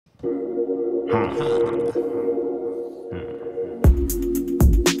I'm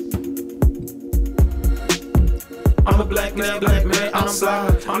the black man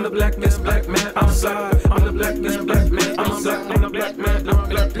outside. I'm the black man outside. I'm the black man outside. I'm the black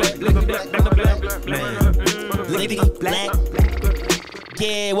man, Lady Black.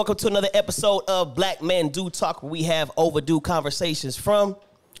 Yeah, welcome to another episode of Black Men Do Talk, where we have overdue conversations from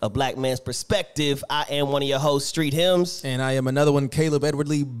a black man's perspective. I am one of your hosts, Street Hymns. And I am another one, Caleb Edward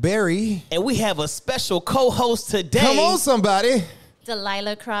Lee Berry. And we have a special co-host today. Come on, somebody.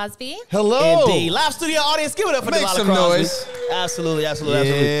 Delilah Crosby. Hello. Indeed. Live studio audience, give it up for Make Delilah some Crosby. noise. Absolutely.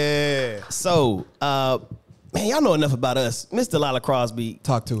 Yeah. So, man, y'all know enough about us. Miss Delilah Crosby.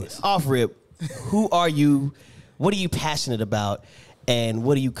 Talk to us. Off rip, who are you? What are you passionate about? And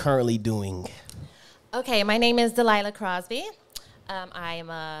what are you currently doing? Okay, my name is Delilah Crosby. I am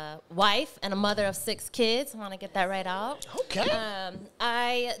a wife and a mother of 6 kids. I want to get that right out. Okay.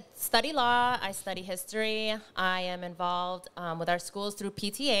 I study law. I study history. I am involved with our schools through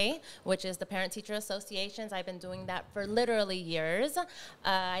PTA, which is the Parent-Teacher Associations. I've been doing that for literally years.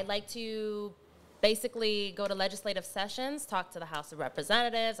 I like to basically go to legislative sessions, talk to the House of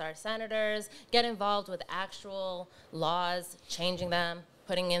Representatives, our senators, get involved with actual laws, changing them,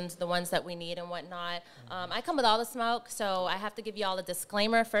 putting in the ones that we need and whatnot. I come with all the smoke, so I have to give you all a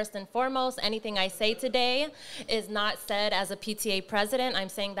disclaimer. First and foremost, anything I say today is not said as a PTA president. I'm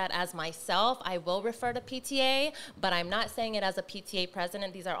saying that as myself. I will refer to PTA, but I'm not saying it as a PTA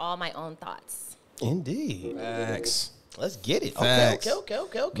president. These are all my own thoughts. Indeed. Facts. Let's get it. Facts. Okay.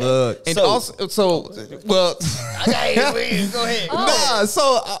 Look, and well. Okay, go ahead.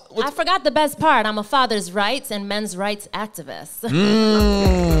 I forgot the best part. I'm a father's rights and men's rights activist.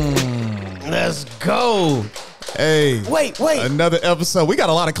 Let's go. Hey. Wait. Another episode. We got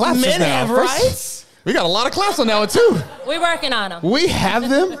a lot of classes Men now. have rights? We got a lot of class on that one, too. We're working on them. We have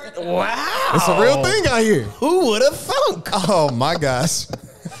them. Wow. It's a real thing out here. Who would have thunk? Oh, my gosh.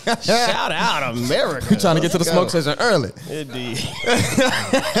 Shout out America. We're trying to get to the smoke session early. Indeed.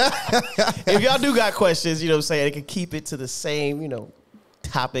 If y'all do got questions, you know what I'm saying, they can keep it to the same,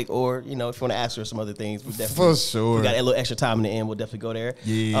 topic, or, if you want to ask her some other things, we definitely. For sure. We got a little extra time in the end, we'll definitely go there.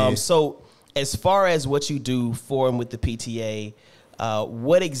 Yeah. So as far as what you do for and with the PTA,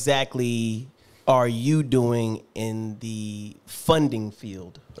 what exactly are you doing in the funding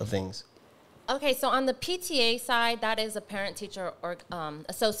field of things? Okay, so on the PTA side, that is a parent-teacher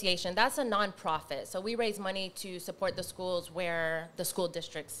association. That's a nonprofit. So we raise money to support the schools where the school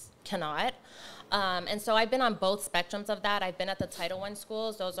districts cannot. And so I've been on both spectrums of that. I've been at the Title I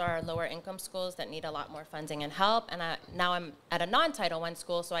schools. Those are lower income schools that need a lot more funding and help. And now I'm at a non-Title I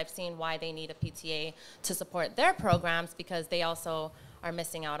school, so I've seen why they need a PTA to support their programs, because they also are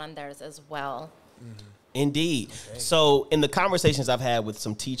missing out on theirs as well. Mm-hmm. Indeed. Okay. So in the conversations I've had with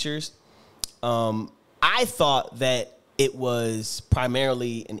some teachers, I thought that it was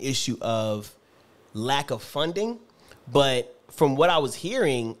primarily an issue of lack of funding, but from what I was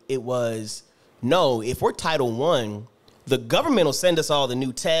hearing, it was, no, if we're Title I, the government will send us all the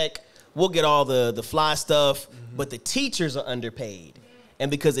new tech, we'll get all the fly stuff, but the teachers are underpaid.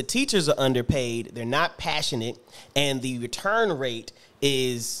 And because the teachers are underpaid, they're not passionate, and the return rate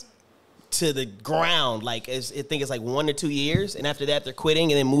is to the ground. Like, I think it's like 1 to 2 years, and after that they're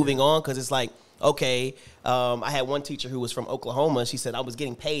quitting and then moving on, because it's like, okay, I had one teacher who was from Oklahoma. She said I was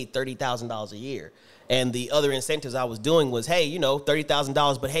getting paid $30,000 a year, and the other incentives I was doing was, hey,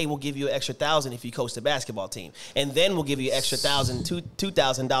 $30,000, but hey, we'll give you an extra $1,000 if you coach the basketball team, and then we'll give you an extra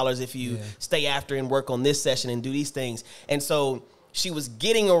 $2,000 if you stay after and work on this session and do these things. And so she was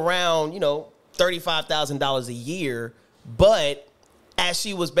getting around $35,000 a year, but as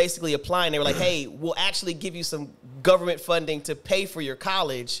she was basically applying, they were like, hey, we'll actually give you some government funding to pay for your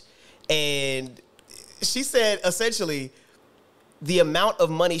college. And she said, essentially, the amount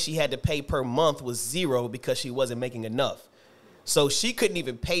of money she had to pay per month was zero because she wasn't making enough. So she couldn't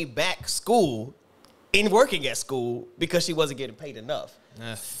even pay back school in working at school because she wasn't getting paid enough.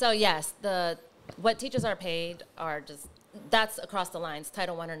 So yes, what teachers are paid are just, that's across the lines,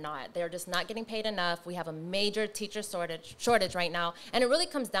 Title I or not. They're just not getting paid enough. We have a major teacher shortage right now. And it really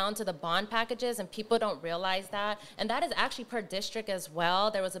comes down to the bond packages, and people don't realize that. And that is actually per district as well.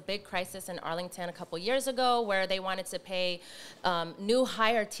 There was a big crisis in Arlington a couple years ago where they wanted to pay new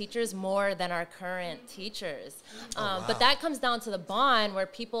hire teachers more than our current teachers. Wow. But that comes down to the bond, where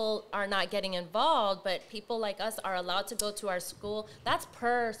people are not getting involved, but people like us are allowed to go to our school. That's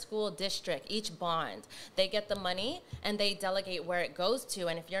per school district, each bond. They get the money, and they delegate where it goes to.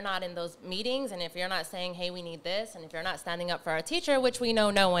 And if you're not in those meetings, and if you're not saying, hey, we need this, and if you're not standing up for our teacher, which we know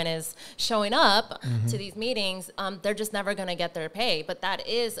no one is showing up to these meetings, they're just never going to get their pay. But that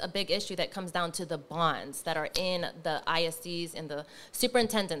is a big issue that comes down to the bonds that are in the ISDs in the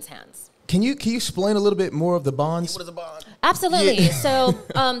superintendent's hands. Can you explain a little bit more of the bonds? What is a bond? Absolutely. Yeah. So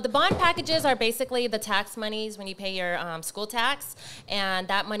the bond packages are basically the tax monies when you pay your school tax, and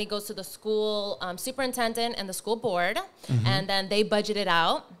that money goes to the school superintendent and the school board, and then they budget it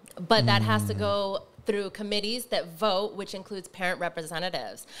out. But that has to go through committees that vote, which includes parent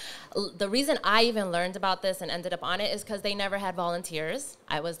representatives. The reason I even learned about this and ended up on it is because they never had volunteers.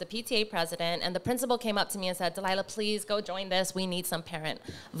 I was the PTA president, and the principal came up to me and said, Delilah, please go join this. We need some parent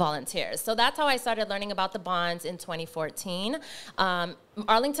volunteers. So that's how I started learning about the bonds in 2014.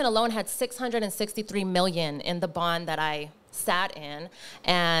 Arlington alone had $663 million in the bond that I sat in,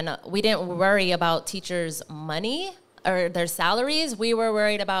 and we didn't worry about teachers' money or their salaries. We were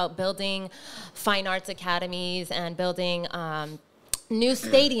worried about building fine arts academies and building new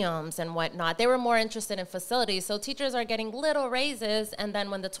stadiums and whatnot. They were more interested in facilities. So teachers are getting little raises. And then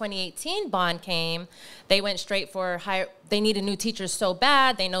when the 2018 bond came, they went straight for higher. They needed new teachers so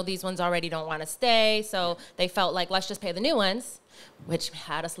bad. They know these ones already don't want to stay. So they felt like, let's just pay the new ones, which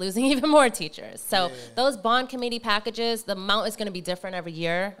had us losing even more teachers. So those bond committee packages, the amount is going to be different every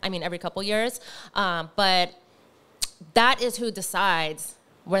year. I mean, every couple years. But that is who decides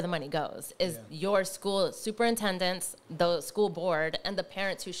where the money goes, is your school superintendents, the school board, and the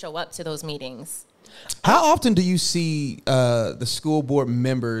parents who show up to those meetings. How often do you see the school board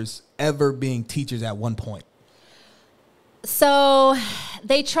members ever being teachers at one point? So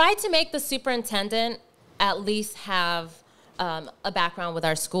they try to make the superintendent at least have a background with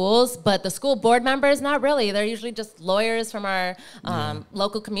our schools, but the school board members, not really. They're usually just lawyers from our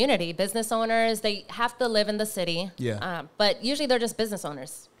local community, business owners. They have to live in the city, but usually they're just business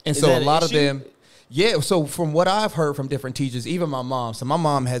owners. And so a lot of them, so from what I've heard from different teachers, even my mom, so my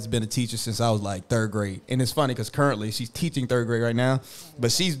mom has been a teacher since I was like third grade. And it's funny because currently she's teaching third grade right now,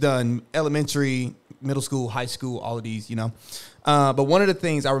 but she's done elementary, middle school, high school, all of these, you know. But one of the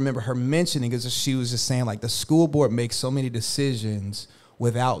things I remember her mentioning is that she was just saying, like, the school board makes so many decisions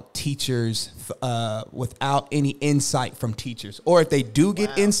without teachers, without any insight from teachers. Or if they do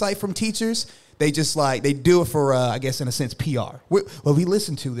get insight from teachers, they just they do it for, I guess, in a sense, PR. We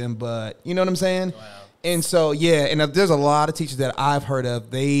listen to them, but you know what I'm saying? Wow. And so, and there's a lot of teachers that I've heard of,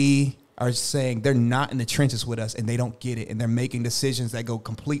 they are saying they're not in the trenches with us and they don't get it. And they're making decisions that go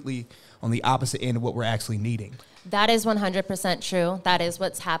completely on the opposite end of what we're actually needing. That is 100% true. That is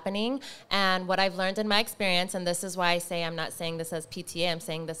what's happening. And what I've learned in my experience, and this is why I say I'm not saying this as PTA, I'm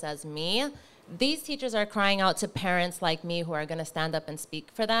saying this as me, these teachers are crying out to parents like me who are going to stand up and speak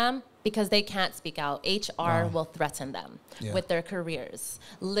for them because they can't speak out. HR will threaten them with their careers,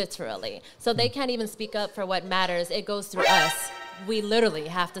 literally. So they can't even speak up for what matters. It goes through us. We literally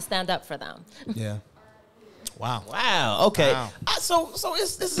have to stand up for them. Yeah. Wow. Okay. Wow. So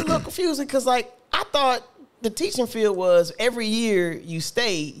this is a little confusing because, like, I thought the teaching field was every year you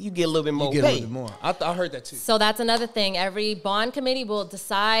stay, you get a little bit more pay. A little bit more. I heard that too. So that's another thing. Every bond committee will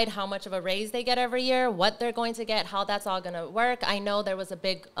decide how much of a raise they get every year, what they're going to get, how that's all going to work. I know there was a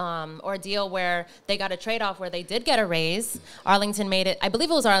big ordeal where they got a trade-off where they did get a raise. Arlington made it, I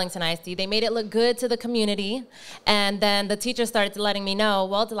believe it was Arlington ISD. They made it look good to the community. And then the teachers started letting me know,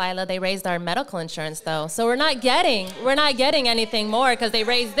 well, Delilah, they raised our medical insurance though. So we're not getting anything more because they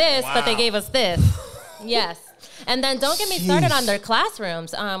raised this, but they gave us this. Yes. And then don't get me started on their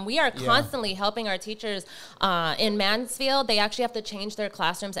classrooms. We are constantly helping our teachers in Mansfield. They actually have to change their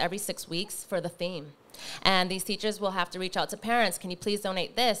classrooms every 6 weeks for the theme. And these teachers will have to reach out to parents. Can you please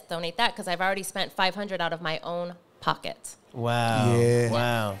donate this, donate that? Because I've already spent $500 out of my own pocket. Wow. Yeah.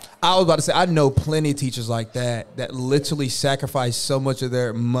 Wow. I was about to say, I know plenty of teachers like that literally sacrifice so much of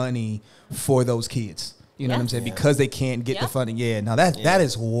their money for those kids. You know what I'm saying? Because they can't get the funding. Yeah. Now that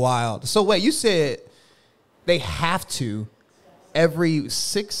is wild. So wait, you said they have to every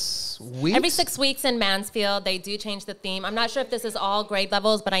 6 weeks? Every 6 weeks in Mansfield, they do change the theme. I'm not sure if this is all grade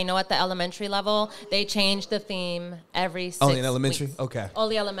levels, but I know at the elementary level, they change the theme every 6 weeks. Only in elementary? Okay.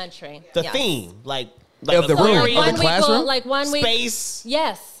 Only elementary. The theme, like of the room, of the classroom? Like 1 week. Space.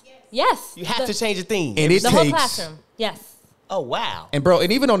 Yes. You have to change the theme. And it the takes, whole classroom. Yes. Oh, wow. And bro,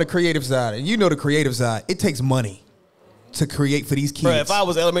 and even on the creative side, and you know the creative side, it takes money to create for these kids. Bro, if I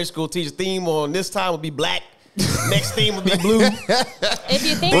was an elementary school teacher, theme on this time would be black. Next theme would be blue. If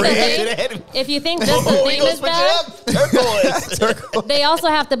you think just the theme is bad, turquoise. They also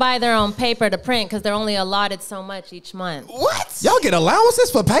have to buy their own paper to print because they're only allotted so much each month. What? Y'all get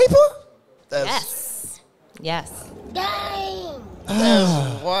allowances for paper? Yes. Dang.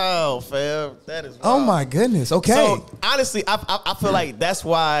 That's wild, fam. That is wild. Oh my goodness. Okay. So honestly, I feel like that's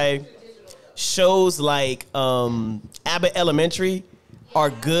why shows like Abbott Elementary are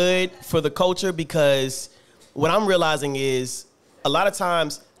good for the culture, because what I'm realizing is a lot of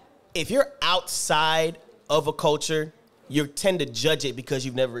times if you're outside of a culture, you tend to judge it because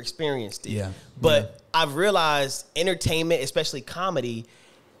you've never experienced it. Yeah. But I've realized entertainment, especially comedy,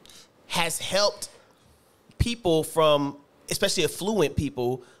 has helped people from, especially affluent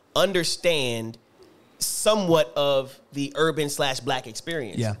people, understand somewhat of the urban/black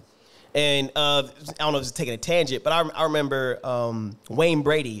experience. Yeah. And I don't know if it's taking a tangent, but I remember Wayne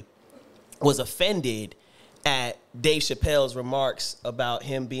Brady was offended at Dave Chappelle's remarks about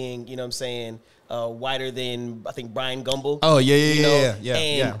him being, you know what I'm saying, whiter than, I think, Brian Gumble. Oh, yeah.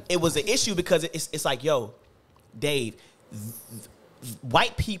 And it was an issue because it's like, yo, Dave,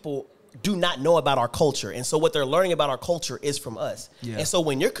 white people do not know about our culture. And so what they're learning about our culture is from us. Yeah. And so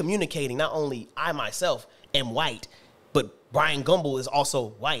when you're communicating, not only I myself am white, but Brian Gumble is also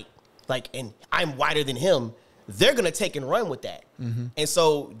white, like, and I'm whiter than him, they're going to take and run with that. Mm-hmm. And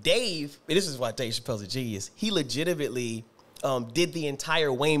so Dave, this is why Dave Chappelle's a genius, he legitimately did the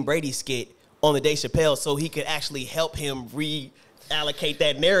entire Wayne Brady skit on the Dave Chappelle so he could actually help him reallocate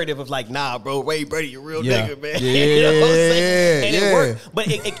that narrative of like, nah, bro, Wayne Brady, you real nigga, man. Yeah, you know what I'm saying? And yeah. it worked. But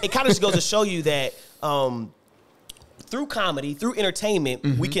it kind of just goes to show you that through comedy, through entertainment,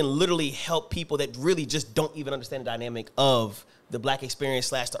 we can literally help people that really just don't even understand the dynamic of the black experience /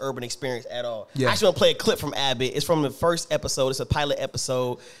 the urban experience at all. Yeah. I actually want to play a clip from Abbott. It's from the first episode. It's a pilot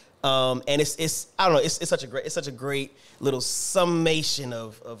episode. And it's I don't know, it's such a great little summation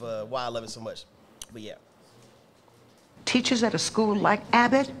of why I love it so much. But yeah. Teachers at a school like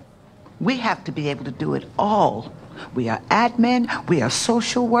Abbott, we have to be able to do it all. We are admin, we are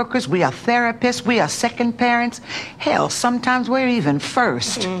social workers, we are therapists, we are second parents. Hell, sometimes we're even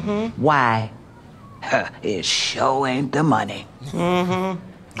first. Mm-hmm. Why? It sure ain't the money.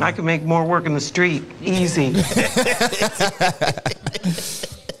 Mm-hmm. I could make more work in the street. Easy.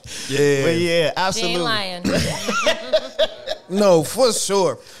 Yeah. But yeah, absolutely. Jane Lion. No, for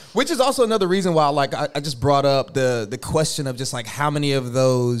sure. Which is also another reason why, like, I just brought up the question of just like how many of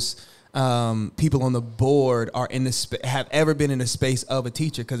those people on the board are in this have ever been in the space of a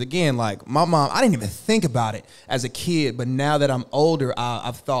teacher. Because again, like my mom, I didn't even think about it as a kid, but now that I'm older,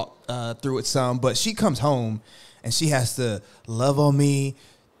 I've thought through it some. But she comes home and she has to love on me,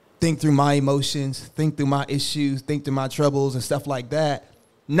 think through my emotions, think through my issues, think through my troubles and stuff like that.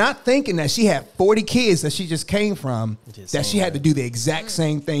 Not thinking that she had 40 kids that she just came from, that she had to do the exact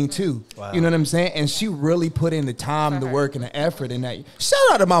same thing too. Wow. You know what I'm saying? And she really put in the time, the work, and the effort in that. Shout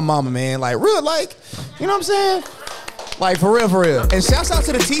out to my mama, man. Like, real, like, you know what I'm saying? Like, for real, for real. And shouts out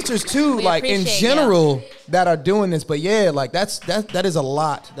to the teachers too, We like, in general, that are doing this. But yeah, like, that is a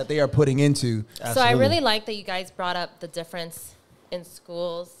lot that they are putting into. Absolutely. So I really like that you guys brought up the difference in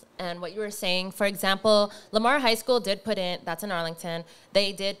schools. And what you were saying, for example, Lamar High School did put in, that's in Arlington,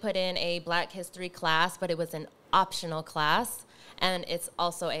 they did put in a Black History class, but it was an optional class. And it's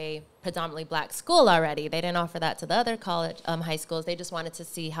also a predominantly black school already. They didn't offer that to the other college high schools. They just wanted to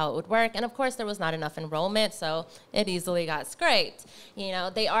see how it would work. And of course, there was not enough enrollment, so it easily got scraped. You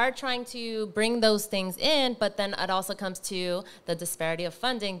know, they are trying to bring those things in, but then it also comes to the disparity of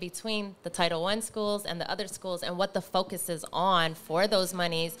funding between the Title I schools and the other schools and what the focus is on for those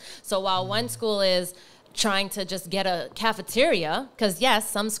monies. So while one school is trying to just get a cafeteria, because yes,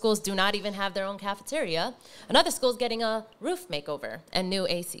 some schools do not even have their own cafeteria. Another school's getting a roof makeover and new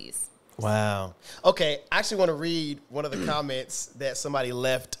ACs. Wow. Okay, I actually want to read one of the comments that somebody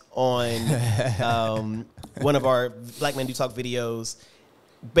left on one of our Black Men Do Talk videos.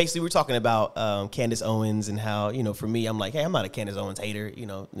 Basically, we're talking about Candace Owens and how, you know, for me, I'm like, hey, I'm not a Candace Owens hater. You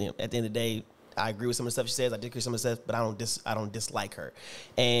know, at the end of the day, I agree with some of the stuff she says. I disagree with some of the stuff, but I don't dislike her.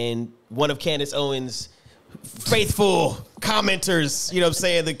 And one of Candace Owens' faithful commenters, you know what I'm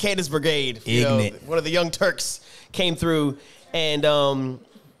saying, the Candace Brigade, you know, one of the Young Turks came through and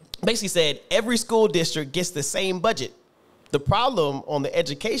basically said every school district gets the same budget. The problem on the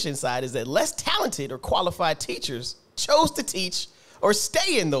education side is that less talented or qualified teachers chose to teach or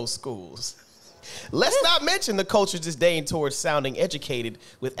stay in those schools. Let's not mention the culture's disdain towards sounding educated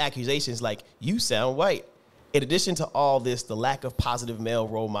with accusations like, you sound white. In addition to all this, the lack of positive male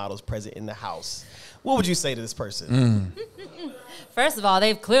role models present in the house. What would you say to this person? First of all,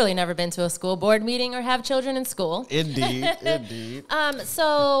 they've clearly never been to a school board meeting or have children in school. Indeed, indeed.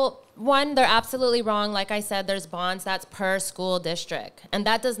 So One, they're absolutely wrong. Like I said, there's bonds that's per school district, and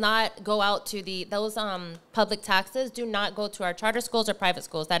that does not go out to those public taxes do not go to our charter schools or private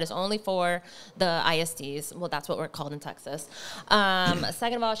schools. That is only for the ISDs. Well, that's what we're called in Texas.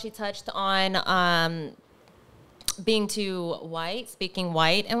 Second of all, she touched on being too white, speaking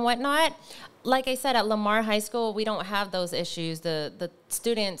white and whatnot. Like I said, at Lamar High School, we don't have those issues. The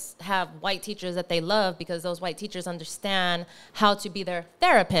students have white teachers that they love because those white teachers understand how to be their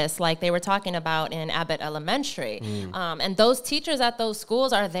therapists, like they were talking about in Abbot Elementary. And those teachers at those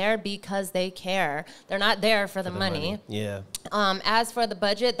schools are there because they care. They're not there for the money. Yeah. As for the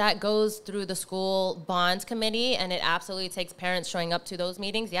budget, that goes through the school bonds committee, and it absolutely takes parents showing up to those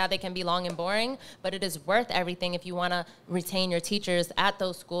meetings. Yeah, they can be long and boring, but it is worth everything if you want to retain your teachers at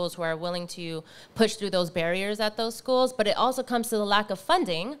those schools who are willing to push through those barriers at those schools. But it also comes to the lack of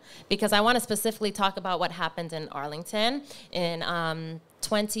funding, because I want to specifically talk about what happened in Arlington in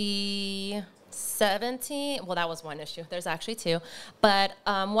 2017. Well, that was one issue. There's actually two. But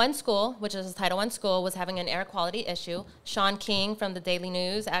one school, which is a Title I school, was having an air quality issue. Sean King from the Daily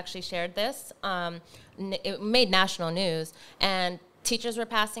News actually shared this. It made national news. And teachers were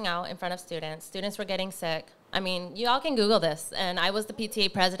passing out in front of students. Students were getting sick. I mean, you all can Google this. And I was the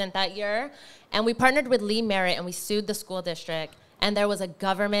PTA president that year. And we partnered with Lee Merritt, and we sued the school district. And there was a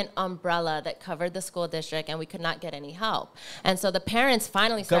government umbrella that covered the school district, and we could not get any help. And so the parents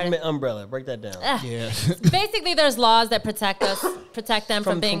finally started... Government umbrella. Break that down. Yeah. Basically, there's laws that protect them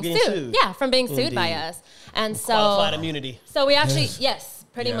from being sued. Yeah, from being sued by us. And so... Qualified immunity. So we actually... Yes.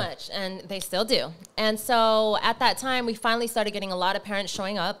 Pretty much. And they still do. And so at that time, we finally started getting a lot of parents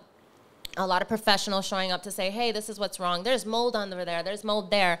showing up. A lot of professionals showing up to say, hey, this is what's wrong. There's mold under there. There's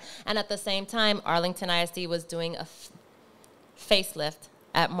mold there. And at the same time, Arlington ISD was doing a facelift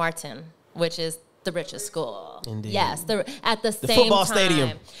at Martin, which is the richest school. Indeed. Yes, at the same football time.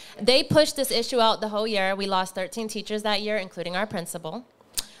 stadium. They pushed this issue out the whole year. We lost 13 teachers that year, including our principal.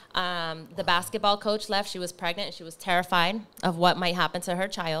 The basketball coach left. She was pregnant, and she was terrified of what might happen to her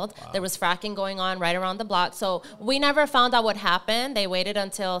child. Wow. There was fracking going on right around the block. So we never found out what happened. They waited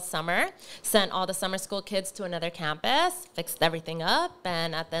until summer, sent all the summer school kids to another campus, fixed everything up.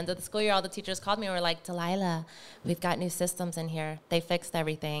 And at the end of the school year, all the teachers called me and were like, Delilah, we've got new systems in here. They fixed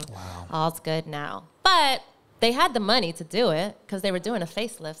everything. Wow. All's good now. But they had the money to do it because they were doing a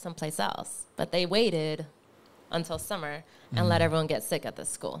facelift someplace else. But they waited until summer and let everyone get sick at the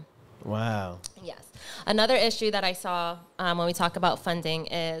school. Wow. Yes. Another issue that I saw when we talk about funding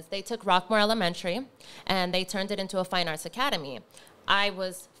is they took Rockmore Elementary and they turned it into a fine arts academy. I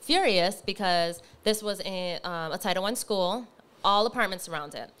was furious because this was a Title I school, all apartments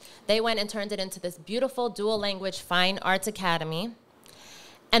around it. They went and turned it into this beautiful dual language fine arts academy,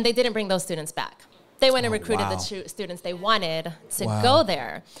 and they didn't bring those students back. They went and recruited the students they wanted to go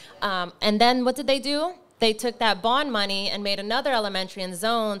there. And then what did they do? They took that bond money and made another elementary and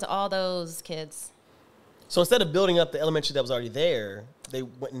zoned all those kids. So instead of building up the elementary that was already there, they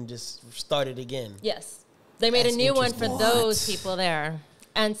went and just started again. Yes. They made a new one for those people there.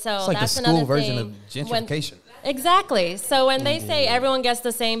 And so it's like that's the school another version thing. of gentrification. Exactly. So when they say everyone gets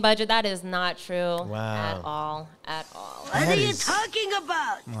the same budget, that is not true at all. What are you talking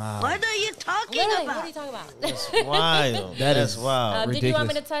about? Wow. What are you talking Literally, about? what are you talking about? That's wild. That's wild. Did you want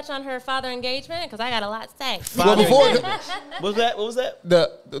me to touch on her father engagement? Because I got a lot to say. Well, before What was that? the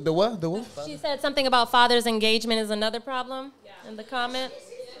what? The what? She said something about father's engagement is another problem in the comment.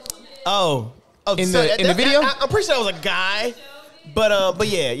 Oh, In the video? I'm pretty sure that was a guy, but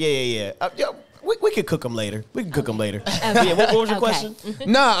yeah. We could cook them later. Yeah, what was your question?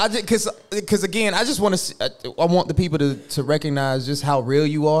 No, I just because again, I just want to. I want the people to recognize just how real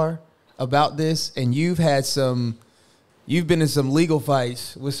you are about this, and you've been in some legal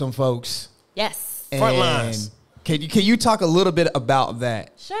fights with some folks. Yes. Front lines. Can you talk a little bit about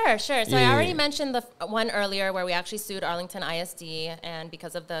that? Sure. So Yeah. I already mentioned the one earlier where we actually sued Arlington ISD, and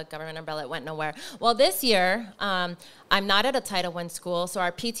because of the government umbrella, it went nowhere. Well, this year, I'm not at a Title I school, so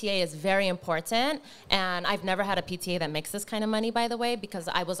our PTA is very important, and I've never had a PTA that makes this kind of money, by the way, because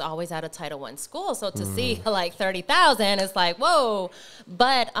I was always at a Title I school, so to see like $30,000 is like, whoa.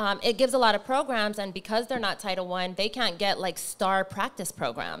 But it gives a lot of programs, and because they're not Title I, they can't get like star practice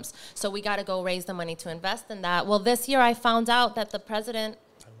programs, so we got to go raise the money to invest in that. Well, this year I found out that the president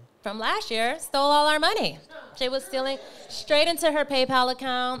from last year stole all our money. She was stealing straight into her PayPal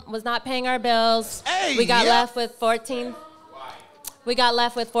account, was not paying our bills. Hey, we got left with 14. We got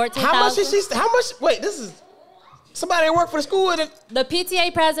left with 14,000. How much did she? How much? Wait, this is somebody that worked for the school that The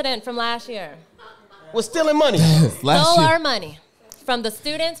PTA president from last year was stealing money. stole our money from the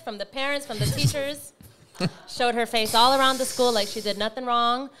students, from the parents, from the teachers. showed her face all around the school like she did nothing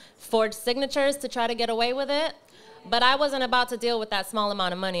wrong, forged signatures to try to get away with it. But I wasn't about to deal with that small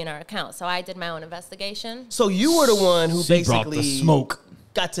amount of money in our account, so I did my own investigation. So you were the one who She brought basically the smoke.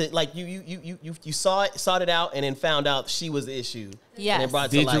 got to like you saw it out and then found out she was the issue. Yes. And then brought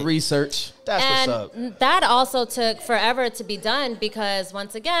it to Did light. your research? That's And what's up. that also took forever to be done because,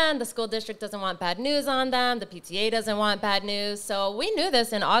 once again, the school district doesn't want bad news on them. The PTA doesn't want bad news. So we knew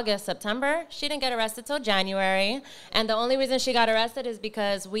this in August, September. She didn't get arrested till January. And the only reason she got arrested is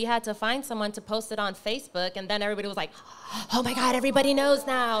because we had to find someone to post it on Facebook. And then everybody was like, oh, my God, everybody knows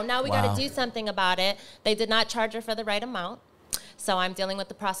now. Now we got to do something about it. They did not charge her for the right amount. So I'm dealing with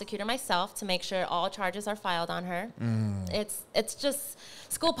the prosecutor myself to make sure all charges are filed on her. It's just,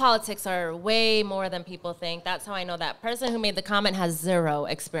 school politics are way more than people think. That's how I know that person who made the comment has zero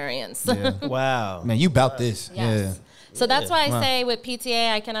experience. Yeah. Wow. Man, you about this. Yes. So that's why I Wow. say with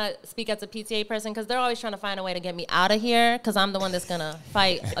PTA, I cannot speak as a PTA person because they're always trying to find a way to get me out of here because I'm the one that's going to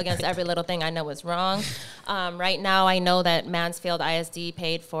fight against every little thing I know is wrong. Right now, I know that Mansfield ISD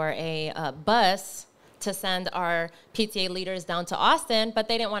paid for a bus to send our PTA leaders down to Austin, but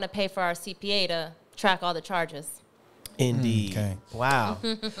they didn't want to pay for our CPA to track all the charges. Indeed. Okay. Wow.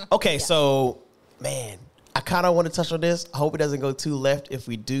 Okay, so man, I kind of want to touch on this. I hope it doesn't go too left if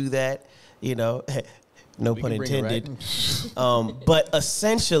we do that. You know, no pun can bring it right. intended. But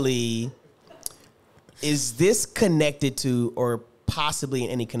essentially, is this connected to, or possibly in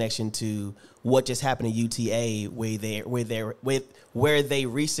any connection to, what just happened to UTA, where they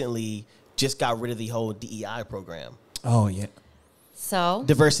recently just got rid of the whole DEI program? Oh, yeah. So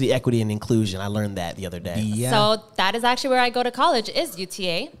Diversity, equity, and inclusion. I learned that the other day. Yeah. So that is actually where I go to college, is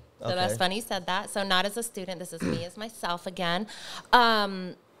UTA. So that's Okay. funny you said that. So not as a student. This is me as myself again.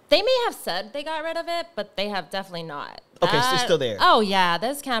 They may have said they got rid of it, but they have definitely not. Okay, so it's still there. Oh, yeah.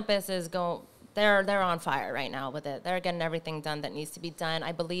 This campus is going... They're on fire right now with it. They're getting everything done that needs to be done.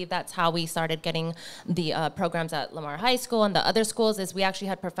 I believe that's how we started getting the programs at Lamar High School and the other schools, is we actually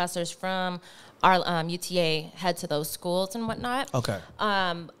had professors from our UTA head to those schools and whatnot. Okay.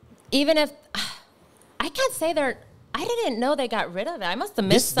 Even if... I can't say they're... I didn't know they got rid of it. I must have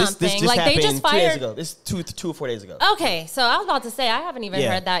missed something. This just like they happened just 2 days fired... ago. This is two or 4 days ago. Okay, so I was about to say, I haven't even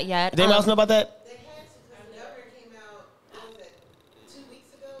heard that yet. Did anyone else know about that? They had to, because the governor came out, what was it, 2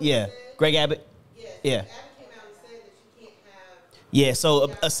 weeks ago? Yeah. He said- Greg Abbott? Yes. Yeah. Abbott came out and said that you can't have. Yeah,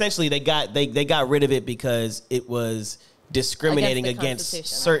 so essentially they got rid of it because it was discriminating Against the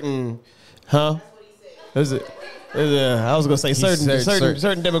against Constitution. certain, huh? That's what he said. Is it? I was gonna say certain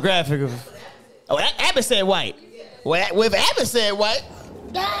certain demographic of. Oh, Abbott said white. Well, if Abbott said white,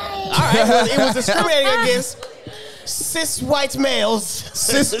 all right. Well, it was discriminating against cis white males.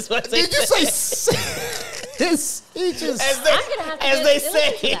 Did you say cis? He just... As they, I'm gonna have to as get they into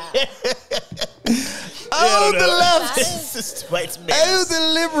say. that. Oh, the left. Cis white Oh, males. the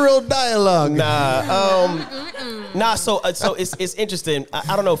liberal dialogue. Nah. So it's interesting.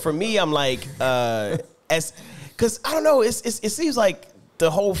 I don't know. For me, I'm like, because I don't know. It seems like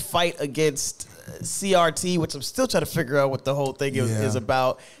the whole fight against CRT, which I'm still trying to figure out what the whole thing is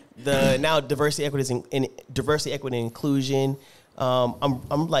about. The now diversity, equity, and inclusion.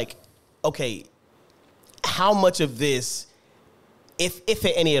 I'm like, okay, how much of this, if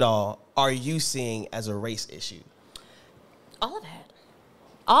any at all, are you seeing as a race issue? All of it.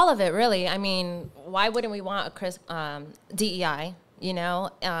 All of it, really. I mean, why wouldn't we want a DEI? You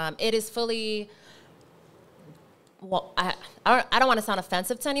know, it is fully... Well, I don't want to sound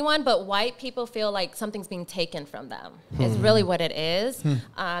offensive to anyone, but white people feel like something's being taken from them. Is really what it is.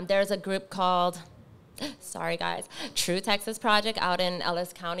 There's a group called, sorry guys, True Texas Project out in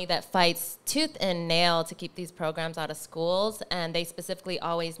Ellis County that fights tooth and nail to keep these programs out of schools, and they specifically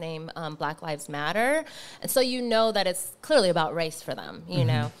always name Black Lives Matter. And so you know that it's clearly about race for them, you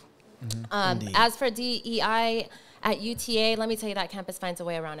know. As for DEI, at UTA, let me tell you, that campus finds a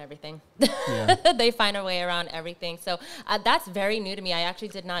way around everything. Yeah. They find a way around everything. So that's very new to me. I actually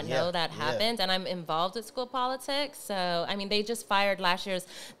did not know that happened, and I'm involved with school politics. So, I mean, they just fired last year's,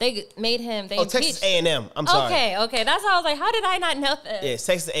 they made him, they impeached. Texas A&M, I'm sorry. Okay. That's how I was like, how did I not know this?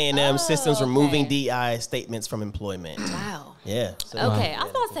 Yeah, Texas A&M systems removing okay. DEI statements from employment. Wow. Yeah. So, Okay, I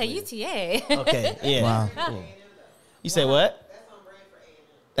was about to say UTA. Okay, yeah. Wow. You say what?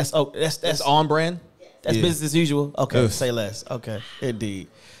 That's on brand for A&M. That's on brand? That's Yeah. business as usual. Okay, Oof. say less. Okay, indeed.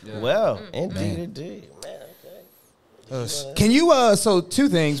 Well, indeed. Man, okay. Can you so two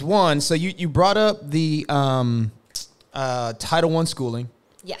things. One, so you brought up the Title I schooling.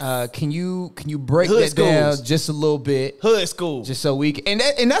 Yes. Can you break Hood that down schools. just a little bit? Hood school. Just so we can,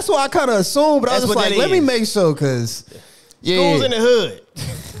 and that's what I kind of assumed, but I That's was just what like, that let me is. make sure, because Schools in the hood.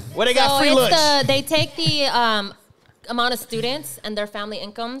 Where they got free it's lunch? they take the amount of students and their family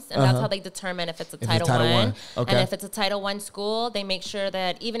incomes, and that's how they determine if it's a Title I. Okay. And if it's a Title I school, they make sure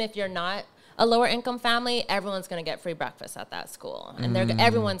that even if you're not a lower income family, everyone's going to get free breakfast at that school. And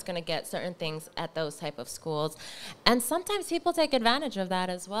everyone's going to get certain things at those type of schools. And sometimes people take advantage of that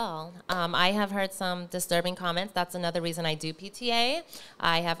as well. I have heard some disturbing comments. That's another reason I do PTA.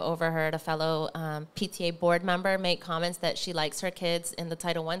 I have overheard a fellow PTA board member make comments that she likes her kids in the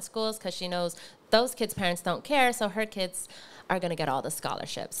Title I schools because she knows those kids' parents don't care, so her kids are going to get all the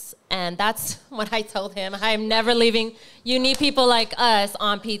scholarships. And that's what I told him. I'm never leaving. You need people like us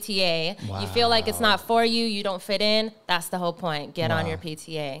on PTA. Wow. You feel like it's not for you, you don't fit in. That's the whole point. Get on your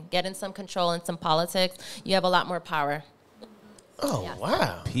PTA. Get in some control and some politics. You have a lot more power. Oh, Yeah.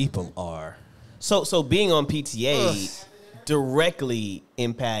 wow. People are. So being on PTA directly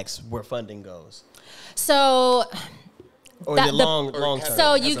impacts where funding goes. So Or That- the the- long term.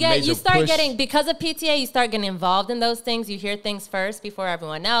 So That's a major you start push. getting, because of PTA, you start getting involved in those things. You hear things first before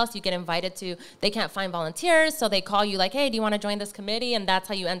everyone else. You get invited to, they can't find volunteers, so they call you like, hey, do you want to join this committee? And that's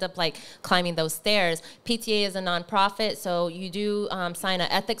how you end up like climbing those stairs. PTA is a nonprofit, so you do sign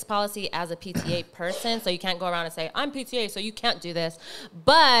an ethics policy as a PTA person, so you can't go around and say, I'm PTA, so you can't do this.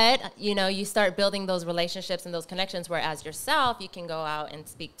 But, you start building those relationships and those connections, whereas yourself, you can go out and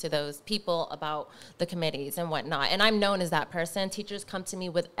speak to those people about the committees and whatnot. And I'm known as that person. Teachers come to me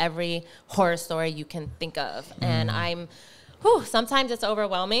with every horror story you can think of. And sometimes it's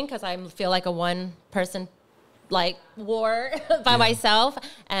overwhelming because I feel like a one person like war by myself.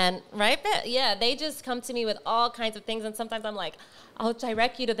 And they just come to me with all kinds of things. And sometimes I'm like, I'll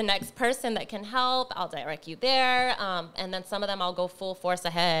direct you to the next person that can help. I'll direct you there. And then some of them I'll go full force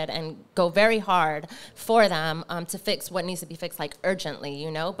ahead and go very hard for them to fix what needs to be fixed, like urgently,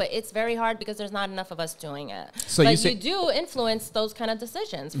 But it's very hard because there's not enough of us doing it. So but you say- you do influence those kind of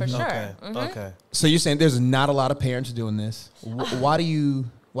decisions for sure. Okay. Mhm. Okay. So you're saying there's not a lot of parents doing this. Why do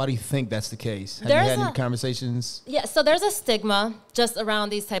you think that's the case? Have you There's had any a- conversations? Yeah, so there's a stigma just around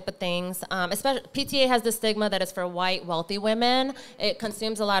these type of things. Especially PTA has the stigma that it's for white, wealthy women. It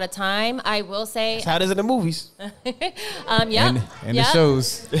consumes a lot of time. I will say, That's how it is in the movies. yeah, And it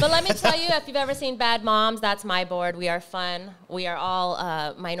shows. But let me tell you, if you've ever seen Bad Moms, that's my board. We are fun. We are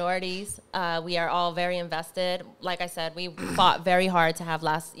all minorities. We are all very invested. Like I said, we fought very hard to have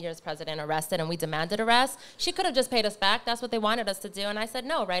last year's president arrested, and we demanded arrest. She could have just paid us back. That's what they wanted us to do. And I said,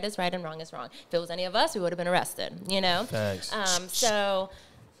 no, right is right and wrong is wrong. If it was any of us, we would have been arrested, Facts. So...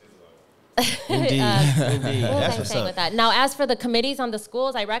 Indeed. Indeed. What was That's I what's saying up. with that? Now, as for the committees on the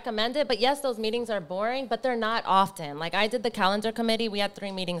schools, I recommend it. But yes, those meetings are boring, but they're not often. Like I did the calendar committee. We had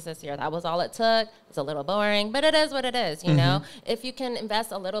 3 meetings this year. That was all it took. It's a little boring, but it is what it is, you know? If you can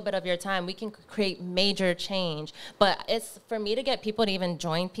invest a little bit of your time, we can create major change. But it's for me to get people to even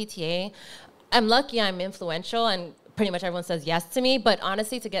join PTA. I'm lucky I'm influential and pretty much everyone says yes to me, but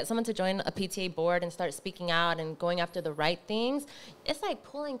honestly, to get someone to join a PTA board and start speaking out and going after the right things, it's like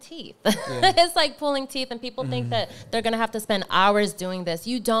pulling teeth. It's like pulling teeth, and people think that they're going to have to spend hours doing this.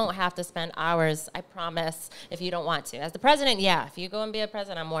 You don't have to spend hours, I promise, if you don't want to. As the president, yeah, if you go and be a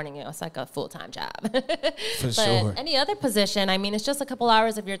president, I'm warning you, it's like a full-time job. For sure. Any other position, I mean, it's just a couple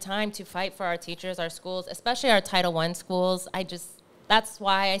hours of your time to fight for our teachers, our schools, especially our Title I schools. That's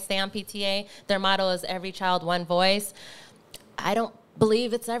why I stay on PTA. Their motto is every child, one voice. I don't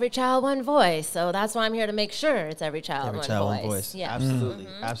believe it's every child, one voice. So that's why I'm here to make sure it's every child, one voice. Yeah. Absolutely.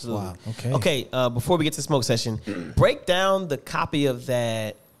 Absolutely. Wow. Okay. Okay. Before we get to the smoke session, break down the copy of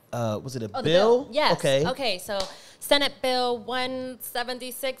that. Was it a The bill? Yes. Okay. Okay. So Senate Bill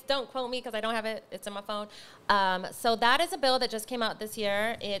 176. Don't quote me because I don't have it. It's in my phone. So that is a bill that just came out this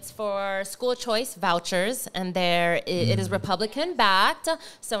year. It's for school choice vouchers, and it is Republican backed.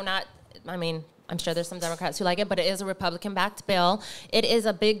 So I'm sure there's some Democrats who like it, but it is a Republican-backed bill. It is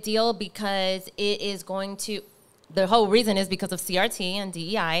a big deal because it is going to. The whole reason is because of CRT and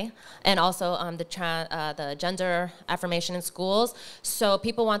DEI, and also the gender affirmation in schools. So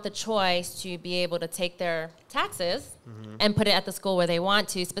people want the choice to be able to take their taxes and put it at the school where they want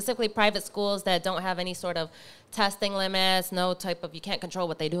to, specifically private schools that don't have any sort of testing limits, you can't control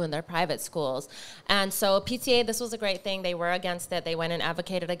what they do in their private schools. And so PTA, this was a great thing. They were against it. They went and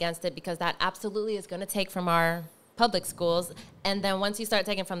advocated against it because that absolutely is going to take from our public schools. And then once you start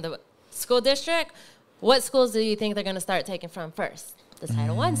taking from the school district, what schools do you think they're going to start taking from first? The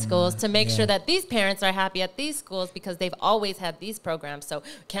Title I schools, to make sure that these parents are happy at these schools because they've always had these programs. So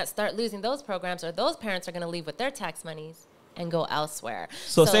can't start losing those programs, or those parents are going to leave with their tax monies and go elsewhere.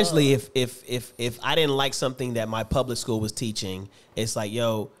 So essentially, if I didn't like something that my public school was teaching, it's like,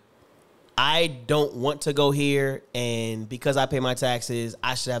 yo, I don't want to go here, and because I pay my taxes,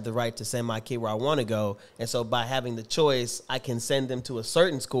 I should have the right to send my kid where I want to go. And so by having the choice, I can send them to a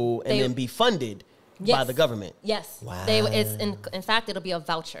certain school and then be funded by the government. Yes. Wow. In fact, it'll be a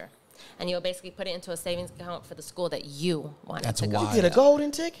voucher. And you'll basically put it into a savings account for the school that you want to go. wild. You get a golden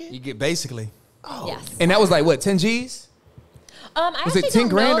ticket? You get basically. Oh. Yes. And that was like, what, 10 G's? I Was it actually 10 don't know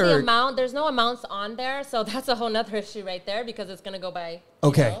grand the or- amount. There's no amounts on there, so that's a whole nother issue right there because it's going to go by.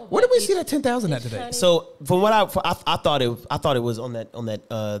 Okay. Where did we see each- that 10,000 at today? county- So from what I thought it was on that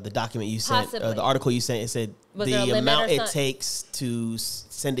the document you sent, Possibly. the article you sent. It said Was there a the limit amount or it something? takes to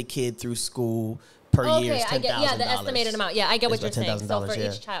send a kid through school per year is Okay, I get. $10,000. Yeah, the estimated amount. Yeah, I get what It's you're about saying. So $10,000, for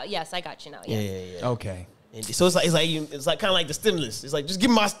yeah. each child, yes, I got you now. Yeah. Okay. So it's like kind of like the stimulus. It's like just give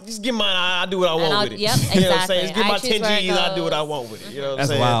mine. I'll do what I want I'll- with it. yep, You know what I'm saying? exactly. Just give I my choose 10 where it G's. I'll do what I goes. want with it. You know what I'm That's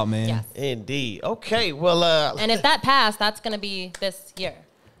saying? wild, man. Yes. Indeed. Okay. Well. And if that passed, that's going to be this year.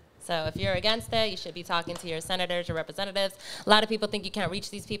 So if you're against it, you should be talking to your senators, your representatives. A lot of people think you can't reach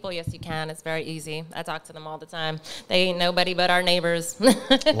these people. Yes, you can. It's very easy. I talk to them all the time. They ain't nobody but our neighbors.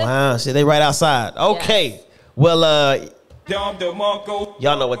 Wow. See, they right outside. Okay. Well.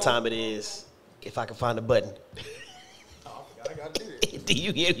 Y'all know what time it is. If I can find the button.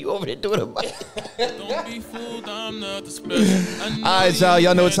 You over there doing a button. All right,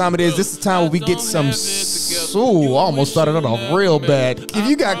 y'all know what time it is. This is the time where we get some I almost started it off real bad. If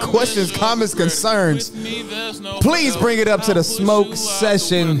you got questions, comments, concerns, please bring it up to the smoke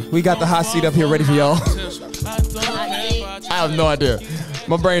session. We got the hot seat up here ready for y'all. I have no idea.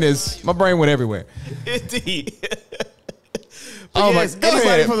 My brain went everywhere. Indeed. Oh my Yes, God.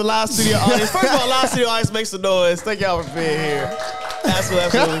 anybody from the live studio audience. First of all, live studio audience, make some noise. Thank y'all for being here.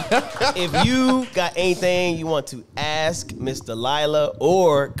 Absolutely. If you got anything you want to ask Miss Delilah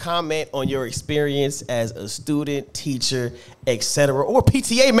or comment on your experience as a student, teacher, etc., or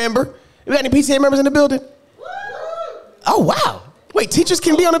PTA member. You got any PTA members in the building? Oh, wow. Wait, teachers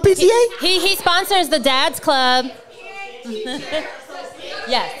can be on a PTA? He sponsors the Dads Club.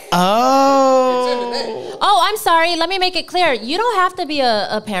 Yes. Oh. Oh, I'm sorry. Let me make it clear. You don't have to be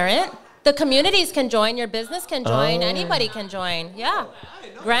a parent. The communities can join. Your business can join. Anybody can join. Yeah.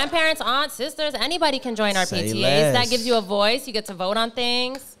 Grandparents, aunts, sisters, anybody can join our Say PTAs. less. That gives you a voice. You get to vote on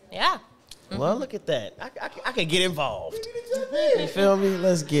things. Yeah. Well, look at that. I can get involved. You feel me?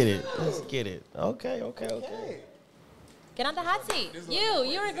 Let's get it. Let's get it. Okay. Get on the hot seat.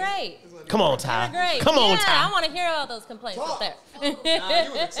 You were great. Come on, You Ty. were great. Come on, yeah, Ty. I want to hear all those complaints up there.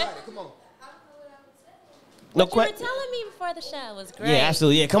 Come on. No You were question. telling me before the show. It was great. Yeah,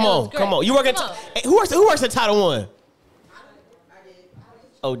 absolutely. Yeah, come It was on, great. come on. You work at Come on. hey, who works at Title One?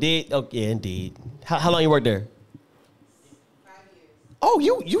 Oh, did? Oh, yeah, indeed. How long you worked there? 5 years. Oh,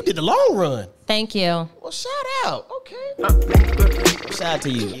 you did the long run. Thank you. Well, shout out. Okay. Shout out to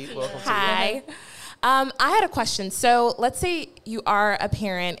you. Welcome to Hi. I had a question. So let's say you are a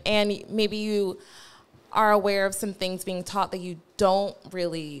parent and maybe you are aware of some things being taught that you don't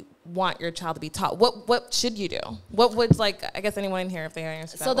really want your child to be taught. What should you do? What would, like, I guess anyone in here, if they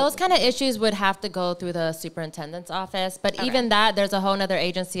answer that. So those kind of issues would have to go through the superintendent's office. But even that, there's a whole other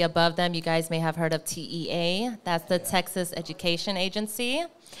agency above them. You guys may have heard of TEA. That's the Texas Education Agency.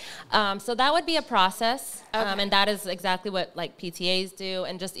 So that would be a process. And that is exactly what like PTAs do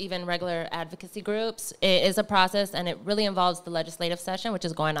and just even regular advocacy groups. It is a process and it really involves the legislative session, which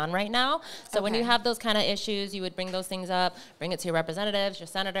is going on right now. So when you have those kind of issues, you would bring those things up, bring it to your representatives, your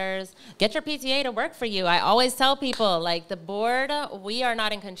senators, get your PTA to work for you. I always tell people, like, the board, we are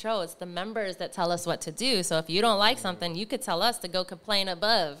not in control. It's the members that tell us what to do. So if you don't like something, you could tell us to go complain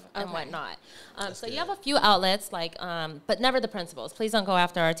above and whatnot. So you have a few outlets, like, but never the principals. Please don't go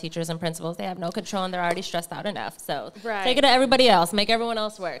after our teachers and principals. They have no control and they're already stressed out enough. So take it to everybody else. Make everyone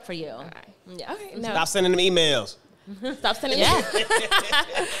else work for you. Yeah. Okay, no. Stop sending them emails. Stop sending Yeah.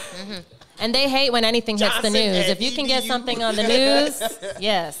 And they hate when anything hits the Johnson news. at If you can get EDU. something on the news,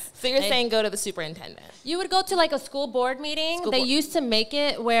 yes. So you're They- saying go to the superintendent. You would go to like a school board meeting. School They board. used to make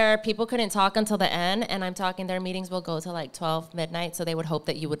it where people couldn't talk until the end, and I'm talking their meetings will go to like 12 midnight, so they would hope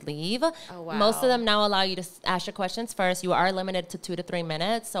that you would leave. Oh, wow. Most of them now allow you to ask your questions first. You are limited to 2 to 3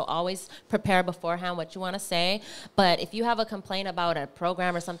 minutes, so always prepare beforehand what you want to say. But if you have a complaint about a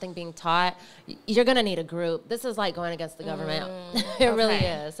program or something being taught, you're going to need a group. This is like going against the government. It really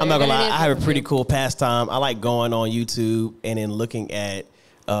is. So I'm not you're gonna lie. need I have a group. pretty cool pastime. I like going on YouTube and then looking at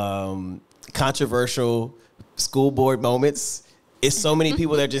controversial school board moments. It's so many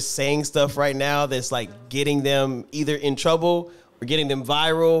people that are just saying stuff right now that's like getting them either in trouble We're getting them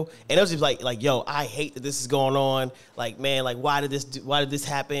viral, and it was just like, yo, I hate that this is going on. Like, man, like, why did this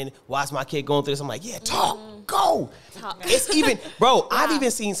happen? Why is my kid going through this? I'm like, yeah, talk, go. It's even, bro. I've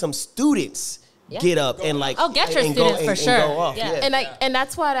even seen some students get up and like, get your and students go, for and sure. go off. Yeah. And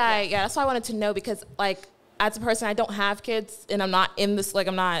that's what that's why I wanted to know, because like as a person, I don't have kids, and I'm not in this, like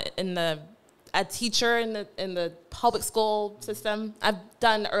I'm not in a teacher in the public school system. I've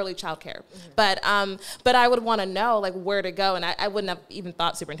done early childcare, but I would want to know like where to go, and I wouldn't have even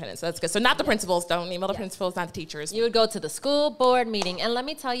thought superintendent. So that's good. So not the principals. Don't email the principals, not the teachers. You would go to the school board meeting, and let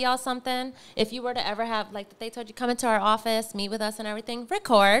me tell y'all something. If you were to ever have, like they told you, come into our office, meet with us and everything,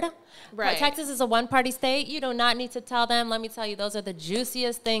 record. Right. Texas is a one-party state. You do not need to tell them. Let me tell you, those are the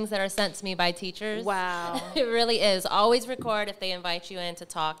juiciest things that are sent to me by teachers. Wow. It really is. Always record if they invite you in to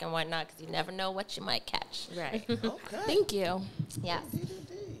talk and whatnot, because you never know what you might catch. Right. Thank you. Yes.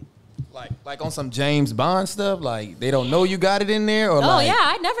 Like on some James Bond stuff, like they don't know you got it in there, or Oh, like, yeah.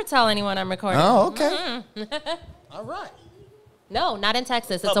 I never tell anyone I'm recording. Oh, okay. All right. No, not in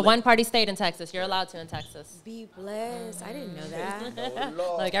Texas. It's a one-party state in Texas. You're allowed to in Texas. Be blessed. I didn't know that.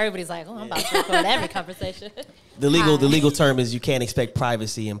 Like, everybody's like, oh, I'm about to record every conversation. The legal term is you can't expect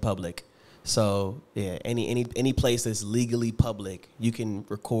privacy in public. So yeah, any place that's legally public, you can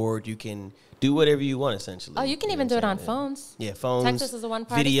record, you can do whatever you want essentially. Oh, you can even do it on phones. Yeah, phones. Texas is a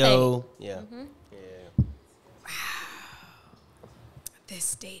one-party video. state. Yeah. Mm-hmm. Yeah. This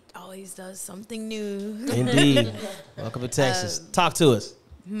state always does something new. Indeed. Welcome to Texas. Talk to us.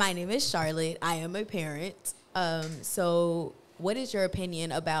 My name is Charlotte. I am a parent. So what is your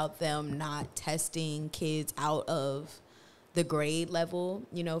opinion about them not testing kids out of the grade level,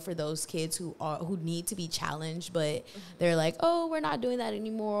 you know, for those kids who need to be challenged, but they're like, oh, we're not doing that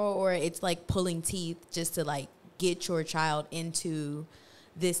anymore, or it's like pulling teeth just to like get your child into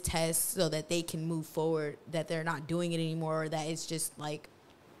this test so that they can move forward, that they're not doing it anymore, or that it's just like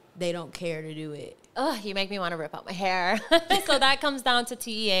they don't care to do it. Oh, you make me want to rip out my hair. So that comes down to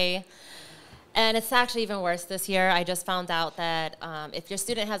TEA. And it's actually even worse this year. I just found out that if your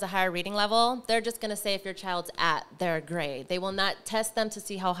student has a higher reading level, they're just going to say if your child's at their grade. They will not test them to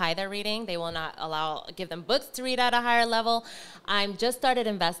see how high they're reading. They will not give them books to read at a higher level. I'm just started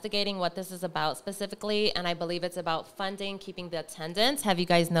investigating what this is about specifically, and I believe it's about funding, keeping the attendance. Have you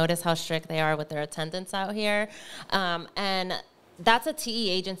guys noticed how strict they are with their attendance out here? And that's a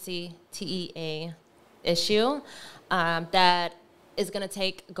TEA issue that is going to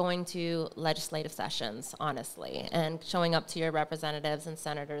take going to legislative sessions, honestly, and showing up to your representatives and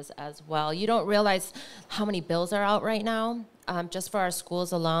senators as well. You don't realize how many bills are out right now, just for our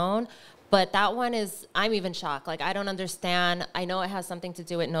schools alone. But that one is, I'm even shocked. Like, I don't understand. I know it has something to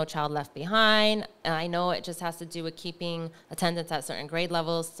do with No Child Left Behind. And I know it just has to do with keeping attendance at certain grade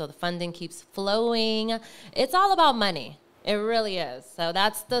levels so the funding keeps flowing. It's all about money. It really is. So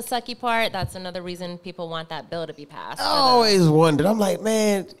that's the sucky part. That's another reason people want that bill to be passed. I always wondered. I'm like,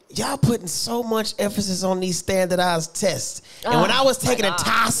 man, y'all putting so much emphasis on these standardized tests. And when I was taking a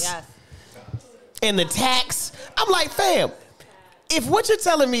TAS and the tax, I'm like, fam, if what you're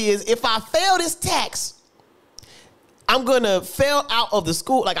telling me is if I fail this tax, I'm going to fail out of the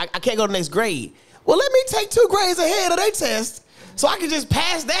school, like I can't go to the next grade. Well, let me take 2 grades ahead of their test so I can just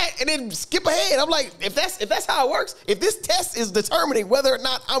pass that and then skip ahead. I'm like, if that's how it works, if this test is determining whether or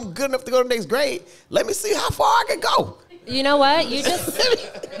not I'm good enough to go to the next grade, let me see how far I can go. You know what?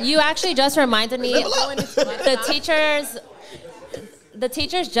 You actually just reminded me. The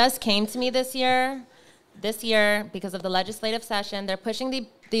teachers just came to me this year because of the legislative session. They're pushing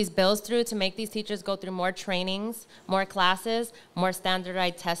these bills through to make these teachers go through more trainings, more classes, more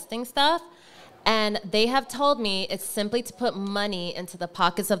standardized testing stuff. And they have told me it's simply to put money into the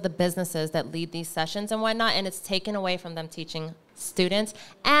pockets of the businesses that lead these sessions and whatnot, and it's taken away from them teaching students,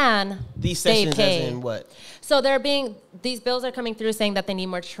 and these sessions as in what? So these bills are coming through saying that they need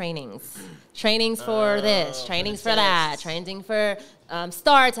more trainings for this, trainings for that, training for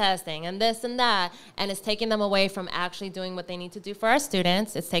STAR testing and this and that, and it's taking them away from actually doing what they need to do for our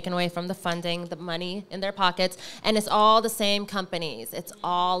students. It's taken away from the funding, the money in their pockets, and it's all the same companies. It's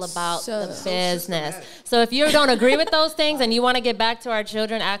all about the business. So if you don't agree with those things and you want to get back to our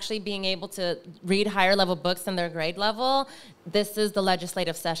children actually being able to read higher level books than their grade level, this is the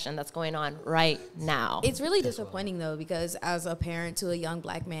legislative session that's going on right now. It's really disappointing, though, because as a parent to a young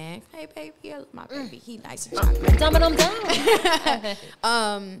black man, hey, baby, my baby, he nice and chocolate. Dumbing them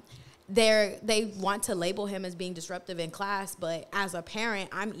down. They want to label him as being disruptive in class, but as a parent,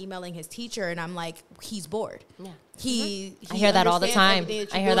 I'm emailing his teacher, and I'm like, he's bored. Yeah. He I hear that all the understands time. everything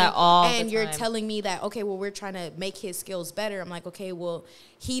that I you're hear that doing, all the and you're time. telling me that, okay, well, we're trying to make his skills better. I'm like, okay, well,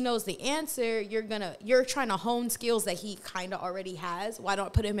 he knows the answer. You're trying to hone skills that he kind of already has. Why don't I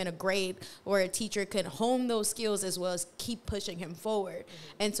put him in a grade where a teacher could hone those skills as well as keep pushing him forward?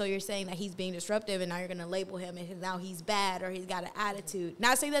 And so you're saying that he's being disruptive, and now you're going to label him, and now he's bad or he's got an attitude.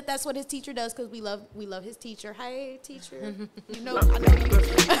 Not saying that that's what his teacher does, because we love his teacher. Hi, teacher. You know, I know you.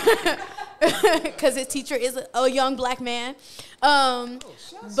 Because his teacher is a young black man.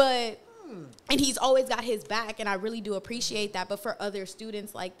 But and he's always got his back, and I really do appreciate that. But for other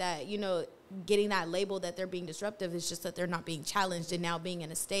students like that, you know, getting that label that they're being disruptive is just that they're not being challenged, and now being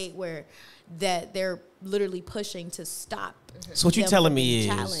in a state where that they're literally pushing to stop. So what you them telling from me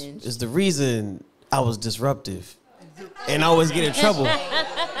being challenged. is the reason I was disruptive and I always get in trouble.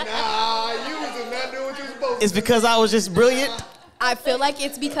 Nah, you was not doing what you was supposed to. It's because I was just brilliant. I feel like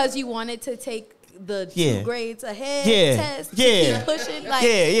it's because you wanted to take the 2 grades ahead test. To keep pushing. Like,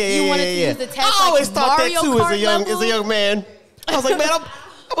 you wanted to use the test. I always like thought Mario that too Kart as a young man. I was like, man,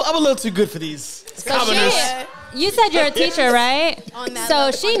 I'm a little too good for these commoners. You said you're a teacher, right? So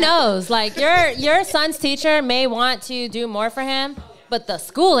she knows. Like your son's teacher may want to do more for him, but the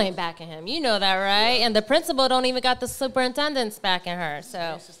school ain't backing him. You know that, right? And the principal don't even got the superintendents backing her.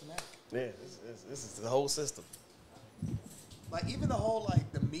 So Yeah, this is the whole system. Like even the whole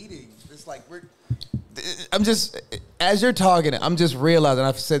like the meetings, it's like I'm just as you're talking, I'm just realizing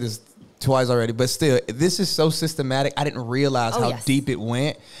I've said this twice already, but still, this is so systematic. I didn't realize how deep it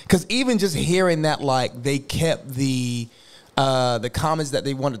went. Because even just hearing that, like they kept the comments that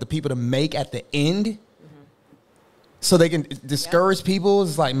they wanted the people to make at the end, so they can discourage people.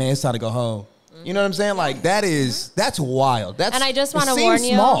 It's like, man, it's time to go home. You know what I'm saying? Like that's wild. And I just want to warn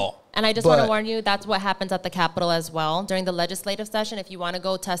you. And I just want to warn you, that's what happens at the Capitol as well. During the legislative session, if you want to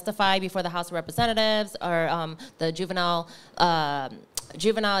go testify before the House of Representatives or the Juvenile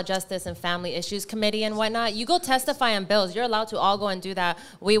Justice and Family Issues Committee and whatnot, you go testify on bills. You're allowed to all go and do that.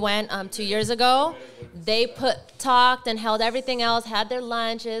 We went 2 years ago. They talked and held everything else, had their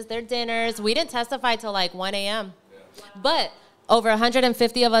lunches, their dinners. We didn't testify till like 1 a.m. But over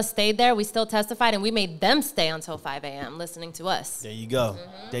 150 of us stayed there. We still testified, and we made them stay until 5 a.m. listening to us. There you go.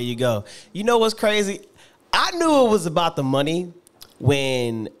 There you go. You know what's crazy? I knew it was about the money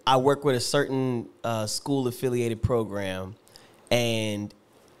when I worked with a certain school-affiliated program, and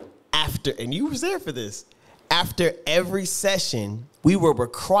you was there for this, after every session, we were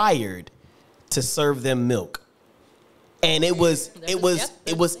required to serve them milk. And it was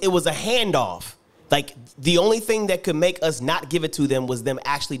a handoff. Like, the only thing that could make us not give it to them was them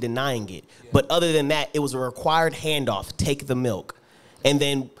actually denying it. But other than that, it was a required handoff. Take the milk. And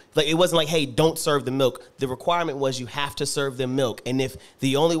then, like, it wasn't like, hey, don't serve the milk. The requirement was you have to serve them milk. And if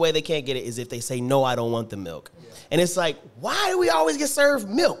the only way they can't get it is if they say, no, I don't want the milk. Yeah. And it's like, why do we always get served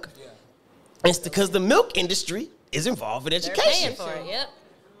milk? Yeah. It's because the milk industry is involved in education. They're paying for it, yep.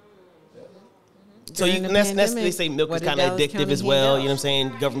 So they say milk is kind of addictive as well. You know what I'm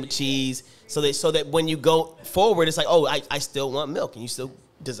saying? Government cheese. So that when you go forward, it's like, oh, I still want milk, and you still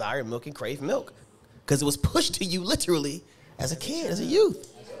desire milk and crave milk, because it was pushed to you literally as a kid, as a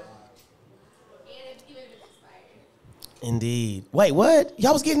youth. Indeed. Wait, what?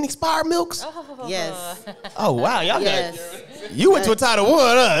 Y'all was getting expired milks? Oh. Yes. Oh wow, y'all yes. You went to a Title One,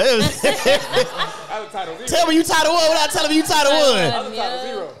 huh? Tell me you Title One without telling me you Title One. I was Title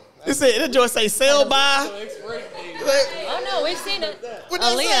 0. This joint say sell by. Oh no, we've seen it. What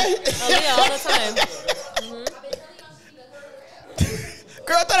Aaliyah all the time.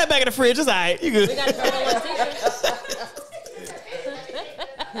 Girl, throw that back in the fridge. It's all right. You good. We got to throw one t-shirt.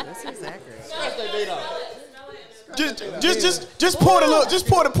 This is accurate. Just pour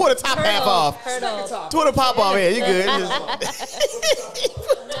the top half off. Curdled. Pour the pop off here. You good? No.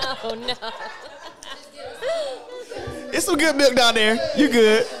 It's some good milk down there. You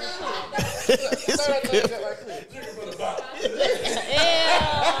good? It's some good.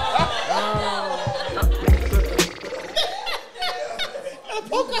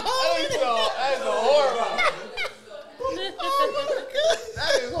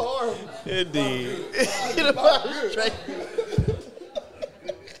 That is horrible. Indeed.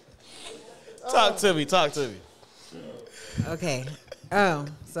 Talk to me. Okay. Oh,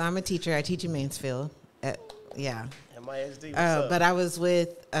 so I'm a teacher. I teach in Mansfield. Yeah. MISD. But I was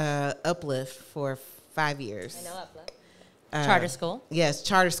with Uplift for 5 years. I know Uplift. Charter school? Yes,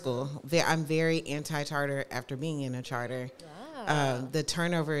 charter school. I'm very anti-charter after being in a charter. The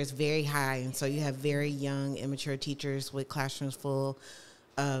turnover is very high, and so you have very young, immature teachers with classrooms full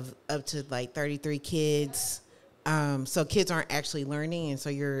of up to like 33 kids. So kids aren't actually learning, and so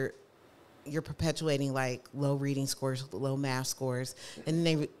you're you're perpetuating like low reading scores, low math scores, and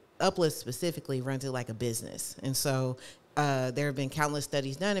then Uplift specifically runs it like a business. And so there have been countless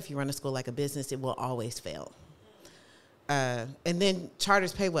studies done. If you run a school like a business, it will always fail. And then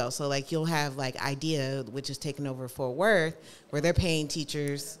charters pay well. So like you'll have like IDEA, which is taking over Fort Worth, where they're paying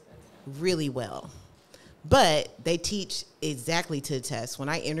teachers really well. But they teach exactly to the test. When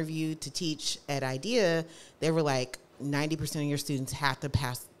I interviewed to teach at IDEA, they were like 90% of your students have to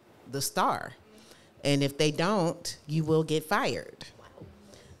pass the STAR. And if they don't, you will get fired.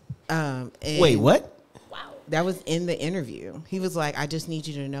 Wait, what? That was in the interview. He was like, I just need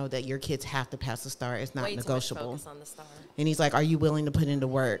you to know that your kids have to pass the STAR. It's not negotiable. Focus on the STAR. And he's like, are you willing to put into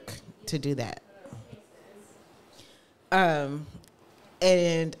work to do that?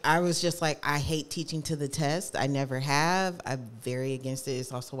 And I was just like, I hate teaching to the test. I never have. I'm very against it.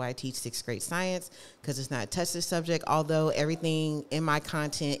 It's also why I teach 6th grade science, because it's not a tested subject, although everything in my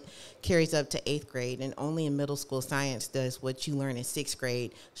content carries up to 8th grade, and only in middle school science does what you learn in 6th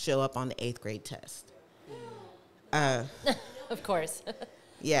grade show up on the 8th grade test. Of course.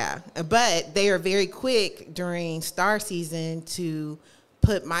 Yeah, but they are very quick during STAR season to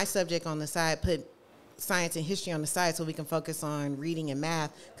put my subject on the side, put science and history on the side so we can focus on reading and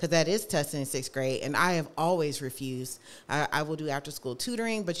math, because that is tested in 6th grade. And I have always refused. I will do after school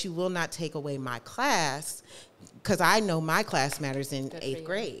tutoring, but you will not take away my class, because I know my class matters in 8th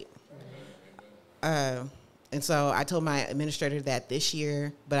grade. And so I told my administrator that this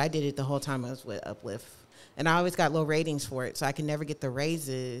year, but I did it the whole time I was with Uplift. And I always got low ratings for it, so I could never get the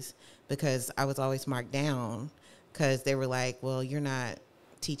raises because I was always marked down, because they were like, well, you're not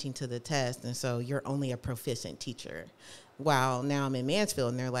teaching to the test, and so you're only a proficient teacher. While now I'm in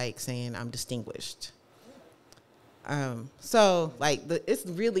Mansfield, and they're like saying I'm distinguished. So like it's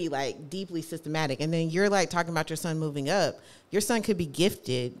really like deeply systematic. And then you're like talking about your son moving up. Your son could be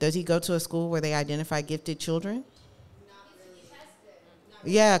gifted. Does he go to a school where they identify gifted children?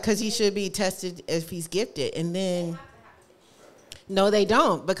 Yeah, because he should be tested if he's gifted. And then, no, they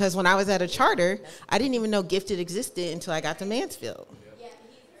don't. Because when I was at a charter, I didn't even know gifted existed until I got to Mansfield.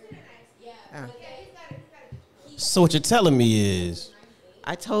 So what you're telling me is...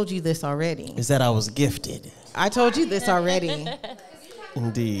 I told you this already. Is that I was gifted. I told you this already.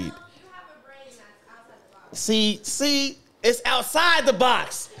 Indeed. See, it's outside the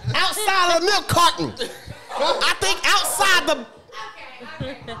box. Outside of the milk carton. I think outside the... He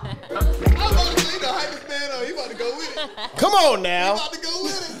about to go with it. Come on now. He about to go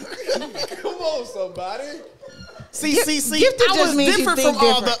with it. Come on, somebody. See. Gifted I just was means you different think from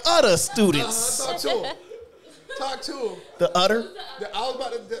all different. the other students. Talk to him. Talk to him. The udder? I was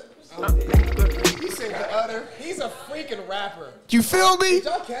about to... he said the udder. He's a freaking rapper. You feel me? Did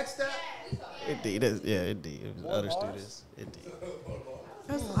y'all catch that? Indeed. Yeah, indeed. It was other students. Indeed.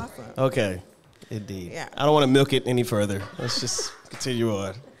 That's awesome. Okay. Indeed. Yeah. I don't want to milk it any further. Let's just continue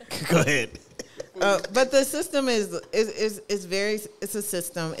on. Go ahead. But the system is it's a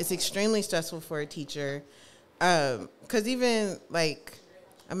system. It's extremely stressful for a teacher. Because even like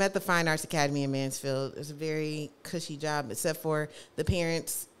I'm at the Fine Arts Academy in Mansfield. It's a very cushy job, except for the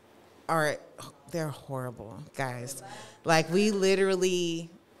parents they're horrible, guys. Like we literally,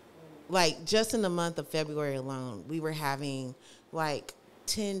 like just in the month of February alone, we were having like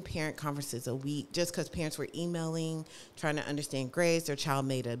 10 parent conferences a week just because parents were emailing, trying to understand grades. Their child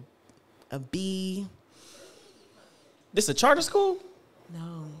made a B. This a charter school?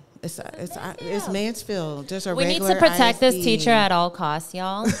 No. It's Mansfield. Just a We need regular to protect this ISD. teacher at all costs,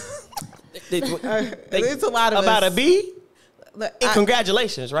 y'all. It's a lot of about us. a B? Look, And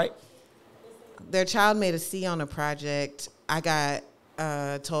congratulations, right? their child made a C on a project. I got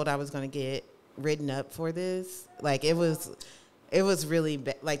told I was going to get written up for this. Like it was really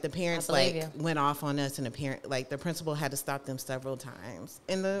like the parents went off on us, and the principal had to stop them several times.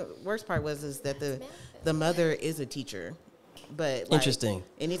 And the worst part was that the mother is a teacher. But like, interesting.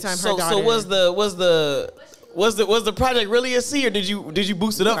 Anytime her daughter. So was the project really a C, or did you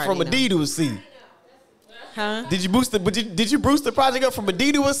boost it up from a D to a C? Huh? Did you boost the project up from a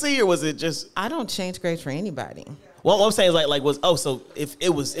D to a C, or was it just? I don't change grades for anybody. Well, what I'm saying is so if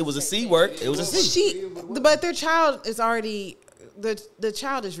it was a C work, it was a C. But their child is already the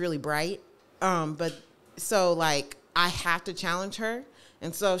child is really bright. But so like I have to challenge her.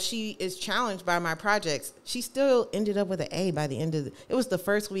 And so she is challenged by my projects. She still ended up with an A by the end of it was the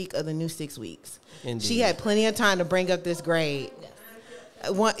first week of the new 6 weeks. Indeed. She had plenty of time to bring up this grade.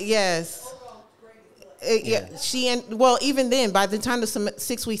 Yes. Even then, by the time the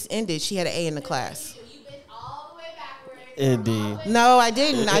 6 weeks ended, she had an A in the class. Indeed. No, I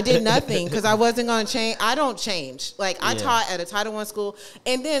didn't. I did nothing because I wasn't going to change. I don't change. Like, I taught at a Title I school,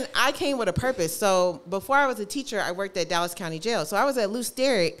 and then I came with a purpose. So before I was a teacher, I worked at Dallas County Jail. So I was at Lou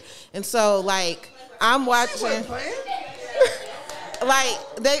Sterrick, and so, like, I'm watching. Like,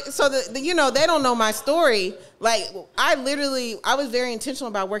 they don't know my story. Like, I was very intentional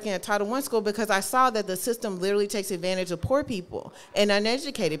about working at Title I school because I saw that the system literally takes advantage of poor people and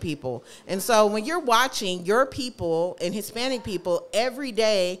uneducated people. And so when you're watching your people and Hispanic people every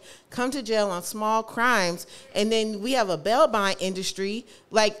day come to jail on small crimes, and then we have a bail bond industry,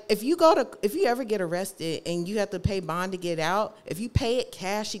 like, if you ever get arrested and you have to pay bond to get out, if you pay it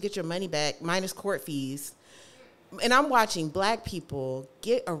cash, you get your money back minus court fees. And I'm watching black people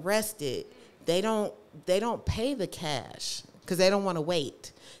get arrested. They don't pay the cash because they don't want to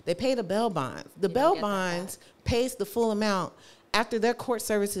wait. They pay the bail bonds. The bail bonds pays the full amount. After their court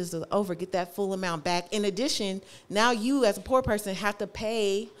services are over, get that full amount back. In addition, now you as a poor person have to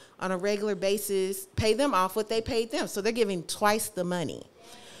pay on a regular basis, pay them off what they paid them. So they're giving twice the money.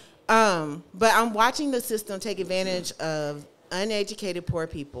 But I'm watching the system take advantage of uneducated poor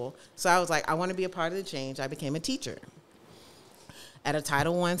people. So I was like, I want to be a part of the change. I became a teacher at a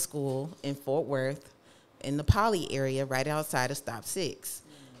Title I school in Fort Worth in the Poly area right outside of Stop 6.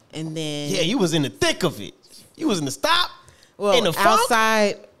 And then... Yeah, you was in the thick of it. You was in the stop? Well, in the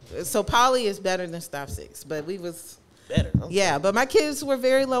outside... So Poly is better than Stop 6, but we was... Better. Okay. Yeah, but my kids were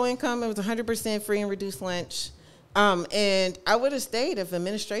very low income. It was 100% free and reduced lunch. And I would have stayed if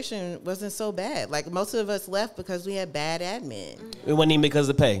administration wasn't so bad. Like, most of us left because we had bad admin. It wasn't even because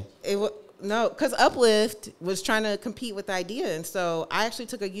of pay. No, because Uplift was trying to compete with Idea, and so I actually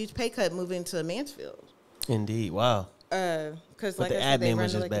took a huge pay cut moving to Mansfield. Indeed, wow. Because like the admin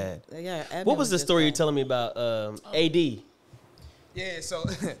was just bad. Yeah. What was the story you're telling me about AD? Yeah,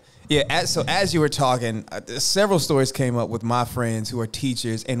 so as you were talking, several stories came up with my friends who are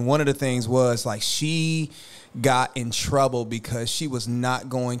teachers, and one of the things was like she got in trouble because she was not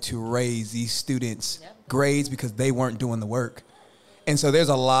going to raise these students' grades because they weren't doing the work. And so there's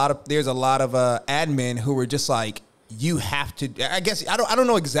a lot of admin who were just like, you have to. I guess I don't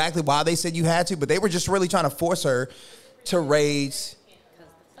know exactly why they said you had to, but they were just really trying to force her to raise.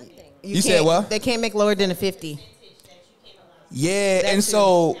 You said what? They can't make lower than a 50. Yeah, and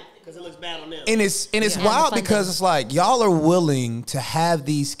so because it looks bad on them. And it's wild because it's like y'all are willing to have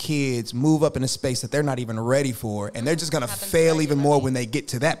these kids move up in a space that they're not even ready for, and they're just gonna fail even more when they get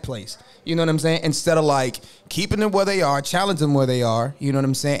to that place. You know what I'm saying? Instead of like keeping them where they are, challenging them where they are. You know what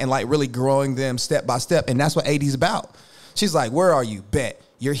I'm saying? And like really growing them step by step. And that's what AD's about. She's like, where are you? Bet.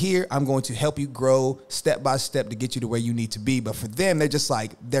 You're here. I'm going to help you grow step by step to get you to where you need to be. But for them, they're just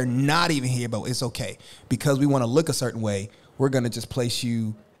like, they're not even here, but it's okay. Because we want to look a certain way, we're going to just place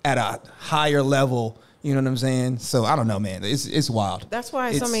you at a higher level. You know what I'm saying? So I don't know, man. It's wild. That's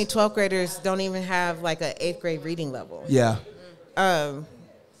why so many 12th graders don't even have like an 8th grade reading level. Yeah.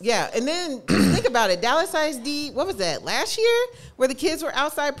 Yeah, and then just think about it. Dallas ISD, what was that, last year? Where the kids were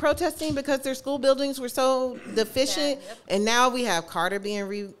outside protesting because their school buildings were so deficient. Yeah, yep. And now we have Carter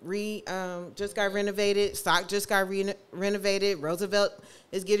being just got renovated. Stock just got renovated. Roosevelt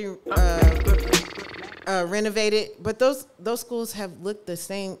is getting renovated. But those schools have looked the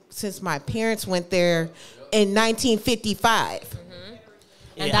same since my parents went there in 1955.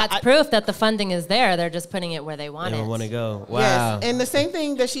 And that's proof that the funding is there. They're just putting it where they want it. They want to go. Wow. Yes. And the same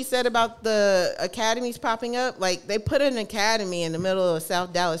thing that she said about the academies popping up, like they put an academy in the middle of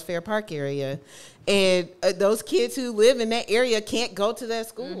South Dallas Fair Park area, and those kids who live in that area can't go to that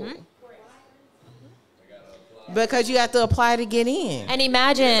school. Because you have to apply to get in. And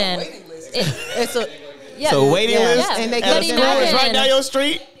imagine. It's a waiting list? Yeah. And they go to right down your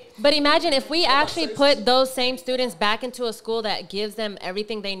street? But imagine if we actually put those same students back into a school that gives them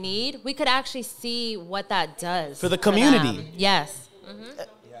everything they need, we could actually see what that does. For the community. Yes.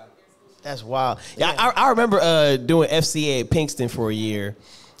 That's wild. Yeah, I remember doing FCA at Pinkston for a year,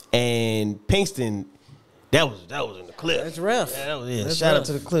 and Pinkston, that was in the clip. That's rough. Yeah, shout out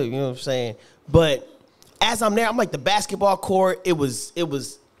to the clip, you know what I'm saying? But as I'm there, I'm like the basketball court, it was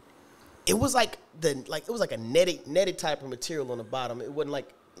like a netted type of material on the bottom. It wasn't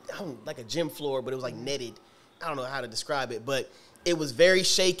like a gym floor, but it was like netted. I don't know how to describe it, but it was very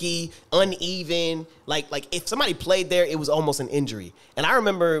shaky, uneven. Like if somebody played there, it was almost an injury. And I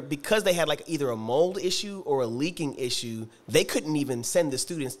remember because they had like either a mold issue or a leaking issue, they couldn't even send the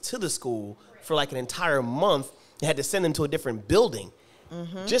students to the school for like an entire month. They had to send them to a different building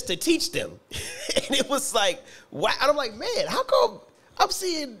just to teach them. And it was like, wow. And I'm like, man, how come I'm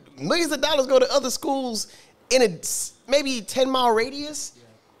seeing millions of dollars go to other schools in a maybe 10-mile radius?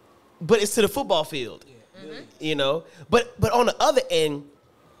 But it's to the football field. You know, but on the other end,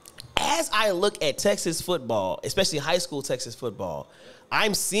 as I look at Texas football, especially high school Texas football,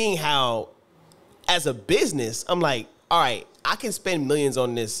 I'm seeing how, as a business, I'm like, all right, I can spend millions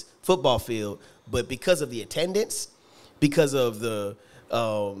on this football field, but because of the attendance, because of the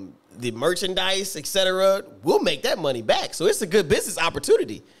merchandise, etc., we'll make that money back. So it's a good business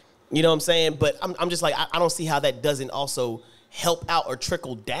opportunity. You know what I'm saying? But I'm just like, I don't see how that doesn't also help out or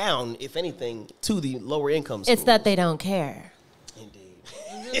trickle down, if anything, to the lower income schools. It's that they don't care.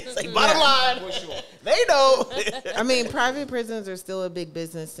 It's like, bottom line, they know. I mean, private prisons are still a big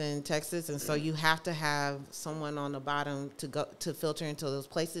business in Texas, and so you have to have someone on the bottom to go to filter into those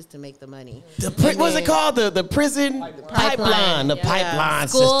places to make the money. What's it called? The prison pipeline. The pipeline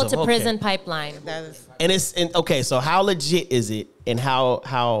School system. to prison pipeline. Okay, so how legit is it, and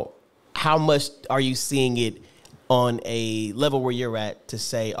how much are you seeing it on a level where you're at to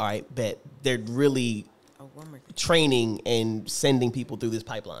say, all right, bet they're really training and sending people through this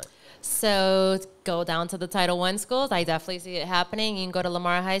pipeline? So go down to the Title I schools. I definitely see it happening. You can go to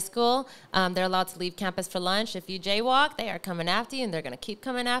Lamar High School. They're allowed to leave campus for lunch. If you jaywalk, they are coming after you, and they're going to keep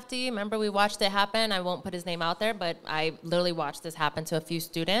coming after you. Remember, we watched it happen. I won't put his name out there, but I literally watched this happen to a few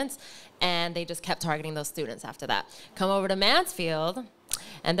students, and they just kept targeting those students after that. Come over to Mansfield,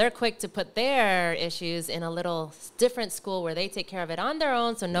 and they're quick to put their issues in a little different school where they take care of it on their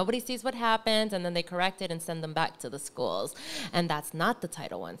own so nobody sees what happens, and then they correct it and send them back to the schools. And that's not the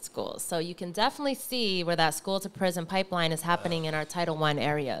Title I schools. So you can definitely see where that school to prison pipeline is happening in our Title I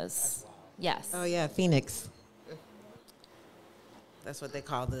areas. Yes. Oh, yeah, Phoenix. That's what they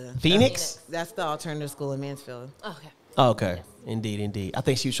call the... Phoenix? That's the alternative school in Mansfield. Okay. Oh, okay. Yes. Indeed. I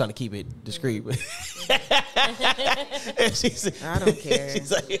think she was trying to keep it discreet. I don't care.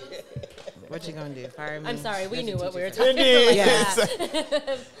 Like, what you gonna do? Fire me? I'm sorry. We knew what we were talking about.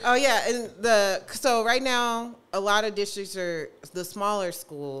 Yeah. Oh yeah, and so right now a lot of districts the smaller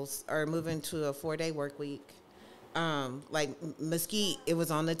schools are moving to a 4-day work week. Like Mesquite, it was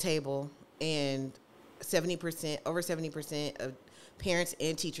on the table, and over 70% of parents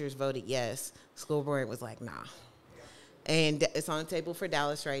and teachers voted yes. School board was like, nah. And it's on the table for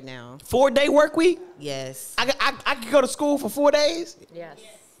Dallas right now. 4-day work week? Yes. I could go to school for 4 days? Yes.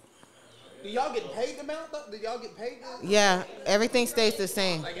 Do y'all get paid the amount though? Do y'all get paid? Yeah, everything stays the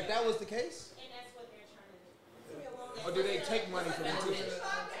same. Like if that was the case? Or do they take money from the teachers?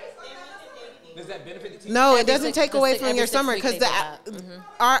 Does that benefit the teachers? No, it doesn't take away from your summer because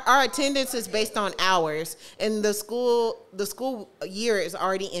our attendance is based on hours, and the school year is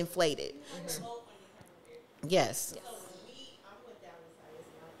already inflated. Yes.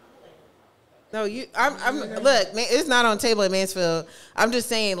 No, look, man, it's not on the table at Mansfield. I'm just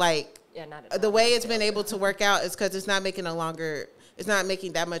saying, like, the way it's been able to work out is because it's not making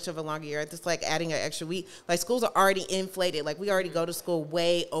that much of a longer year. It's just like adding an extra week. Like, schools are already inflated. Like, we already go to school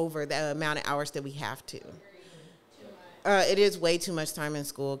way over the amount of hours that we have to. It is way too much time in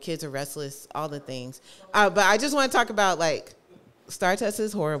school. Kids are restless, all the things. But I just want to talk about, like, STAR test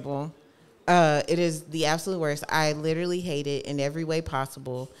is horrible. It is the absolute worst. I literally hate it in every way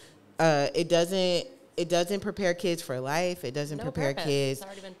possible. It doesn't prepare kids for life. It doesn't prepare kids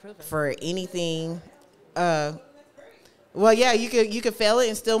for anything. Well, yeah, you could fail it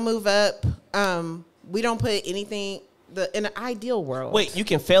and still move up. We don't put anything in an ideal world. Wait, you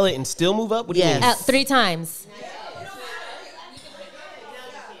can fail it and still move up? What do you mean? 3 times.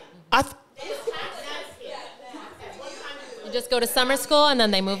 You just go to summer school and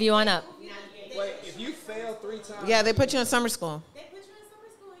then they move you on up. Wait, if you fail 3 times. Yeah, they put you in summer school.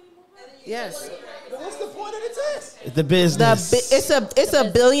 Yes. But what's the point of the test? The business. It's a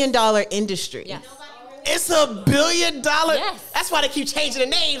 $1 billion industry. Yes. It's $1 billion. Yes. That's why they keep changing the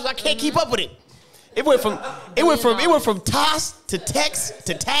names. I can't keep up with it. It went from TOS to TEX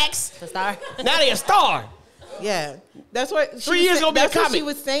to tax. The Star. Now they a Star. Yeah, that's what 3 years gonna be a that's what comic. she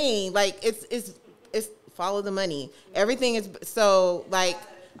was saying. Like it's follow the money. Everything is so like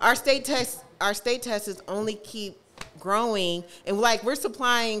our state tests is only keep growing, and like we're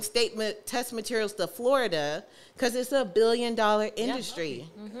supplying test materials to Florida because it's $1 billion industry.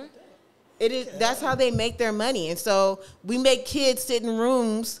 Yeah. Mm-hmm. It is. That's how they make their money, and so we make kids sit in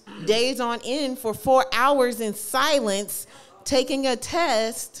rooms days on end for 4 hours in silence, taking a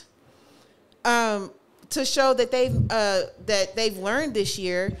test, to show that they've learned this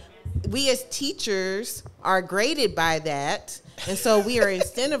year. We as teachers are graded by that, and so we are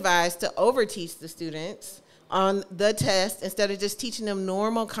incentivized to overteach the students on the test instead of just teaching them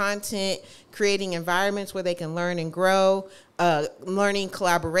normal content, creating environments where they can learn and grow, learning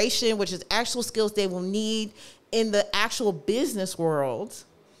collaboration, which is actual skills they will need in the actual business world.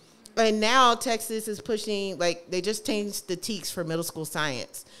 And now Texas is pushing, like, they just changed the TEKS for middle school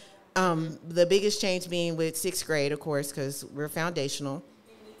science. The biggest change being with 6th grade, of course, because we're foundational.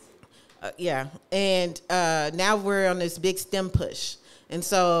 Yeah. And now we're on this big STEM push. And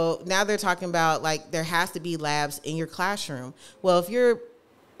so now they're talking about, like, there has to be labs in your classroom. Well, if your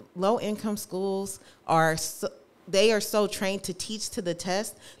low-income schools are they are so trained to teach to the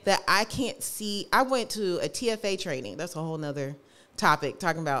test that I can't see. I went to a TFA training. That's a whole nother topic,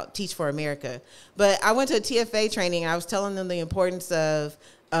 talking about Teach for America. But I went to a TFA training, and I was telling them the importance of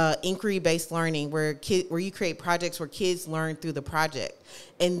inquiry-based learning, where you create projects where kids learn through the project.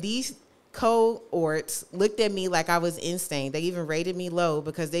 And these cohorts looked at me like I was insane. They even rated me low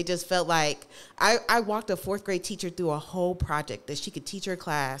because they just felt like I walked a 4th grade teacher through a whole project that she could teach her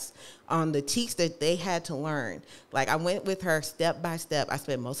class on the TEKS that they had to learn. Like, I went with her step by step. I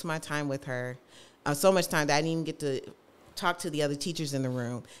spent most of my time with her, so much time that I didn't even get to talk to the other teachers in the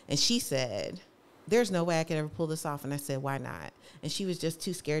room. And she said, there's no way I could ever pull this off. And I said, why not? And she was just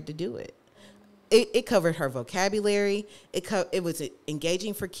too scared to do it. It covered her vocabulary. It was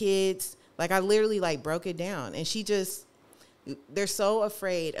engaging for kids. Like, I literally, like, broke it down. And they're so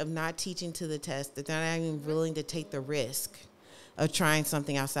afraid of not teaching to the test that they're not even willing to take the risk of trying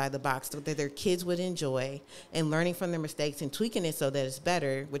something outside the box so that their kids would enjoy and learning from their mistakes and tweaking it so that it's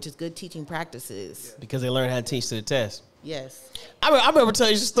better, which is good teaching practices. Because they learn how to teach to the test. Yes. I remember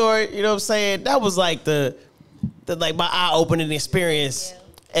telling you the story, you know what I'm saying? That was like the like my eye-opening experience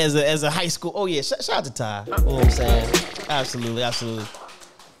as a high school. Oh, yeah, shout out to Ty. You know what I'm saying? Absolutely, absolutely.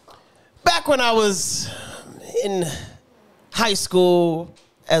 Back when I was in high school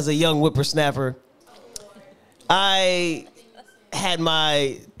as a young whippersnapper, I had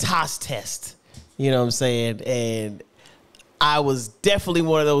my TOS test, you know what I'm saying? And I was definitely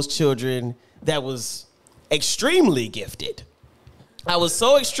one of those children that was extremely gifted. I was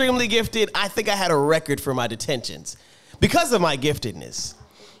so extremely gifted, I think I had a record for my detentions because of my giftedness,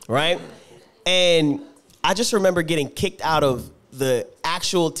 right? And I just remember getting kicked out of the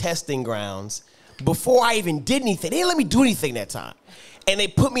actual testing grounds before I even did anything. They didn't let me do anything that time. And they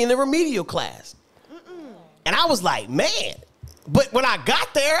put me in the remedial class. And I was like, man. But when I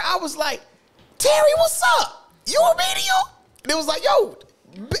got there, I was like, Terry, what's up? You remedial? And it was like, yo,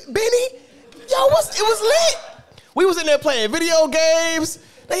 Benny, yo, it was lit. We was in there playing video games.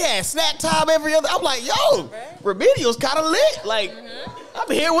 They had snack time every other. I'm like, yo, remedial's kind of lit. Like, I'm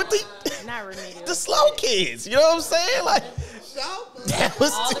here with the slow kids. You know what I'm saying? Like, that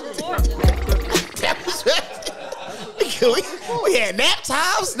was we had nap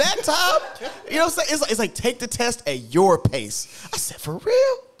time, snack time. You know what I'm saying? It's like take the test at your pace. I said, for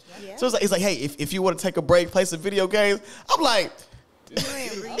real? Yeah. So it's like, hey, if you want to take a break, play some video games. I'm like,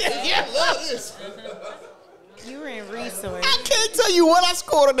 yeah, love this. You were in resource. I can't tell you what I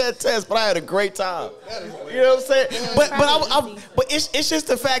scored on that test, but I had a great time. You know what I'm saying? But it's just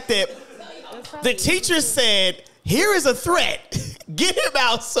the fact that the teacher said, here is a threat. Get him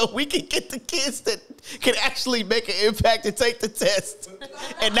out so we can get the kids that can actually make an impact and take the test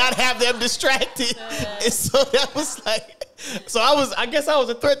and not have them distracted. And so that was like, I guess I was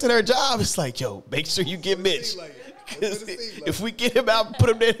a threat to their job. It's like, yo, make sure you get Mitch. Because if we get him out and put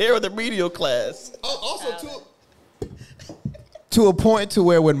him in here with the remedial class. Also, to a point to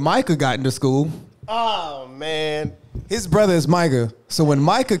where when Micah got into school. Oh, man. His brother is Micah. So when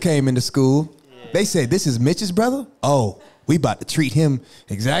Micah came into school, they said, this is Mitch's brother? Oh, we about to treat him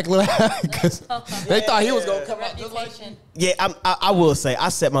exactly like that. Because they thought he was going to come out just like you. Yeah, I will say, I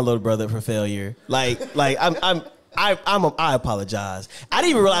set my little brother up for failure. I apologize. I didn't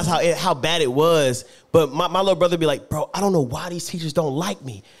even realize how bad it was. But my little brother be like, bro, I don't know why these teachers don't like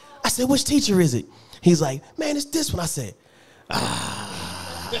me. I said, which teacher is it? He's like, man, it's this one. I said,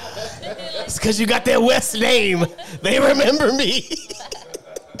 it's because you got that West name. They remember me.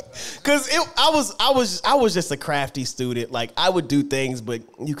 Cause I was just a crafty student. Like, I would do things, but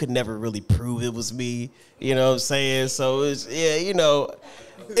you could never really prove it was me. You know what I'm saying? So it's, yeah, you know,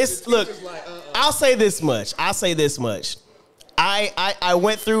 it's, look, I'll say this much. I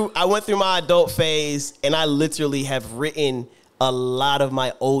went through my adult phase, and I literally have written a lot of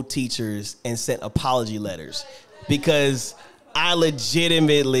my old teachers and sent apology letters because I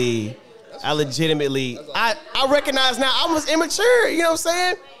legitimately recognize now I was immature. You know what I'm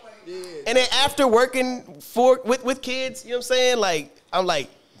saying? Yeah. And then after working with kids, you know what I'm saying? Like, I'm like,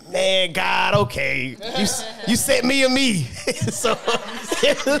 man, God, okay, you sent me a me. So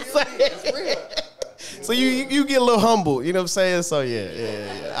you get a little humble, you know what I'm saying? So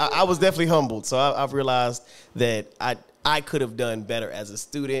yeah. I was definitely humbled. So I've realized that I could have done better as a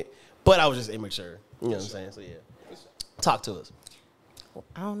student, but I was just immature. You know what I'm saying? So yeah. Talk to us.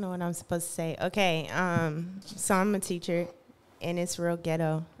 I don't know what I'm supposed to say. Okay, so I'm a teacher, and it's real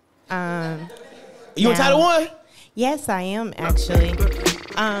ghetto. You in Title I? Yes, I am actually.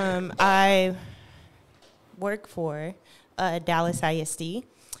 I work for Dallas ISD.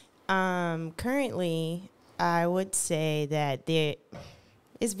 Currently, I would say that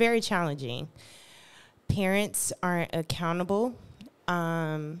it's very challenging. Parents aren't accountable.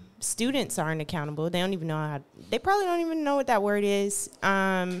 Students aren't accountable. They don't even know they probably don't even know what that word is.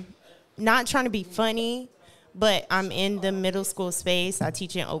 Not trying to be funny, but I'm in the middle school space. I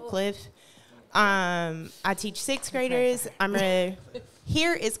teach in Oak Cliff. I teach sixth graders.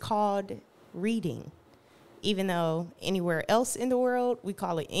 Here it's called reading, even though anywhere else in the world we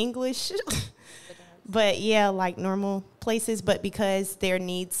call it English. But yeah, like normal places, but because there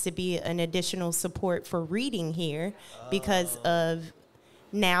needs to be an additional support for reading here because of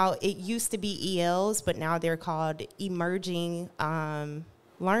now it used to be ELs, but now they're called emerging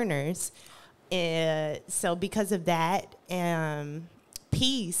learners. So because of that,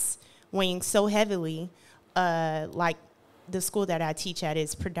 piece weighing so heavily, like the school that I teach at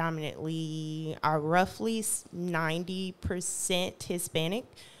is predominantly roughly 90% Hispanic.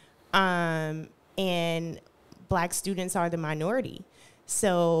 And Black students are the minority.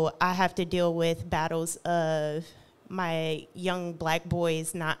 So I have to deal with battles of my young Black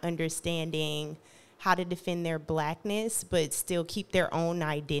boys not understanding how to defend their Blackness, but still keep their own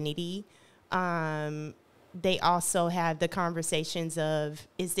identity. They also have the conversations of,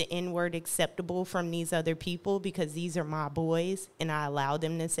 is the N-word acceptable from these other people? Because these are my boys and I allow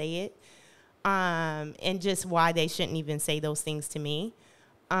them to say it. And just why they shouldn't even say those things to me.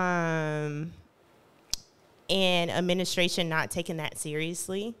 And administration not taking that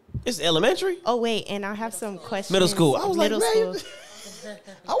seriously. It's elementary? Oh, wait, and I have some questions. Middle school. I was Middle school.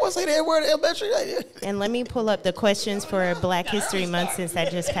 I want to say that word elementary. And let me pull up the questions for Black History Month since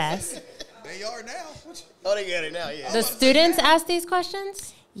that just passed. They are now. Oh, they got it now, yeah. The students ask these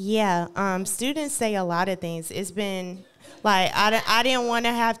questions? Yeah, students say a lot of things. It's been, like, I didn't want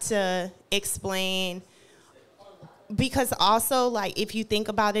to have to explain. Because also, like, if you think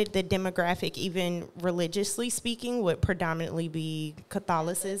about it, the demographic, even religiously speaking, would predominantly be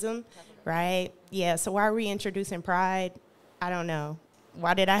Catholicism, right? Yeah, so why are we introducing Pride? I don't know.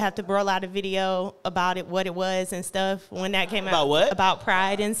 Why did I have to roll out a video about it, what it was and stuff when that came out? About what? About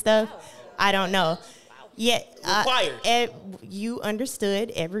Pride and stuff? I don't know. Yeah, Required. You understood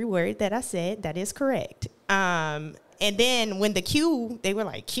every word that I said. That is correct. And then when the Q, they were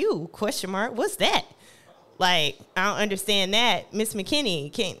like, Q, question mark, what's that? Like, I don't understand that. Miss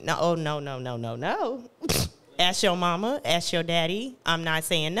McKinney can't, no. Ask your mama, ask your daddy. I'm not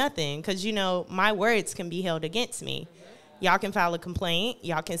saying nothing because, you know, my words can be held against me. Y'all can file a complaint.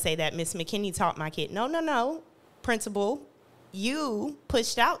 Y'all can say that Miss McKinney taught my kid. No. Principal, you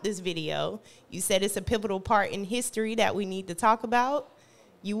pushed out this video. You said it's a pivotal part in history that we need to talk about.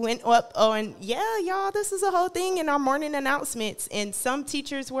 You went up on, yeah, y'all, this is a whole thing in our morning announcements. And some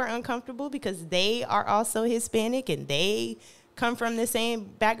teachers were uncomfortable because they are also Hispanic and they come from the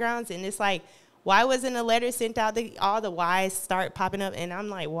same backgrounds. And it's like, why wasn't a letter sent out? All the whys start popping up. And I'm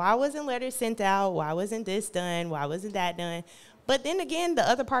like, why wasn't letters sent out? Why wasn't this done? Why wasn't that done? But then again, the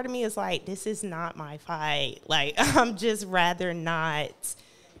other part of me is like, this is not my fight. Like, I'm just rather not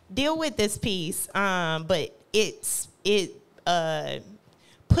deal with this piece. But it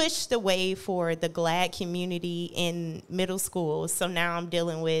pushed the way for the GLAD community in middle school. So now I'm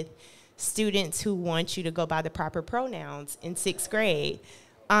dealing with students who want you to go by the proper pronouns in 6th grade.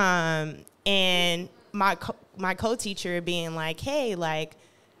 And my co-teacher being like, hey, like,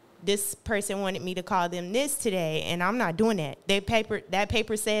 this person wanted me to call them this today, and I'm not doing that. That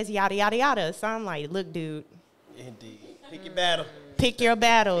paper says yada, yada, yada. So I'm like, look, dude. Indeed. Pick your battle. Pick your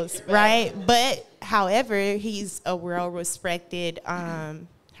battles, right? But, however, he's a well-respected,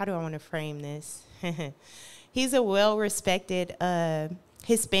 how do I want to frame this? He's a well-respected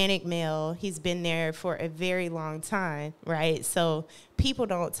Hispanic male. He's been there for a very long time, right? So people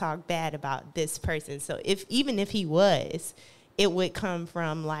don't talk bad about this person. So even if he was, it would come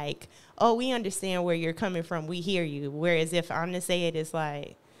from like, oh, we understand where you're coming from. We hear you. Whereas if I'm to say it, it's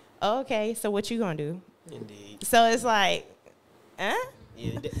like, oh, okay, so what you gonna do? Indeed. So it's like,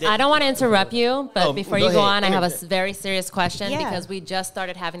 I don't want to interrupt you, but before you go on, I have a very serious question because we just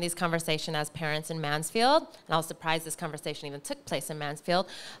started having these conversations as parents in Mansfield, and I was surprised this conversation even took place in Mansfield.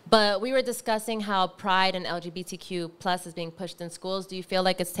 But we were discussing how Pride and LGBTQ plus is being pushed in schools. Do you feel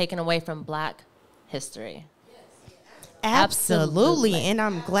like it's taken away from Black history? Absolutely. And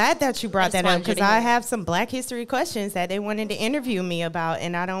I'm glad that you brought that up because I have some Black history questions that they wanted to interview me about,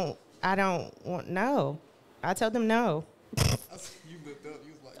 and I don't want no. I told them no.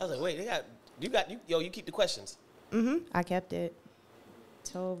 I was like, wait, you keep the questions. I kept it.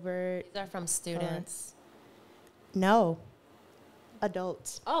 Tolbert. These are from students. No.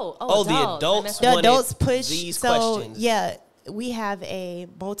 Adults. Oh, the adults. The adults push these questions. questions. Yeah, we have a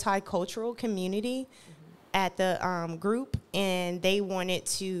multicultural community at the group, and they wanted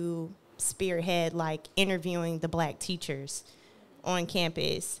to spearhead like interviewing the black teachers on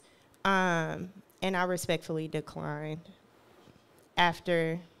campus, and I respectfully declined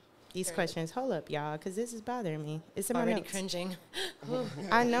after these questions. Hold up, y'all, because this is bothering me. It's in my Already notes. cringing.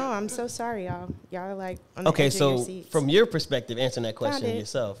 I know. I'm so sorry, y'all. Y'all are like on the Okay, edge of your so seats. from your perspective, answering that question it.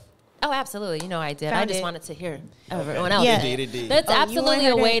 yourself. Oh, absolutely. You know I did. I Found just it. wanted to hear everyone else. Yeah. Indeed. That's Oh, you absolutely want a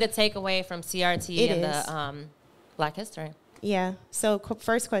her way to- to take away from CRT It and is. the Black History. Yeah. So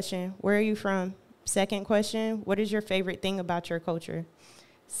first question, where are you from? Second question, what is your favorite thing about your culture?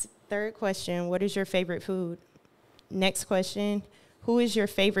 Third question, what is your favorite food? Next question, who is your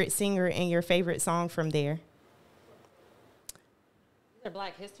favorite singer and your favorite song from there? These are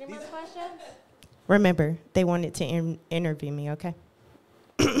Black History Month questions? Remember, they wanted to interview me, okay?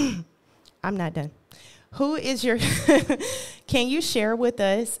 I'm not done. Who is your, can you share with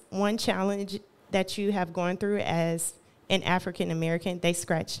us one challenge that you have gone through as an African American? They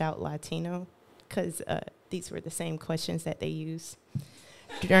scratched out Latino because these were the same questions that they used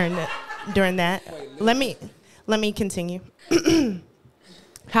during that. Let me continue.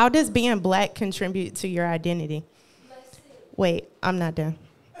 How does being black contribute to your identity? Wait, I'm not done.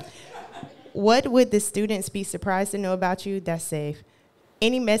 What would the students be surprised to know about you? That's safe.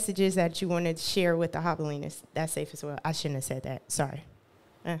 Any messages that you want to share with the Hobbliness? That's safe as well. I shouldn't have said that. Sorry.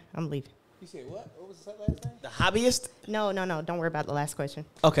 I'm leaving. You said what? What was the last name? The hobbyist? No. Don't worry about the last question.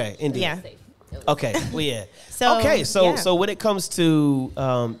 Okay, indeed. Yeah. Okay, well, yeah. So, So when it comes to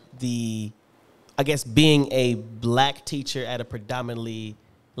I guess being a black teacher at a predominantly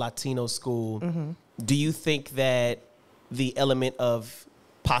Latino school, do you think that the element of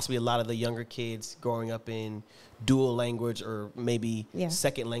possibly a lot of the younger kids growing up in dual language or maybe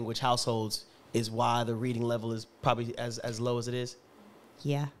second language households is why the reading level is probably as low as it is?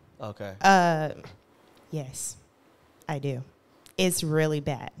 Yeah. Okay. Yes, I do. It's really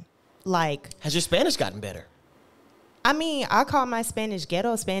bad. Like, has your Spanish gotten better? I mean, I call my Spanish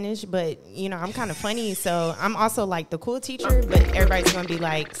ghetto Spanish, but, I'm kind of funny, so I'm also, like, the cool teacher, but everybody's going to be,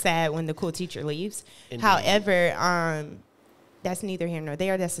 like, sad when the cool teacher leaves. Indeed. However, that's neither here nor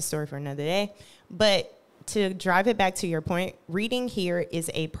there. That's a story for another day. But to drive it back to your point, reading here is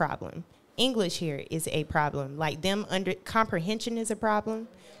a problem. English here is a problem. Like, comprehension is a problem.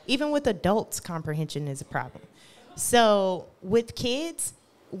 Even with adults, comprehension is a problem. So with kids,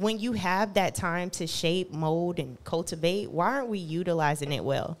 when you have that time to shape, mold, and cultivate, why aren't we utilizing it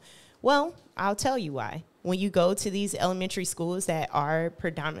well? Well, I'll tell you why. When you go to these elementary schools that are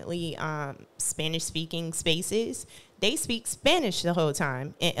predominantly Spanish-speaking spaces, they speak Spanish the whole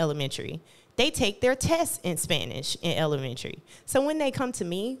time in elementary. They take their tests in Spanish in elementary. So when they come to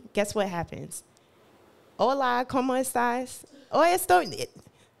me, guess what happens? Hola, ¿cómo estás? Oh,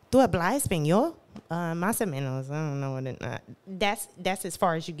 ¿tú hablas español? Más o menos. I don't know what it not. That's as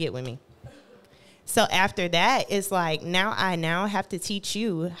far as you get with me. So after that, it's like I now have to teach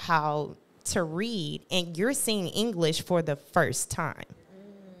you how to read, and you're seeing English for the first time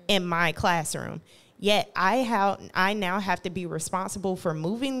in my classroom. Yet I now have to be responsible for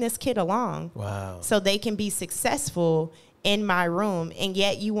moving this kid along. Wow. So they can be successful in my room, and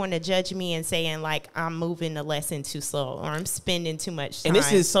yet you want to judge me and saying like I'm moving the lesson too slow or I'm spending too much time. And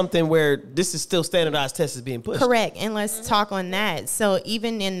this is something where this is still standardized tests is being pushed. Correct. And let's talk on that. So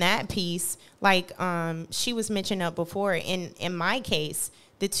even in that piece, like she was mentioned up before, in my case,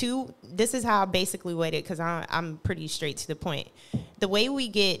 this is how I basically weighed it because I'm pretty straight to the point. The way we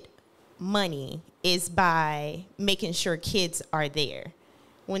get money is by making sure kids are there.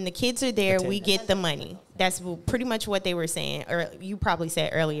 When the kids are there, we get the money. That's pretty much what they were saying, or you probably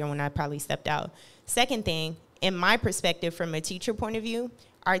said earlier when I probably stepped out. Second thing, in my perspective, from a teacher point of view,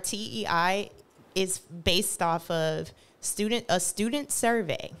 our TEI is based off of a student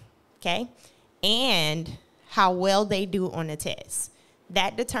survey, okay, and how well they do on the test.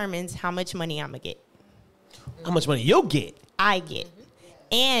 That determines how much money I'm gonna get. How much money you'll get? I get.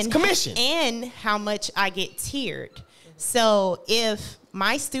 And it's commission. And how much I get tiered. So if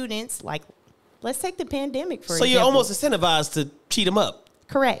my students, like, let's take the pandemic for example. So you're almost incentivized to cheat them up.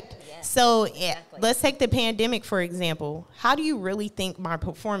 Correct. Yes, so exactly. Let's take the pandemic, for example. How do you really think my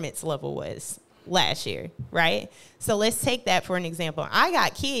performance level was last year, right? So let's take that for an example. I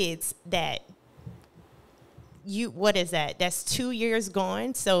got kids that what is that? That's 2 years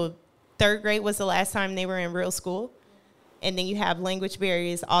gone. So third grade was the last time they were in real school. and then you have language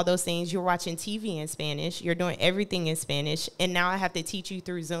barriers, all those things. You're watching TV in Spanish. You're doing everything in Spanish. And now I have to teach you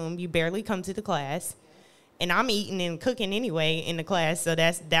through Zoom. You barely come to the class. And I'm eating and cooking anyway in the class, so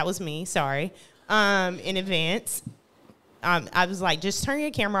that was me. Sorry, in advance. I was like, just turn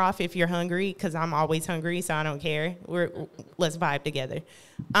your camera off if you're hungry, because I'm always hungry, so I don't care. Let's vibe together.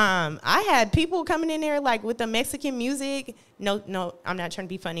 I had people coming in there like with the Mexican music. No, I'm not trying to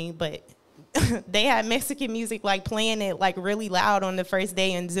be funny, but they had Mexican music like playing it like really loud on the first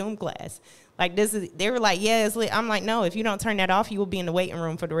day in Zoom class. Like they were like, yeah, it's lit. I'm like, no, if you don't turn that off, you will be in the waiting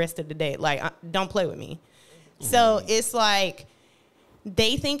room for the rest of the day. Like, don't play with me. So it's like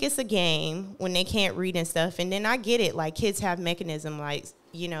they think it's a game when they can't read and stuff. And then I get it. Like, kids have mechanism, like,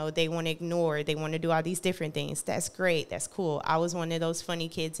 you know, they want to ignore. They want to do all these different things. That's great. That's cool. I was one of those funny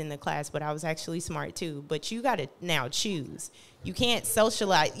kids in the class, but I was actually smart too. But you got to now choose. You can't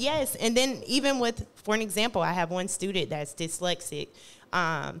socialize. Yes. And then even with, for an example, I have one student that's dyslexic.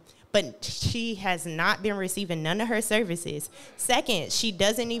 But she has not been receiving none of her services. Second, she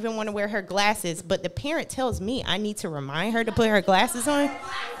doesn't even want to wear her glasses, but the parent tells me I need to remind her to put her glasses on.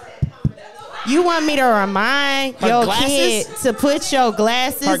 You want me to remind your kid to put your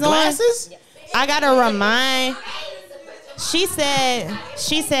glasses on? Her glasses? I got to remind. She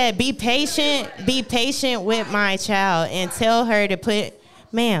said, be patient with my child and tell her to put,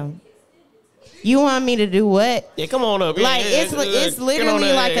 ma'am. You want me to do what? Yeah, come on up. Like, it's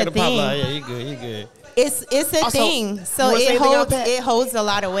literally like a thing. Yeah, you good. It's a thing. So it holds a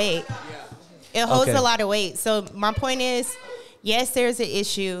lot of weight. It holds a lot of weight. So my point is, yes, there's an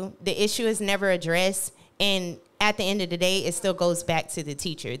issue. The issue is never addressed. And at the end of the day, it still goes back to the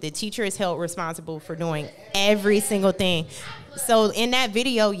teacher. The teacher is held responsible for doing every single thing. So in that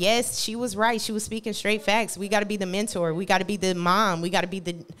video, yes, she was right. She was speaking straight facts. We got to be the mentor. We got to be the mom. We got to be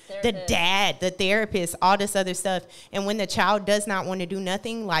the dad, the therapist, all this other stuff. And when the child does not want to do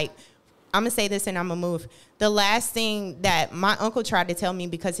nothing, like, I'm going to say this and I'm going to move. The last thing that my uncle tried to tell me,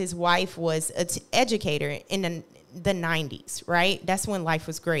 because his wife was an educator in the 90s, right? That's when life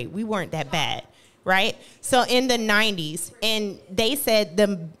was great. We weren't that bad. Right? So in the 90s, and they said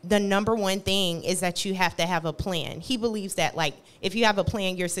the number one thing is that you have to have a plan. He believes that, like, if you have a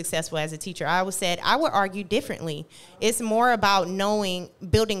plan, you're successful as a teacher. I would argue differently. It's more about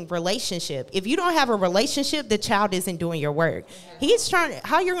building relationship. If you don't have a relationship, the child isn't doing your work.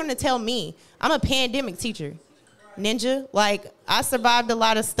 How you're going to tell me? I'm a pandemic teacher, ninja. Like, I survived a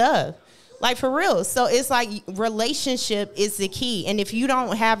lot of stuff. Like, for real. So it's like relationship is the key. And if you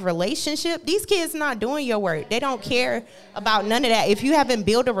don't have relationship, these kids not doing your work. They don't care about none of that. If you haven't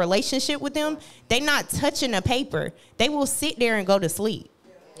built a relationship with them, they not touching a paper. They will sit there and go to sleep.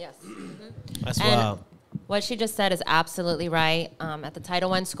 Yes. That's wild. What she just said is absolutely right. At the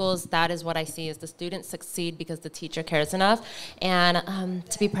Title I schools, that is what I see, is the students succeed because the teacher cares enough. And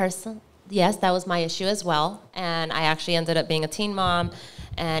to be personal, yes, that was my issue as well. And I actually ended up being a teen mom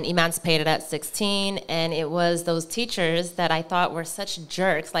and emancipated at 16. And it was those teachers that I thought were such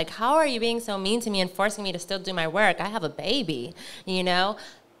jerks. Like, how are you being so mean to me and forcing me to still do my work? I have a baby, you know?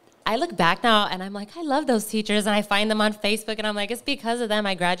 I look back now and I'm like, I love those teachers. And I find them on Facebook and I'm like, it's because of them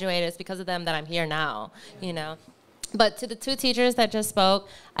I graduated. It's because of them that I'm here now, you know? But to the two teachers that just spoke,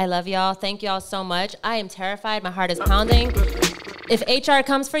 I love y'all. Thank y'all so much. I am terrified. My heart is pounding. If HR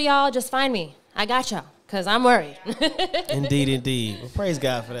comes for y'all, just find me. I got y'all, because I'm worried. Indeed. Well, praise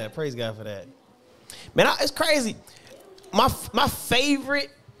God for that. Man, it's crazy. My favorite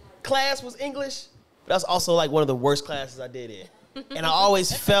class was English, but that's also like one of the worst classes I did in. And I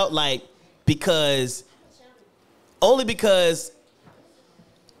always felt like because I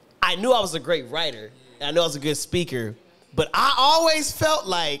knew I was a great writer, and I knew I was a good speaker, but I always felt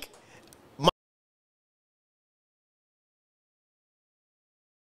like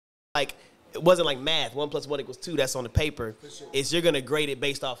it wasn't like math, 1 + 1 = 2, that's on the paper. Sure. It's you're gonna grade it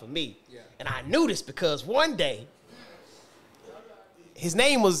based off of me. Yeah. And I knew this because one day, his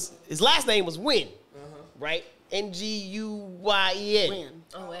last name was Wynn, right? Nguyen. Win.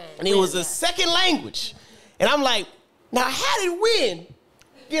 Oh, win. And it was a second language. And I'm like, now how did Wynn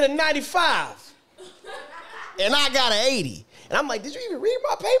get a 95? And I got an 80. And I'm like, did you even read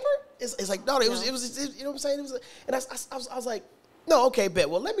my paper? It's like, no, it was, you know what I'm saying? And I was like, no, okay, bet.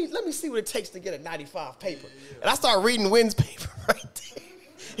 Well, let me see what it takes to get a 95 paper. And I started reading Wynn's paper right there.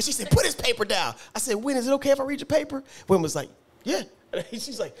 And she said, put his paper down. I said, Wynn, is it okay if I read your paper? Wynn was like, yeah. And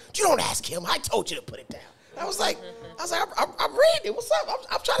she's like, you don't ask him. I told you to put it down. I was like, I'm reading it. What's up?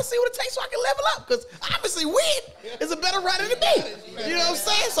 I'm trying to see what it takes so I can level up. Because obviously Wynn is a better writer than me. You know what I'm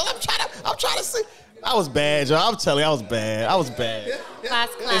saying? So I'm trying to see. I was bad, y'all. I'm telling you, I was bad. Class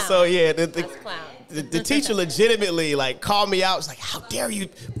clown. And so, yeah. Class clown. the teacher legitimately like called me out. It's like, how dare you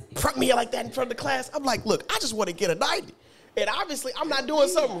prank me like that in front of the class? I'm like, look, I just want to get a 90. And obviously I'm not doing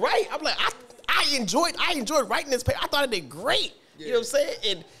something right. I'm like, I enjoyed writing this paper. I thought I did great. You know what I'm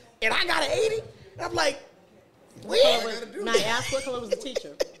saying? And I got an 80. And I'm like, weird. Now I asked, what color was the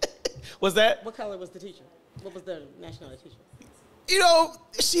teacher? What's that? What color was the teacher? What was the nationality teacher? You know,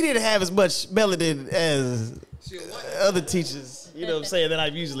 she didn't have as much melanin as other teachers, you know what I'm saying, that I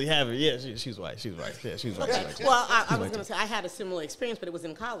usually have her. Yeah, she was white. She was white. Yeah, she was white. Okay. She was white. Well, I was going to say I had a similar experience, but it was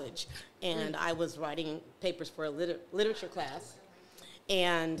in college, and I was writing papers for a literature class,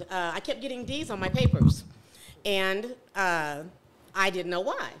 and I kept getting D's on my papers, and I didn't know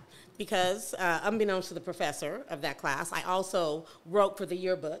why. Because unbeknownst to the professor of that class, I also wrote for the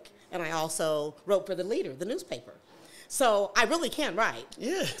yearbook, and I also wrote for the Leader, the newspaper. So I really can write.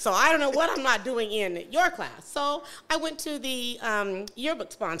 Yeah. So I don't know what I'm not doing in your class. So I went to the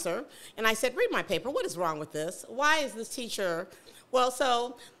yearbook sponsor, and I said, read my paper. What is wrong with this? Why is this teacher? Well,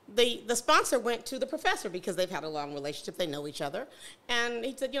 so the sponsor went to the professor because they've had a long relationship. They know each other. And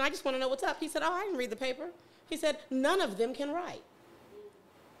he said, I just want to know what's up. He said, I didn't read the paper. He said, none of them can write.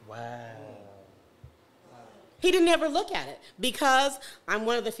 Wow. He didn't ever look at it because I'm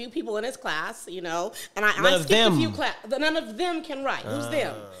one of the few people in his class, and I skipped a few classes. None of them can write. Who's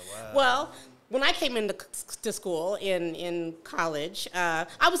them? Wow. Well, when I came into school in college,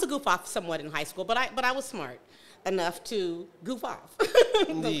 I was a goof off somewhat in high school, but I was smart enough to goof off.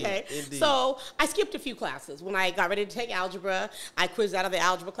 Indeed, okay. indeed. So I skipped a few classes. When I got ready to take algebra, I quizzed out of the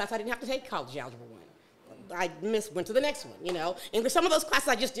algebra class. I didn't have to take college algebra 1. I went to the next one, And some of those classes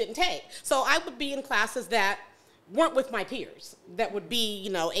I just didn't take. So I would be in classes that weren't with my peers, that would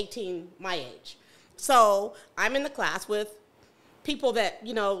be, 18 my age. So I'm in the class with people that,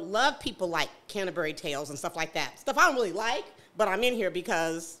 love people like Canterbury Tales and stuff like that. Stuff I don't really like, but I'm in here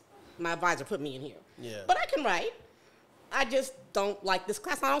because my advisor put me in here. Yeah. But I can write. I just don't like this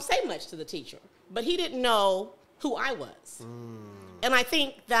class. I don't say much to the teacher. But he didn't know who I was. And I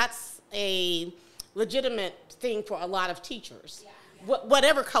think that's a legitimate thing for a lot of teachers.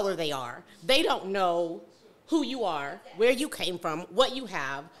 Whatever color they are, they don't know who you are, where you came from, what you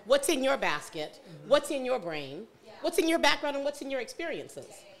have, what's in your basket, what's in your brain, what's in your background, and what's in your experiences.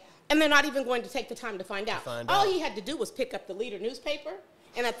 And they're not even going to take the time to find out. All he had to do was pick up the Leader newspaper,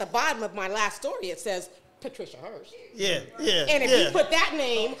 and at the bottom of my last story, it says Patricia Hurst. Yeah. And if you put that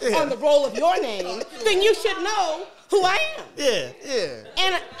name on the roll of your name, then you should know who I am. Yeah.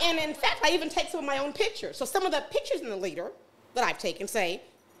 And in fact, I even take some of my own pictures. So some of the pictures in the Leader that I've taken say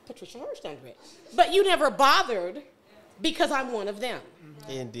Patricia Hurst under it. But you never bothered because I'm one of them.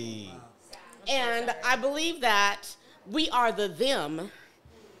 Indeed. And I believe that we are the them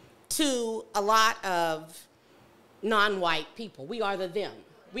to a lot of non-white people. We are the them.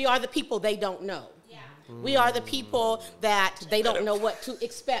 We are the people they don't know. We are the people that they don't know what to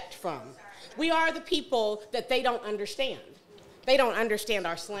expect from. We are the people that they don't understand. They don't understand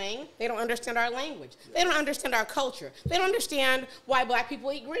our slang. They don't understand our language. They don't understand our culture. They don't understand why black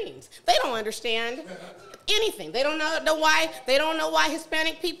people eat greens. They don't understand anything. They don't know why. They don't know why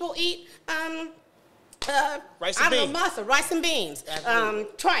Hispanic people eat rice and beans. Mustard, rice and beans,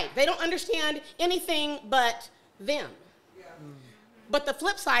 tripe. They don't understand anything but them. But the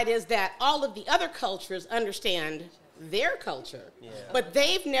flip side is that all of the other cultures understand their culture, but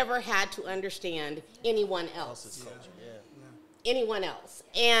they've never had to understand anyone else. Anyone else.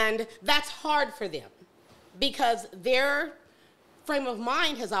 And that's hard for them because their frame of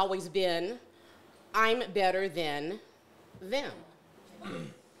mind has always been, I'm better than them.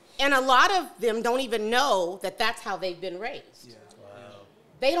 And a lot of them don't even know that that's how they've been raised.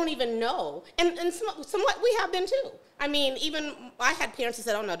 They don't even know. And somewhat we have been too. I mean, even I had parents who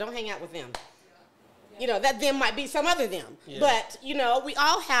said, oh no, don't hang out with them. That them might be some other them. But, we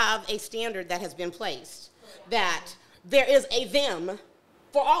all have a standard that has been placed that there is a them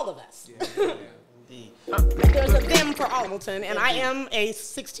for all of us. There's a them for Hamilton, and I am a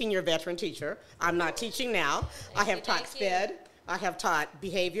 16-year veteran teacher. I'm not teaching now. I have taught SPED. I have taught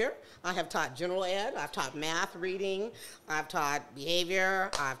behavior. I have taught general ed. I've taught math, reading. I've taught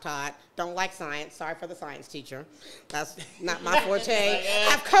behavior. I've taught, don't like science. Sorry for the science teacher. That's not my forte.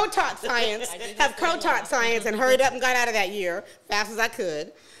 I've co-taught science and hurried up and got out of that year fast as I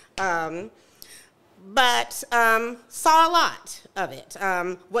could. But saw a lot of it.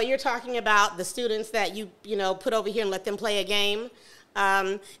 What you're talking about, the students that you put over here and let them play a game,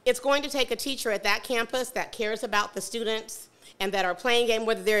 it's going to take a teacher at that campus that cares about the students and that are playing game,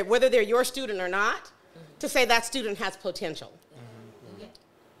 whether they're your student or not, to say that student has potential.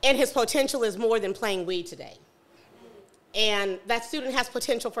 And his potential is more than playing weed today. and that student has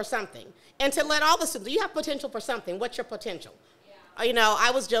potential for something. And to let all the students, you have potential for something. What's your potential? You know,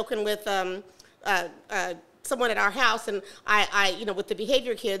 I was joking with someone at our house, and I, you know, with the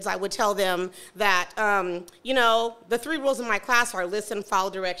behavior kids, I would tell them that, you know, the 3 rules in my class are listen, follow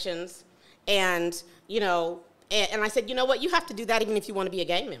directions, and, you know, and I said, you know what, you have to do that even if you want to be a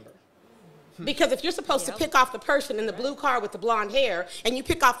gang member. Because if you're supposed to pick off the person in the blue car with the blonde hair, and you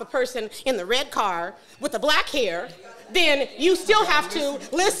pick off the person in the red car with the black hair, then you still have to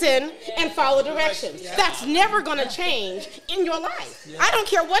listen and follow directions. That's never going to change in your life. I don't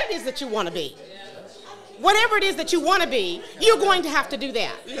care what it is that you want to be. Whatever it is that you want to be, you're going to have to do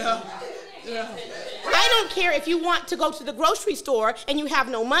that. I don't care if you want to go to the grocery store and you have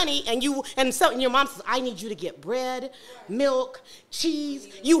no money, and your mom says, I need you to get bread, milk, cheese.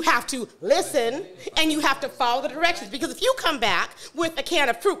 You have to listen and you have to follow the directions, because if you come back with a can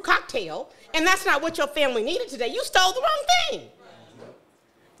of fruit cocktail and that's not what your family needed today, you stole the wrong thing.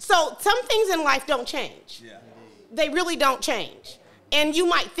 So some things in life don't change. They really don't change. And you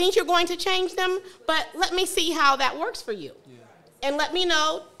might think you're going to change them, but let me see how that works for you. And let me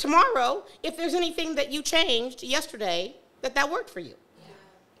know tomorrow if there's anything that you changed yesterday that worked for you.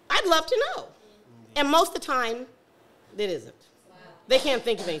 I'd love to know. And most of the time, it isn't. They can't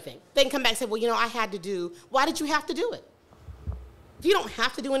think of anything. They can come back and say, well, you know, I had to do. Why did you have to do it? If you don't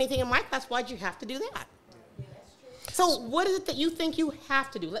have to do anything in my class, why'd you have to do that? So what is it that you think you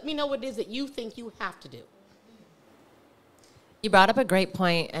have to do? Let me know what it is that you think you have to do. You brought up a great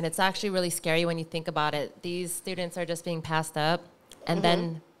point, and it's actually really scary when you think about it. These students are just being passed up and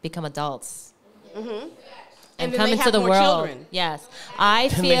then become adults. And come into the world. Children. Yes. I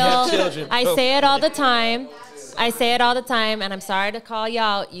feel, I say it all the time. I say it all the time, and I'm sorry to call you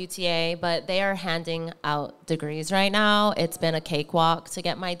out, UTA, but they are handing out degrees right now. It's been a cakewalk to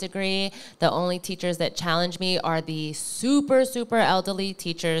get my degree. The only teachers that challenge me are the super, super elderly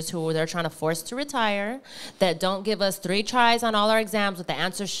teachers who they're trying to force to retire, that don't give us 3 tries on all our exams with the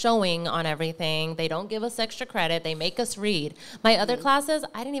answers showing on everything. They don't give us extra credit. They make us read. My other classes,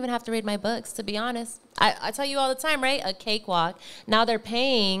 I didn't even have to read my books, to be honest. I tell you all the time, right? A cakewalk. Now they're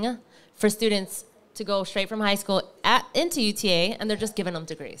paying for students to go straight from high school into UTA, and they're just giving them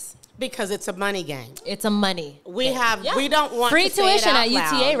degrees. Because it's a money game. It's a money We game. have, we don't want free to say tuition it out at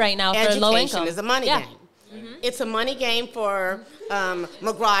loud. UTA right now for low income. Education is a money game. It's a money game for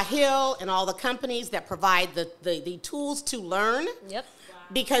McGraw-Hill and all the companies that provide the tools to learn.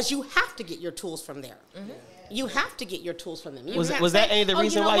 Because you have to get your tools from there. You have to get your tools from them. You was that any of the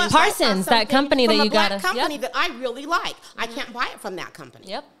reason why you Parsons, that company that you got? A company that I really like. I can't buy it from that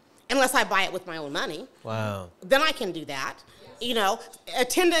company. Unless I buy it with my own money. Wow. Then I can do that. You know,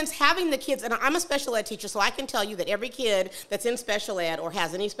 attendance, having the kids, and I'm a special ed teacher, so I can tell you that every kid that's in special ed or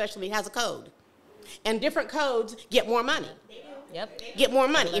has any special need has a code. And different codes get more money. Get more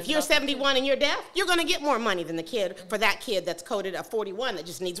money. If you're 71 and you're deaf, you're going to get more money than the kid for that kid that's coded a 41 that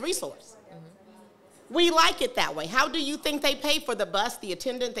just needs resource. We like it that way. How do you think they pay for the bus, the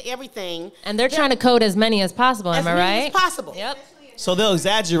attendant, the everything? And they're trying to code as many as possible, am I right? As many as possible. So they'll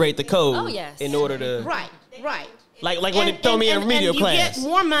exaggerate the code in order to... Right. Like when they throw me in remedial class. You get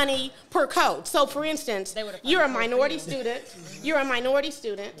more money per code. So, for instance, you're a minority student.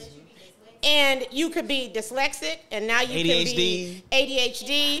 And you could be dyslexic, and now you can be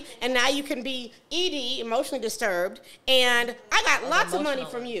ADHD, and now you can be ED, emotionally disturbed, and I got lots of money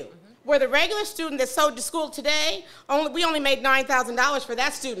from you. Where the regular student that's sold to school today, we only made $9,000 for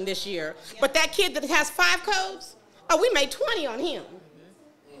that student this year. But that kid that has 5 codes, we made 20 on him.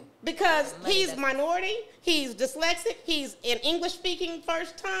 Because he's minority, he's dyslexic, he's in English speaking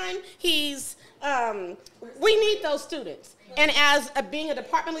first time, we need those students. And as being a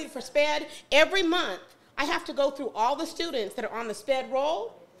department leader for SPED, every month I have to go through all the students that are on the SPED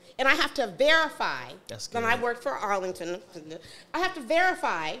roll, and I have to verify, when I work for Arlington, I have to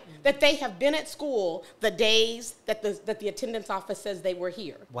verify that they have been at school the days that the attendance office says they were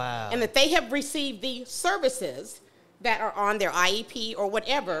here. Wow. And that they have received the services that are on their IEP or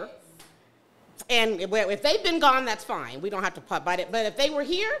whatever. And if they've been gone, that's fine. We don't have to buy it. But if they were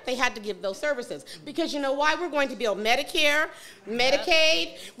here, they had to give those services. Because you know why? We're going to build Medicare,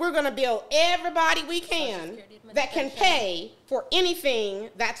 Medicaid. We're going to build everybody we can that can pay for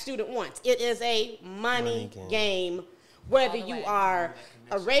anything that student wants. It is a money game, whether you are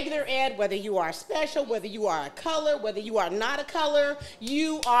a regular ed, whether you are special, whether you are a color, whether you are not a color,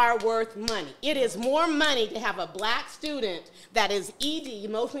 you are worth money. It is more money to have a black student that is ED,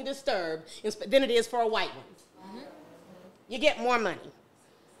 emotionally disturbed, than it is for a white one. You get more money.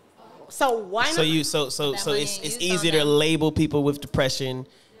 So why not? So it's easier to label people with depression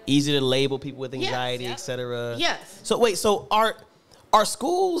Easy to label people with anxiety, Yes. etc. Yes. So wait, so are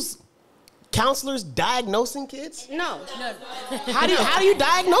schools counselors diagnosing kids? No. How do you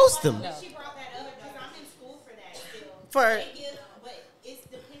diagnose them? She brought that up because I'm in school for that still. For- They give, but it's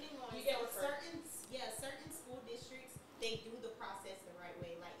depending on certain school districts, they do the process the right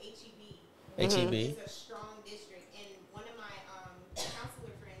way. Like HEB. HEB. Is a strong district, and one of my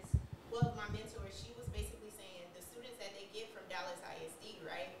counselor friends, well, my mentor, she was basically saying the students that they get from Dallas ISD,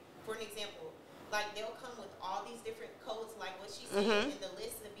 right? For an example, like they'll come with all these different codes, like what she said, and the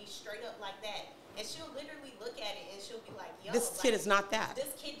list will be straight up like that, and she'll literally look at it and she'll be like, "Yo, This kid is not that."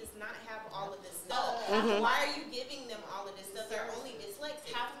 This kid does not have all of this stuff. Why are you giving them all of this stuff? They're only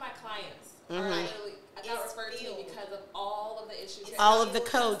dyslexic." Half of my clients are literally, I got referred to me because of all of the issues. All of the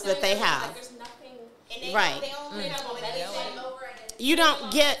codes that they have. Like, there's nothing. And they Right. They only have a medicine. You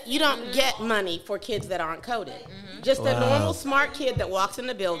don't get money for kids that aren't coded. Just a normal smart kid that walks in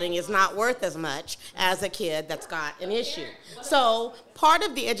the building is not worth as much as a kid that's got an issue. So part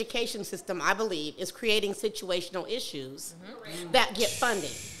of the education system, I believe, is creating situational issues that get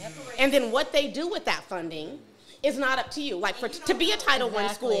funding. And then what they do with that funding is not up to you. Like to be a Title I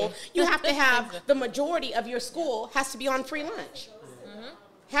school, you have to have the majority of your school has to be on free lunch.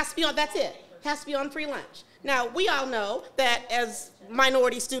 Has to be on, that's it. Has to be on free lunch. Now, we all know that as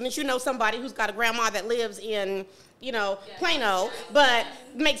minority students, you know somebody who's got a grandma that lives in, Plano, but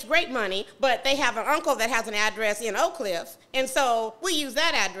makes great money, but they have an uncle that has an address in Oak Cliff, and so we use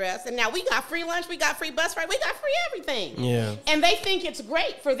that address, and now we got free lunch, we got free bus ride, we got free everything. Yeah. And they think it's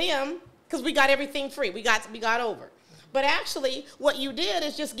great for them because we got everything free. We got over. But actually, what you did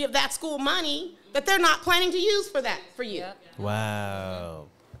is just give that school money that they're not planning to use for you. Wow.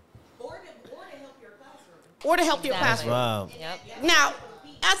 Or to help your classroom. Wow. Now,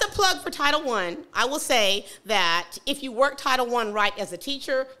 as a plug for Title I will say that if you work Title I right as a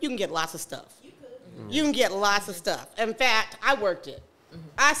teacher, you can get lots of stuff. You can get lots of stuff. In fact, I worked it.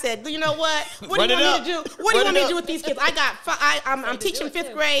 I said, you know what? What do you want me to do? What do you want me to do with these kids? I'm teaching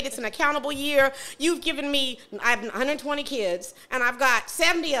 5th grade. It's an accountable year. You've given me, I have 120 kids, and I've got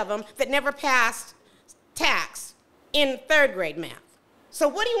 70 of them that never passed tax in 3rd grade math. So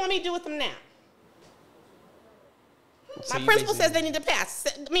what do you want me to do with them now? So My principal says they need to pass.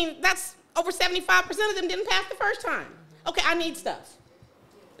 I mean, that's over 75% of them didn't pass the first time. Okay, I need stuff.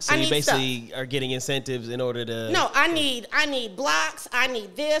 So you basically are getting incentives in order to... No, I need blocks. I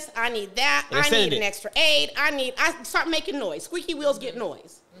need this. I need that. I need an extra aid. I start making noise. Squeaky wheels get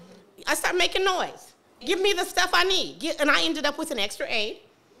noise. I start making noise. Give me the stuff I need. And I ended up with an extra aid.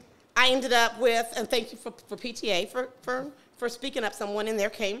 I ended up with, and thank you for PTA for speaking up. Someone in there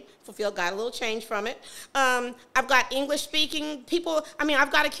came, fulfilled, got a little change from it. I've got English speaking people. I mean,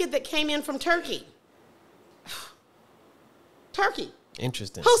 I've got a kid that came in from Turkey. Turkey.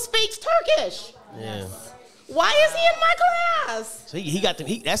 Interesting. Who speaks Turkish? Yeah. Why is he in my class? So he got them.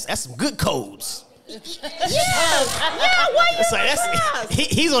 That's some good codes. Yeah, why you in my class?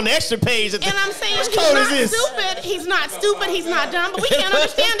 He's on the extra page. And I'm saying which code is this? He's not stupid, he's not dumb, but we can't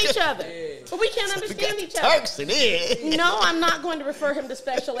understand each other. But we can't understand each other. Turks in it. No, I'm not going to refer him to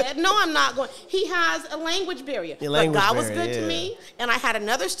special ed. No, I'm not going. He has a language barrier. But God was good to me, and I had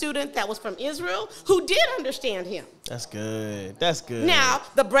another student that was from Israel who did understand him. That's good. That's good. Now,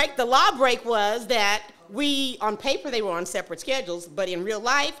 the law break was that on paper, they were on separate schedules, but in real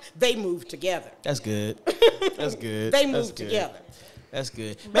life, they moved together. That's good. That's good. They moved together. That's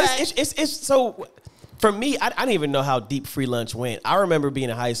good. But it's so, for me, I didn't even know how deep free lunch went. I remember being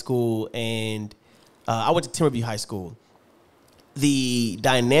in high school, and I went to Timberview High School. The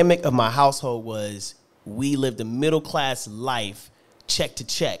dynamic of my household was we lived a middle-class life, check to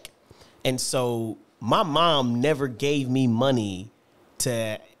check. And so my mom never gave me money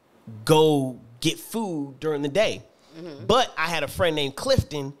to go get food during the day. But I had a friend named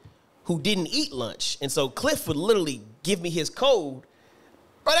Clifton who didn't eat lunch. And so Cliff would literally give me his code.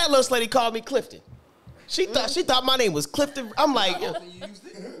 Bro, that lunch lady called me Clifton. She thought my name was Clifton. I'm like,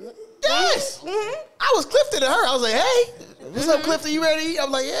 yes. I was Clifton to her. I was like, hey, what's up, Clifton? You ready to eat?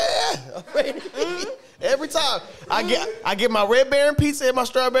 I'm like, yeah, I'm ready to eat. Every time I get my Red Baron pizza and my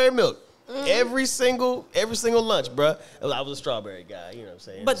strawberry milk. Every single lunch, bro. I was a strawberry guy, you know what I'm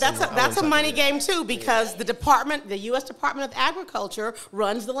saying? But that's a money game too, because the U.S. Department of Agriculture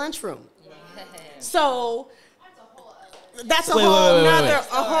runs the lunchroom. So that's a whole nother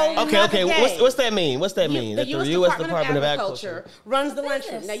Okay. day. What's that mean? What's that mean? The That U.S. Department of Agriculture runs the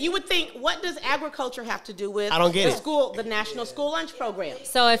lunchroom. Now you would think, what does agriculture have to do with I don't get it. the National School Lunch Program?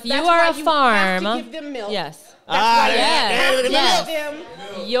 So if you That's are why a farm, have to give them milk. yes. That's Yes. them.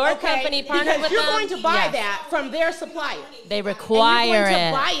 Your company partnered because with you're them? going to buy Yes. that from their supplier. They require and you're going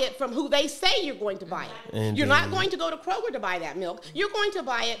it. to buy it from who they say you're going to buy it. Indeed. You're not going to go to Kroger to buy that milk. You're going to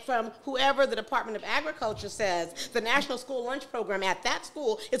buy it from whoever the Department of Agriculture says the National School Lunch Program at that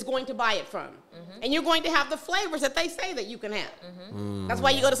school is going to buy it from. And you're going to have the flavors that they say that you can have. That's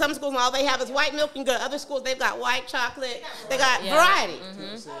why you go to some schools and all they have is white milk. You can go to other schools, they've got white chocolate. They got variety.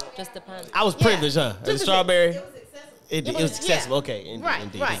 Just depends. I was privileged, huh? The strawberry. It It was was- accessible. yeah. Okay. Indeed, Right,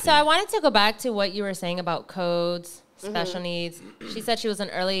 indeed, right. indeed. So I wanted to go back to what you were saying about codes, special needs. She said she was an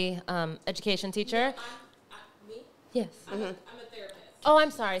early education teacher. Yes. I'm a therapist. Oh,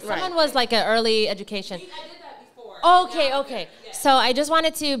 I'm sorry. Someone Right. was like an early education. I did that before. Okay, okay. So I just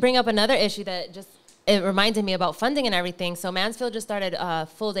wanted to bring up another issue that just it reminded me about funding and everything. So Mansfield just started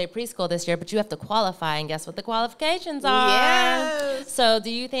full day preschool this year, but you have to qualify, and guess what the qualifications are? Yes. So do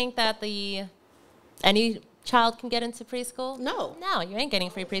you think that any child can get into preschool? No. No, you ain't getting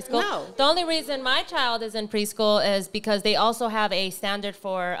free preschool. No. The only reason my child is in preschool is because they also have a standard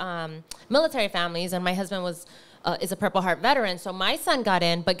for military families, and my husband is a Purple Heart veteran, so my son got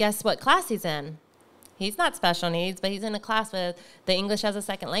in, but guess what class he's in? He's not special needs, but he's in a class with the English as a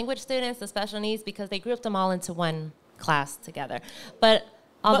second language students, the special needs, because they grouped them all into one class together. But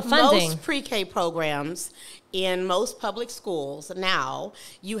the funding. Most pre-K programs in most public schools now,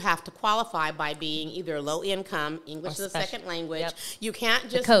 you have to qualify by being either low income, English as a second language. Yep. You can't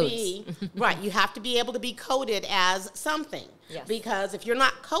just codes. be, right, you have to be able to be coded as something. Yes. Because if you're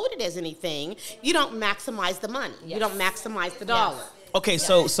not coded as anything, you don't maximize the money. You Yes. don't maximize the dollar. Okay,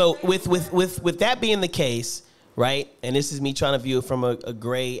 so with that being the case, right? And this is me trying to view it from a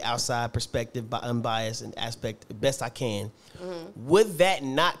gray outside perspective, unbiased and aspect best I can. Would that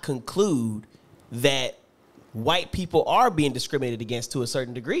not conclude that white people are being discriminated against to a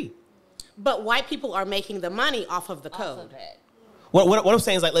certain degree? But white people are making the money off of the code. What I'm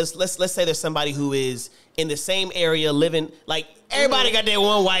saying is, like, let's say there's somebody who is in the same area living, like, everybody got that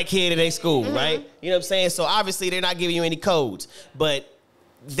one white kid in their school, right? You know what I'm saying? So obviously they're not giving you any codes, but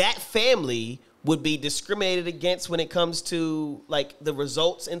that family would be discriminated against when it comes to, like, the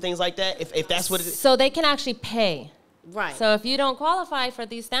results and things like that, if that's what it is. So they can actually pay. Right. So if you don't qualify for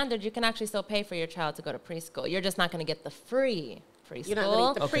these standards, you can actually still pay for your child to go to preschool. You're just not going to get the free preschool You're not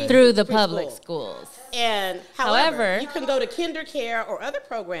gonna get the free through the preschool. public schools. And however, However- you can go to kinder care or other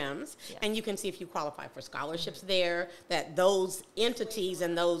programs and you can see if you qualify for scholarships there that those entities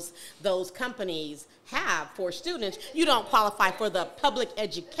and those companies have for students. You don't qualify for the public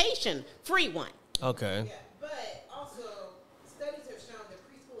education free one. Okay. But also, studies have shown that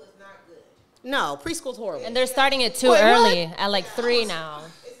preschool is not good. No, preschool's horrible. And they're starting it too Wait, what? early at like 3 now.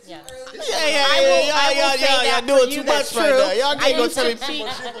 Yeah. Y'all doing too much right now. Y'all can't go tell me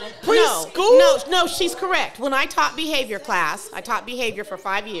preschool. No, she's correct. When I taught behavior class, I taught behavior for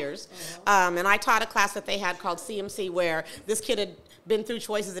 5 years, and I taught a class that they had called CMC, where this kid had been through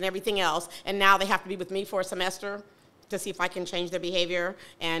choices and everything else, and now they have to be with me for a semester to see if I can change their behavior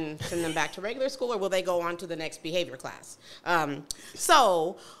and send them back to regular school, or will they go on to the next behavior class?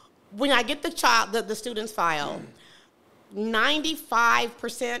 So when I get the student's file,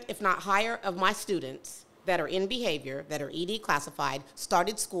 95%, if not higher, of my students that are in behavior, that are ED classified,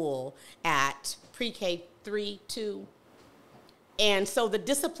 started school at pre-K 3, 2. And so the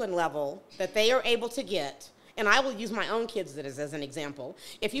discipline level that they are able to get, and I will use my own kids as an example.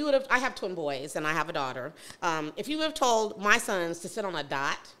 If you would have, I have twin boys and I have a daughter. If you would have told my sons to sit on a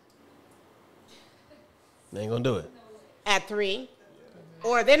dot They ain't gonna do it. at 3,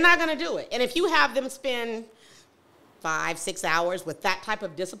 or they're not gonna do it. And if you have them spend 5, 6 hours with that type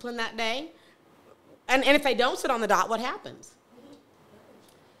of discipline that day, and if they don't sit on the dot, what happens?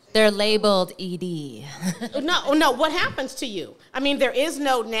 They're labeled ED. No, what happens to you? I mean, there is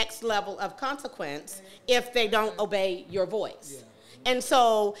no next level of consequence if they don't obey your voice. And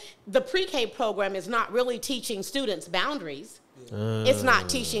so the pre-K program is not really teaching students boundaries. It's not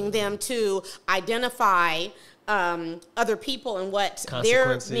teaching them to identify other people and what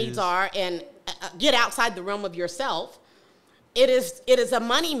their needs are and get outside the realm of yourself. It is a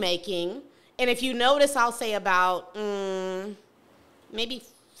money making, and if you notice, I'll say about maybe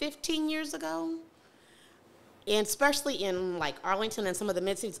 15 years ago, and especially in like Arlington and some of the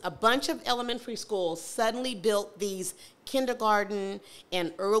mid-cities, a bunch of elementary schools suddenly built these kindergarten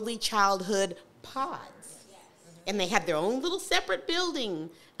and early childhood pods. And they had their own little separate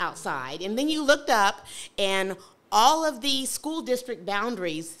building outside. And then you looked up and all of the school district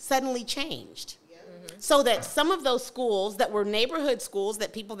boundaries suddenly changed. So that some of those schools that were neighborhood schools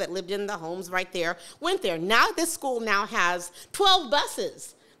that people that lived in the homes right there went there. Now this school now has 12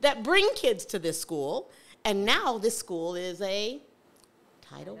 buses that bring kids to this school, And now this school is a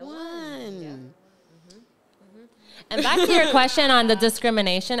Title I. And back to your question on the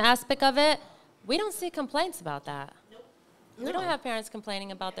discrimination aspect of it, we don't see complaints about that. We don't have parents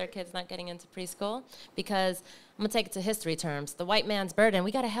complaining about their kids not getting into preschool because I'm gonna take it to history terms. The white man's burden.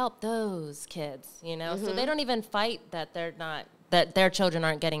 We gotta help those kids, you know. So they don't even fight that that their children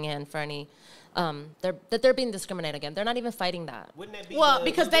aren't getting in for any. That they're being discriminated against. They're not even fighting that. Wouldn't that be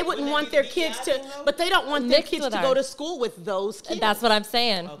Because they wouldn't want their kids to, but they don't want their kids to go to school with those kids. That's what I'm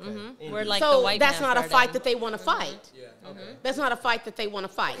saying. Okay. We're like so the white that's man's not a burden. fight that they want to fight. That's not a fight that they want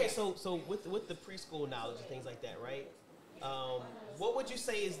to fight. Okay, so with the preschool knowledge and things like that, right? What would you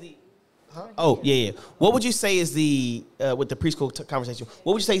say is the Oh, yeah. What would you say is the with the preschool conversation?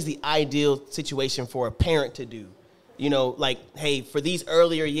 What would you say is the ideal situation for a parent to do? You know, like, hey, for these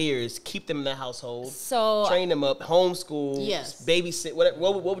earlier years, keep them in the household, So train them up, homeschool, Yes. babysit.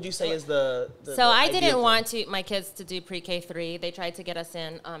 What would you say is the So I ideal didn't thing? want my kids to do pre-K 3. They tried to get us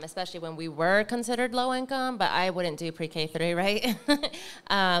in, especially when we were considered low income, but I wouldn't do pre-K 3, right?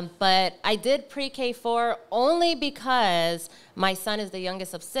 But I did pre-K 4 only because my son is the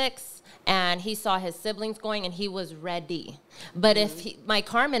youngest of 6. And he saw his siblings going, and he was ready. But if my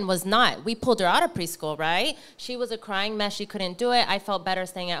Carmen was not, we pulled her out of preschool, right? She was a crying mess. She couldn't do it. I felt better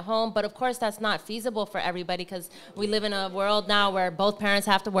staying at home. But, of course, that's not feasible for everybody because we live in a world now where both parents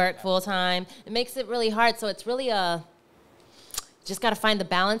have to work full time. It makes it really hard. So it's really just got to find the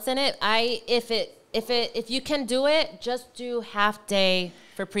balance in it. If you can do it, just do half day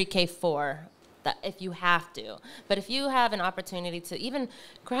for pre-K 4. That if you have to. But if you have an opportunity to, even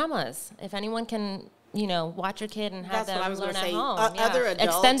grandmas, if anyone can, watch your kid and have them learn at home. Other adults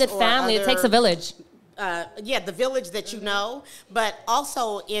extended or family, it takes a village. The village that you know, but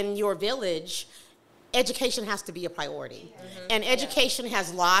also in your village, education has to be a priority. And education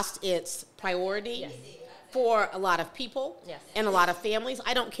has lost its priority for a lot of people and a lot of families.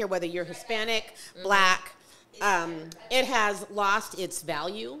 I don't care whether you're Hispanic, Black, it has lost its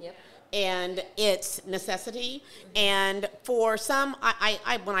value. And its necessity. And for some,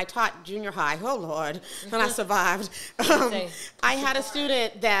 I when I taught junior high, oh Lord, and I survived, I had a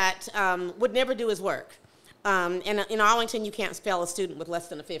student that would never do his work. And in Arlington, you can't spell a student with less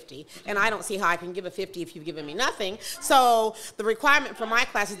than a 50. And I don't see how I can give a 50 if you've given me nothing. So the requirement for my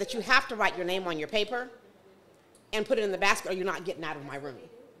class is that you have to write your name on your paper and put it in the basket or you're not getting out of my room.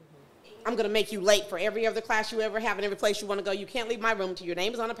 I'm going to make you late for every other class you ever have and every place you want to go. You can't leave my room until your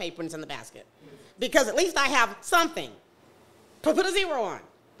name is on a paper and it's in the basket. Because at least I have something. Put a 0 on.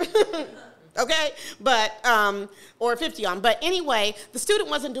 Okay? But, or a 50 on. But anyway, the student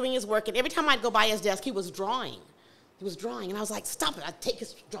wasn't doing his work, and every time I'd go by his desk, he was drawing. He was drawing, and I was like, stop it. I'd take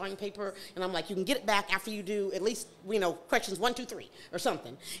his drawing paper, and I'm like, you can get it back after you do at least, questions 1, 2, 3, or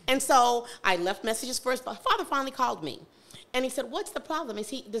something. And so I left messages first, but father finally called me. And he said, what's the problem?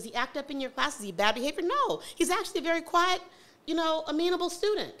 Does he act up in your class? Is he bad behavior? No. He's actually a very quiet, amenable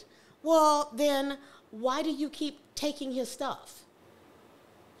student. Well, then why do you keep taking his stuff?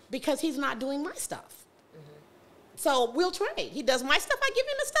 Because he's not doing my stuff. So we'll trade. He does my stuff, I give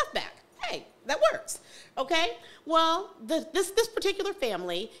him his stuff back. Hey, that works. Okay? Well, this particular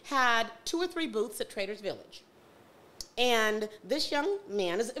family had 2 or 3 booths at Traders Village. And this young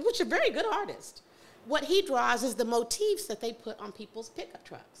man, which is a very good artist, what he draws is the motifs that they put on people's pickup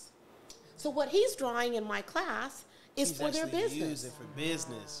trucks. So what he's drawing in my class is for their business. Use it for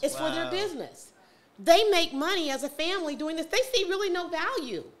business. It's for their business. They make money as a family doing this. They see really no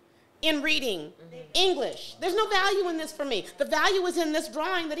value in reading English. There's no value in this for me. The value is in this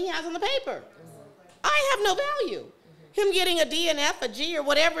drawing that he has on the paper. I have no value. Him getting a D, an F, a G, or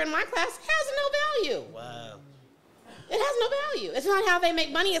whatever in my class has no value. Wow. It has no value. It's not how they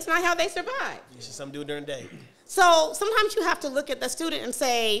make money. It's not how they survive. It's just something to do during the day. So sometimes you have to look at the student and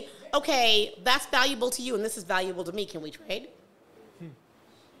say, okay, that's valuable to you and this is valuable to me. Can we trade?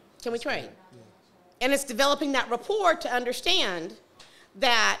 Can we trade? And it's developing that rapport to understand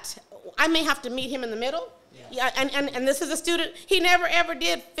that I may have to meet him in the middle. And this is a student, he never, ever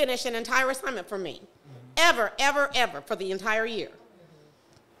did finish an entire assignment for me. Ever, ever, ever for the entire year.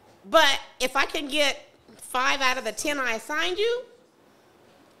 But if I can get 5 out of the 10 I assigned you,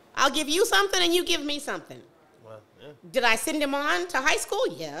 I'll give you something and you give me something. Wow, yeah. Did I send him on to high school?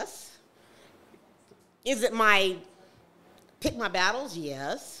 Yes. Is it my pick my battles?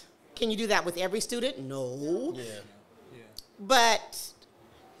 Yes. Can you do that with every student? No. Yeah. But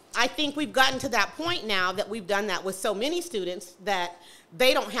I think we've gotten to that point now that we've done that with so many students that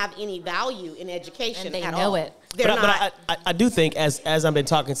they don't have any value in education And they at know all. it. But I do think as I've been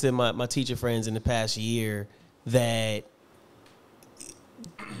talking to my teacher friends in the past year that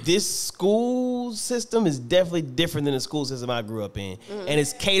this school system is definitely different than the school system I grew up in, and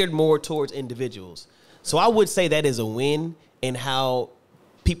it's catered more towards individuals. So I would say that is a win in how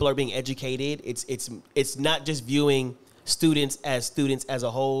people are being educated. It's not just viewing students as a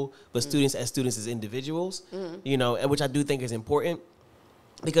whole, but students as individuals. You know, and which I do think is important.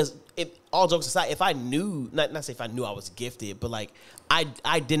 Because all jokes aside, if I knew, not say if I knew I was gifted, but like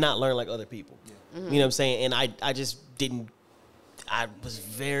I did not learn like other people. You know what I'm saying? And I just didn't. I was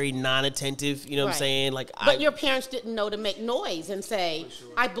very non-attentive. You know what I'm saying? Like, but your parents didn't know to make noise and say,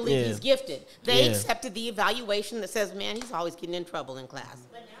 "I believe he's gifted." They accepted the evaluation that says, "Man, he's always getting in trouble in class."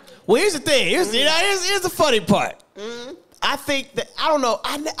 Well, here's the thing. Here's the funny part. I think that I don't know.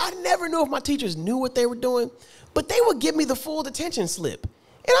 I never knew if my teachers knew what they were doing, but they would give me the full detention slip.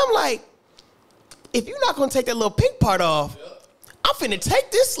 And I'm like, if you're not going to take that little pink part off, I'm finna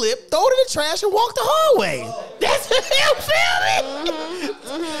take this slip, throw it in the trash, and walk the hallway. That's you feel me?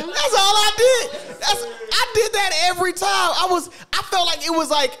 That's all I did. I did that every time. I felt like it was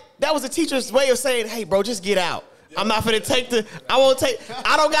like that was the teacher's way of saying, "Hey, bro, just get out. I'm not finna take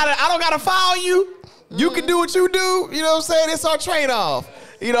I don't gotta file you. You can do what you do. You know what I'm saying? It's our train off."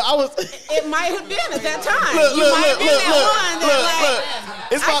 You know, It might have been at that time. Look.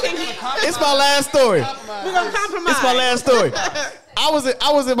 It's my last story. We're gonna compromise. It's my last story.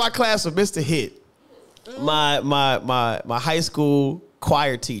 I was in my class with Mr. Hitt, my high school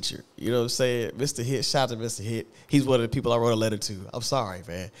choir teacher. You know what I'm saying? Mr. Hitt, shout out to Mr. Hitt. He's one of the people I wrote a letter to. I'm sorry,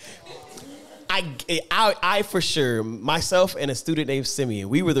 man. I for sure, myself and a student named Simeon,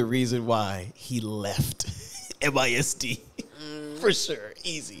 we were the reason why he left MISD. For sure,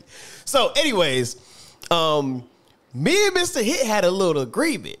 easy. So anyways, me and Mr. Hitt had a little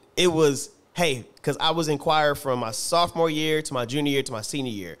agreement. It was, hey, because I was in choir from my sophomore year to my junior year to my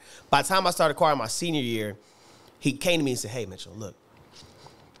senior year. By the time I started choir my senior year, he came to me and said, "Hey, Mitchell, look,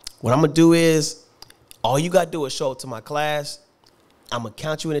 what I'm going to do is, all you got to do is show up to my class. I'm going to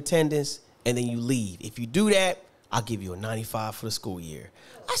count you in attendance, and then you leave. If you do that, I'll give you a 95 for the school year."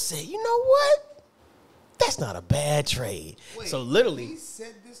 I said, you know what? That's not a bad trade. Wait, so literally, he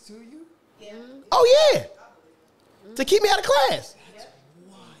said this to you? Yeah. Oh yeah, to keep me out of class.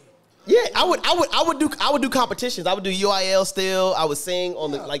 Yeah, I would do competitions. I would do UIL still. I would sing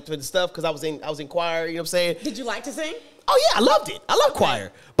on the for the stuff because I was in choir. You know what I'm saying? Did you like to sing? Oh yeah, I loved it. I love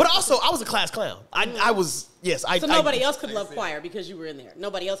choir, but also I was a class clown. I was So nobody else could love choir because you were in there.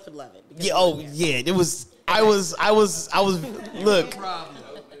 Nobody else could love it. Yeah. Oh yeah. It was. I was. Look.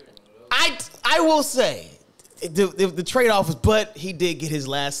 I will say, the trade-off was, but he did get his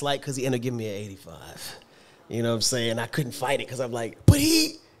last slight because he ended up giving me an 85. You know what I'm saying? I couldn't fight it because I'm like, but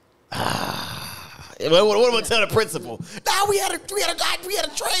he, what am I going to tell the principal? Nah, we had a trade.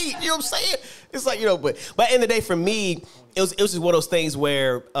 You know what I'm saying? It's like, you know, but at the end of the day, for me, it was just one of those things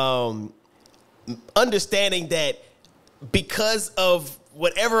where understanding that because of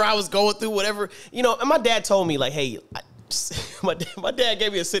whatever I was going through, whatever, you know, and my dad told me, like, hey, my dad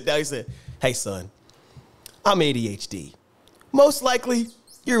gave me a sit down. He said, "Hey, son, I'm ADHD. Most likely,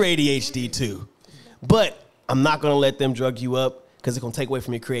 you're ADHD too. But I'm not going to let them drug you up because it's going to take away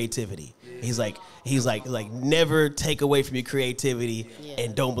from your creativity." He's like, never take away from your creativity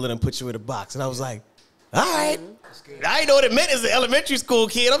and don't let them put you in a box. And I was like, all right. I didn't know what it meant as an elementary school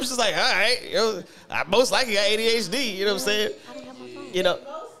kid. I was just like, all right. You know, I most likely got ADHD. You know what I'm saying? You know.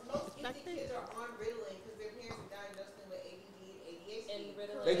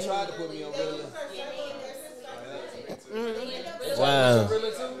 They tried to put me on Ritalin. Wow.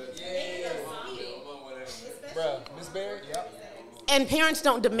 Bro, Miss Barry? Yep. And parents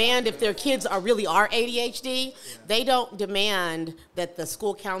don't demand if their kids really are ADHD. They don't demand that the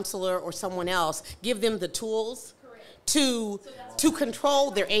school counselor or someone else give them the tools to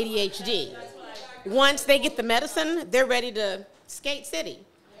control their ADHD. Once they get the medicine, they're ready to skate city.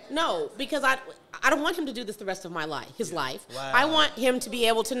 No, because I don't want him to do this the rest of his life. Wow. I want him to be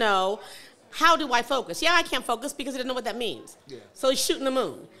able to know, how do I focus? Yeah, I can't focus because he doesn't know what that means. Yeah. So he's shooting the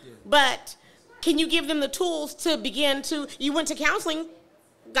moon. Yeah. But can you give them the tools to begin to, you went to counseling,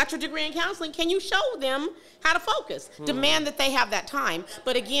 got your degree in counseling, can you show them how to focus? Demand that they have that time.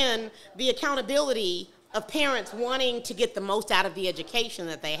 But again, the accountability of parents wanting to get the most out of the education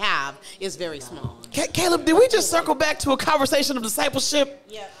that they have is very small. Caleb, did we just circle back to a conversation of discipleship?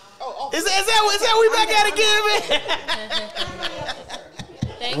 Yeah. Is that we back at again,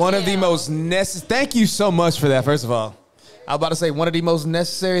 man? One of the most necessary. Thank you so much for that. First of all, I was about to say one of the most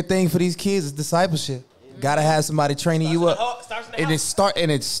necessary things for these kids is discipleship. Gotta have somebody training you up, and it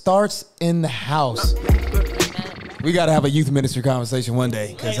starts in the house. We gotta have a youth ministry conversation one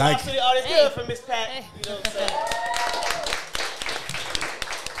day, because good for Miss Pat. You know what I'm saying?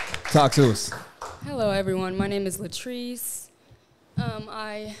 Talk to us. Hello, everyone. My name is Latrice.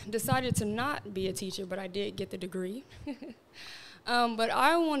 I decided to not be a teacher, but I did get the degree. But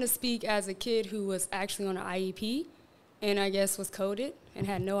I want to speak as a kid who was actually on an IEP, and I guess was coded and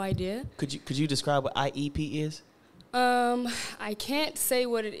had no idea. Could you describe what IEP is? I can't say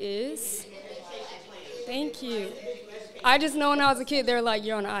what it is. Thank you. I just know when I was a kid, they were like,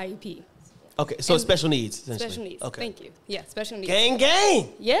 you're on an IEP. Okay, so it's special needs, essentially. Special needs. Okay. Thank you. Yeah, special needs. Gang,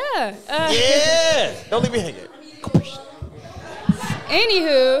 gang. Yeah. Yeah. Don't leave me hanging.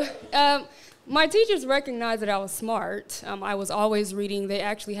 Anywho, my teachers recognized that I was smart. I was always reading. They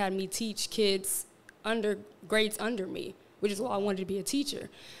actually had me teach kids grades under me, which is why I wanted to be a teacher.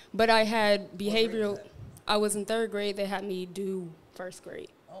 But I had behavioral. I was in 3rd grade. They had me do 1st grade.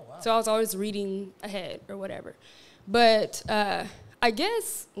 Oh, wow. So I was always reading ahead or whatever. But I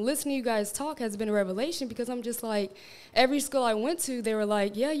guess listening to you guys talk has been a revelation, because I'm just like, every school I went to, they were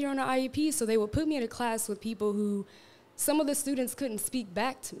like, yeah, you're on an IEP. So they would put me in a class with people who, some of the students couldn't speak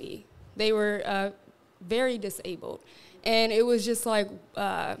back to me. They were very disabled. And it was just like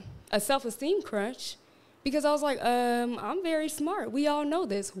a self-esteem crunch, because I was like, I'm very smart. We all know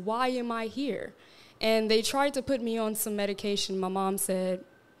this. Why am I here? And they tried to put me on some medication. My mom said,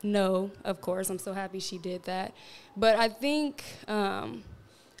 no, of course. I'm so happy she did that. But I think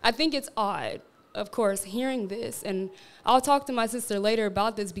it's odd, of course, hearing this. And I'll talk to my sister later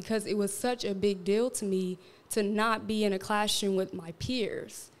about this, because it was such a big deal to me to not be in a classroom with my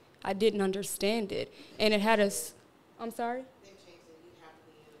peers. I didn't understand it. And it had us, I'm sorry?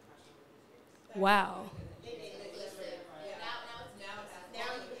 Wow.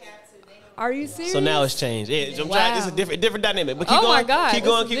 Are you serious? So now it's changed. Yeah, Wow. It's a different dynamic. But keep Oh going. my God, Keep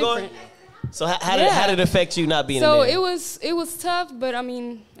going. this is Keep going. different. So how did it affect you not being So in there? it was tough, but I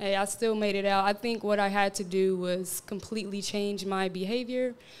mean, hey, I still made it out. I think what I had to do was completely change my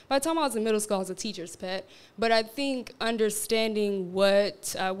behavior. By the time I was in middle school, I was a teacher's pet. But I think understanding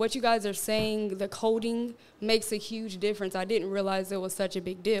what you guys are saying, the coding, makes a huge difference. I didn't realize it was such a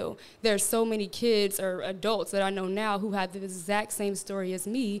big deal. There are so many kids or adults that I know now who had the exact same story as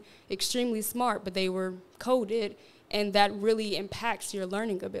me, extremely smart, but they were coded, and that really impacts your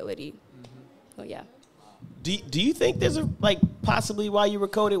learning ability. So yeah. Do you think there's possibly why you were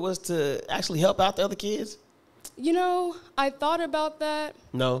coded was to actually help out the other kids? You know, I thought about that.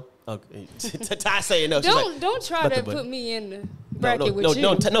 No. Okay. Ty saying no. Don't try to put me in the bracket with you.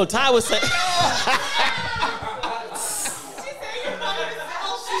 No. Ty was saying.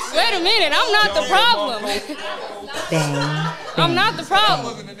 Wait a minute, I'm not the problem. Bang. I'm not the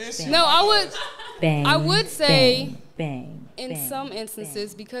problem. No, I would say bang, in some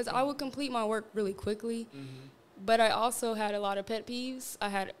instances, because I would complete my work really quickly, but I also had a lot of pet peeves.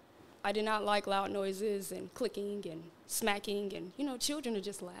 I did not like loud noises and clicking and smacking, and children are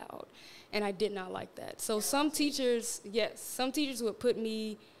just loud, and I did not like that. So some teachers would put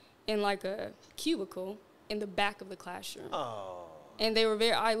me in like a cubicle in the back of the classroom. Oh. And they were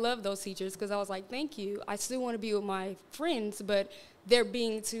I love those teachers, because I was like, thank you. I still want to be with my friends, but they're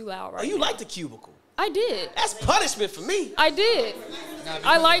being too loud right now. You like the cubicle? I did. That's punishment for me. I did.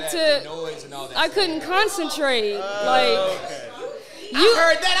 I like to. Noise and all that. I couldn't concentrate. I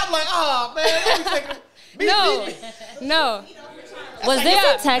heard that. I'm like, oh man. No. Was this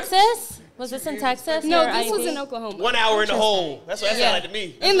in Texas? Was this in Texas? No, this was in Oklahoma. 1 hour in the hole. That's what that sounded like to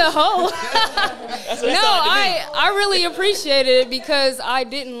me. In the hole. That's what No, that sounded to me. I really appreciated it, because I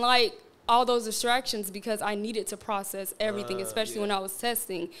didn't like all those distractions, because I needed to process everything, especially when I was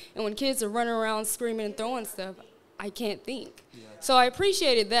testing. And when kids are running around screaming and throwing stuff, I can't think. Yeah. So I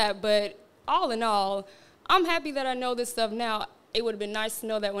appreciated that, but all in all, I'm happy that I know this stuff now. It would have been nice to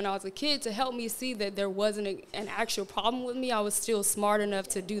know that when I was a kid, to help me see that there wasn't an actual problem with me. I was still smart enough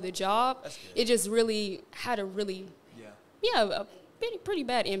to do the job. It just really had a pretty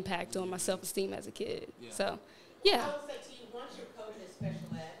bad impact on my self-esteem as a kid. Yeah. So, yeah. I would say to you, once you're coded in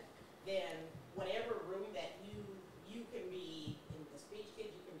special ed, then whatever room that you can be in the speech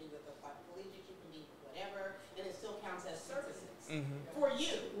kids, you can be with the collegiate, you can be whatever, and it still counts as services for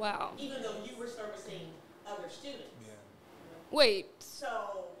you. Wow. Even though you were servicing other students. Yeah. Wait.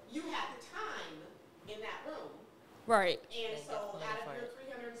 So you had the time in that room. Right. And so out of your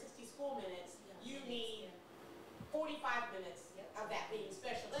 360 school minutes, you need 45 minutes of that being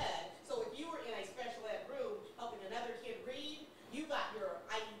special ed. So if you were in a special ed room helping another kid read, you got your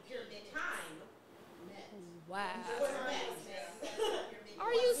IEP period time met. Wow.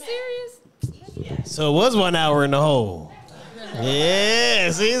 Are Are you serious? So it was 1 hour in the hole. Yeah,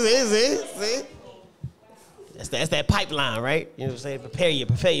 see? That's that pipeline, right? You know what I'm saying? Prepare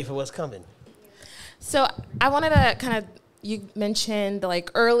you for what's coming. So I wanted to kind of you mentioned like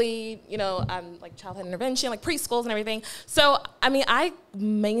early, like childhood intervention, like preschools and everything. So, I mean, I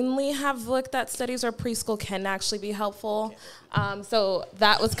mainly have looked at studies where preschool can actually be helpful. So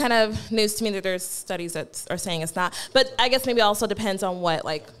that was kind of news to me that there's studies that are saying it's not. But I guess maybe it also depends on what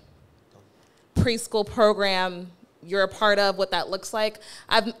like preschool program you're a part of, what that looks like.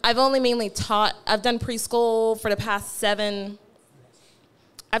 I've only mainly I've done preschool for the past 7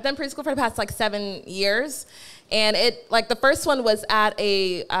 years. And the first one was at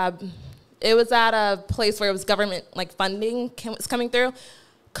a place where it was government like funding was coming through.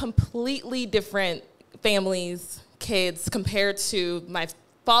 Completely different families, kids compared to my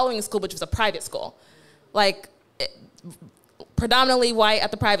following school, which was a private school. Predominantly white at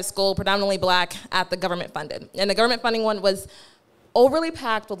the private school, predominantly black at the government funded. And the government funding one was overly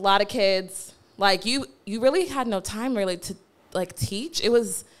packed with a lot of kids. Like you really had no time really to like teach. It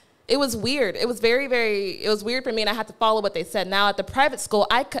was weird. It was it was weird for me, and I had to follow what they said. Now at the private school,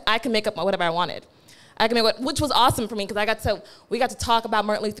 I can make up whatever I wanted. Which was awesome for me because we got to talk about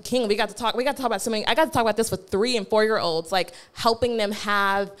Martin Luther King. We got to talk about so many. I got to talk about this with 3 and 4 year olds, like helping them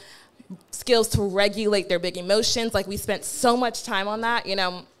have skills to regulate their big emotions. Like we spent so much time on that,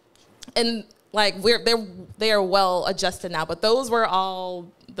 and like they are well adjusted now. But those were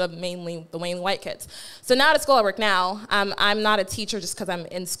all the mainly white kids. So now at school I work now, I'm not a teacher just because I'm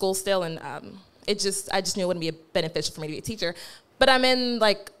in school still, and I just knew it wouldn't be beneficial for me to be a teacher. But I'm in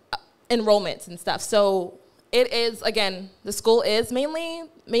like enrollments and stuff. So it is, again, the school is mainly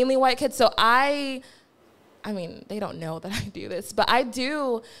white kids. So I mean, they don't know that I do this, but I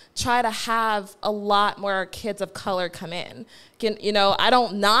do try to have a lot more kids of color come in. I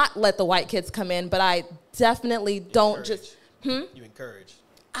don't not let the white kids come in, but I definitely don't just. You encourage.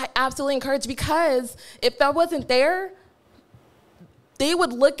 I absolutely encourage, because if that wasn't there, they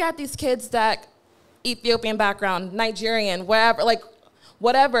would look at these kids that Ethiopian background, Nigerian,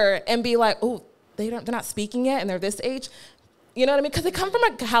 whatever, and be like, oh, they're not speaking yet, and they're this age. You know what I mean? Because they come from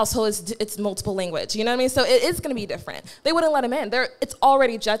a household, it's multiple language. You know what I mean? So it is going to be different. They wouldn't let them in. It's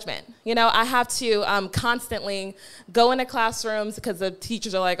already judgment. I have to constantly go into classrooms because the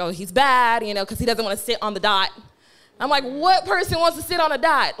teachers are like, oh, he's bad, because he doesn't want to sit on the dot. I'm like, what person wants to sit on a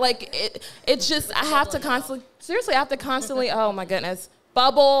dot? It's just, I have to constantly, oh my goodness.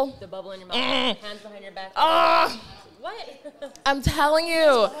 Bubble. The bubble in your mouth. Hands behind your back. What? I'm telling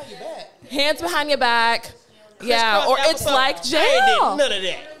you. Hands behind your back. Yeah, or it's like jail. I ain't did none of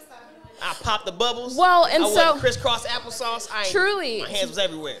that. I popped the bubbles. Well, and I so crisscross applesauce. Truly, my hands was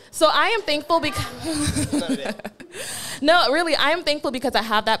everywhere. So I am thankful because none of that. No, really, I am thankful because I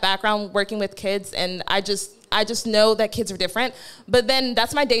have that background working with kids, and I just know that kids are different. But then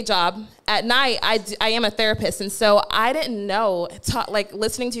that's my day job. At night, I am a therapist, and so I didn't know.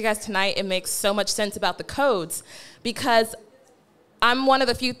 Listening to you guys tonight, it makes so much sense about the codes, because I'm one of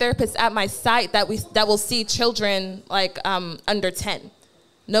the few therapists at my site that will see children under 10.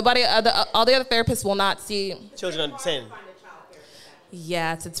 Nobody, all the other therapists will not see children under 10.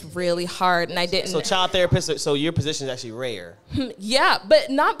 Yes, it's really hard, and I didn't. So child therapists, so your position is actually rare. Yeah,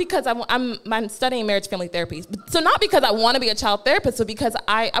 but not because I'm studying marriage family therapy. So not because I want to be a child therapist, but because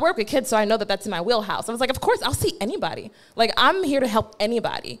I work with kids, so I know that that's in my wheelhouse. I was like, of course, I'll see anybody. I'm here to help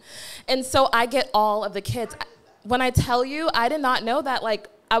anybody. And so I get all of the kids. When I tell you, I did not know that,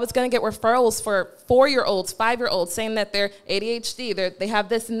 I was going to get referrals for 4-year-olds, 5-year-olds saying that they're ADHD, they have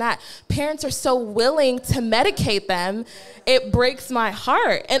this and that. Parents are so willing to medicate them. It breaks my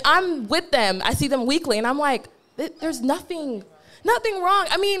heart. And I'm with them. I see them weekly, and I'm like, there's nothing wrong.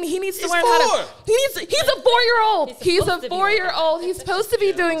 I mean, he needs to learn how to. He's a 4-year-old. He's a 4-year-old. He's supposed to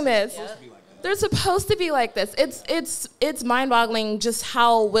be doing this. They're supposed to be like this. It's mind-boggling just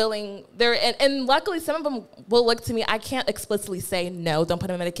how willing they're, and luckily some of them will look to me. I can't explicitly say no, don't put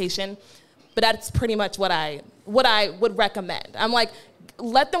him on medication, but that's pretty much what I would recommend. I'm like,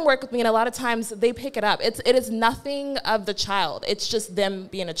 let them work with me, and a lot of times they pick it up. It is nothing of the child. It's just them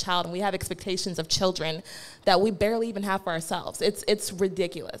being a child, and we have expectations of children that we barely even have for ourselves. It's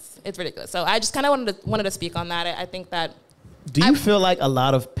ridiculous. It's ridiculous. So I just kind of wanted to speak on that. I think that. Do you feel like a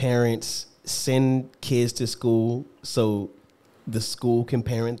lot of parents send kids to school so the school can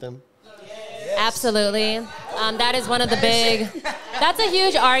parent them? Absolutely. That is one of the that's a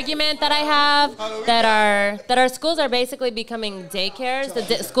huge argument that I have, that our schools are basically becoming daycares.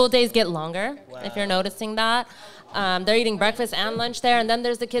 The school days get longer, if you're noticing that. They're eating breakfast and lunch there, and then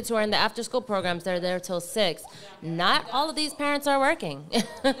there's the kids who are in the after-school programs. They're there till 6. Not all of these parents are working.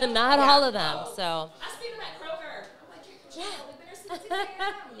 Not all of them, so.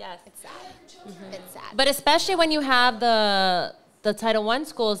 Yes. It's sad. Mm-hmm. It's sad. But especially when you have the the Title I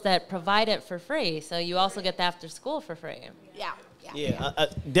schools that provide it for free, so you also get the after school for free. Yeah. Yeah,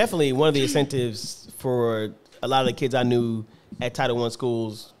 definitely one of the incentives for a lot of the kids I knew at Title I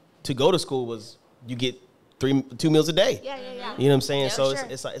schools to go to school was you get 2 meals a day. Yeah. You know what I'm saying? Yeah, so sure.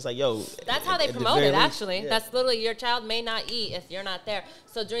 it's like, yo. That's how they at the promote very it, least, actually. yeah. That's literally your child may not eat if you're not there.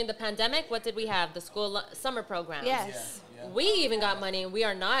 So during the pandemic, what did we have? The school summer programs. Yes. We even got money. We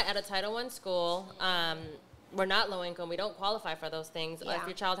are not at a Title I school. We're not low income. We don't qualify for those things. Yeah. If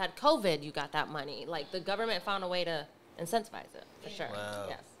your child had COVID, you got that money. Like, the government found a way to incentivize it, for sure. Wow.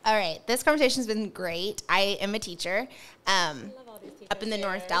 Yes. All right, this conversation's been great. I am a teacher up in the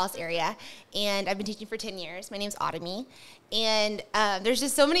North Dallas area, and I've been teaching for 10 years. My name's Autumn, and there's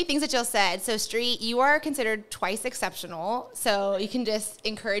just so many things that y'all said. So, Street, you are considered twice exceptional, so you can just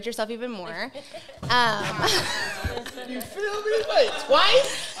encourage yourself even more. You feel me? Wait,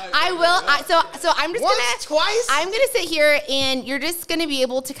 twice? I will. So I'm just Once, twice? I'm gonna sit here, and you're just gonna be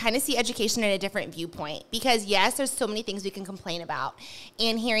able to kind of see education in a different viewpoint. Because yes, there's so many things we can complain about,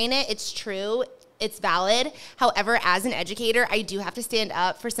 and hearing it, it's true. It's valid. However, as an educator, I do have to stand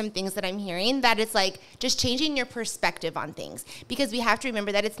up for some things that I'm hearing, that it's like just changing your perspective on things. Because we have to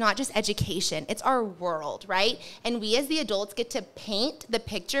remember that it's not just education, it's our world, right? And we as the adults get to paint the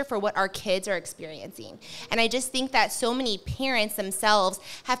picture for what our kids are experiencing. And I just think that so many parents themselves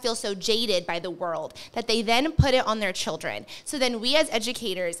feel so jaded by the world that they then put it on their children. So then we as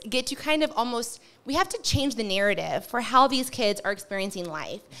educators get to kind of almost, we have to change the narrative for how these kids are experiencing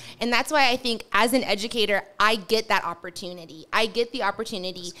life. And that's why I think as an educator, I get that opportunity. I get the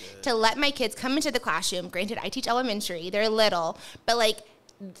opportunity to let my kids come into the classroom. Granted, I teach elementary, they're little, but like,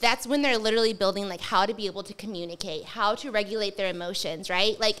 that's when they're literally building like how to be able to communicate, how to regulate their emotions,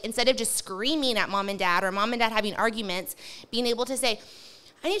 right? Like instead of just screaming at mom and dad or mom and dad having arguments, being able to say,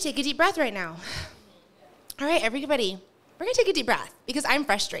 I need to take a deep breath right now. All right, everybody, we're gonna take a deep breath because I'm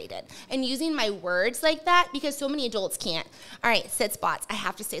frustrated. And using my words like that because so many adults can't. All right, sit spots. I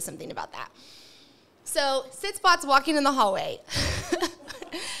have to say something about that. So sit spots walking in the hallway.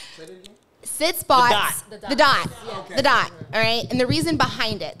 Sit spots. The dot. Okay. The dot. All right. And the reason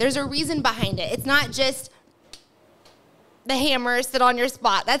behind it. There's a reason behind it. It's not just the hammer, sit on your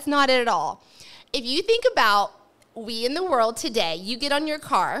spot. That's not it at all. If you think about we in the world today, you get on your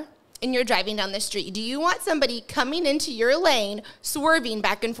car and you're driving down the street. Do you want somebody coming into your lane, swerving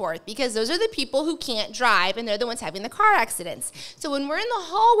back and forth? Because those are the people who can't drive, and they're the ones having the car accidents. So when we're in the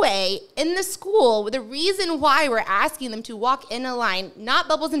hallway in the school, the reason why we're asking them to walk in a line, not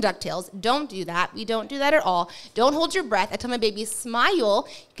bubbles and ducktails, don't do that. We don't do that at all. Don't hold your breath. I tell my baby, smile.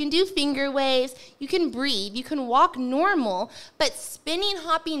 You can do finger waves. You can breathe. You can walk normal, but spinning,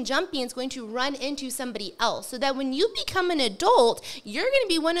 hopping, jumping is going to run into somebody else. So that when you become an adult, you're going to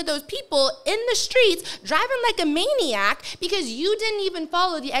be one of those people in the streets driving like a maniac because you didn't even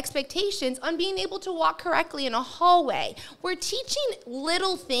follow the expectations on being able to walk correctly in a hallway. We're teaching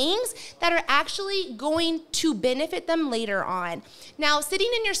little things that are actually going to benefit them later on. Now,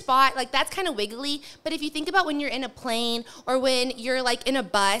 sitting in your spot, like that's kind of wiggly, but if you think about when you're in a plane or when you're like in a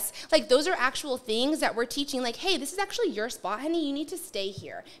bus, like those are actual things that we're teaching, like, hey, this is actually your spot, honey, you need to stay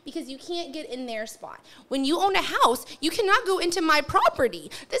here because you can't get in their spot. When you own a house, you cannot go into my property.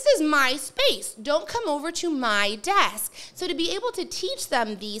 This is my space. Don't come over to my desk. So to be able to teach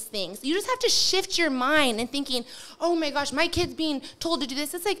them these things, you just have to shift your mind and thinking, oh my gosh, my kid's being told to do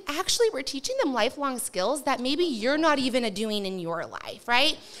this. It's like, actually, we're teaching them lifelong skills that maybe you're not even doing in your life,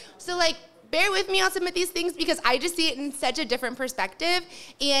 right? So like, bear with me on some of these things because I just see it in such a different perspective.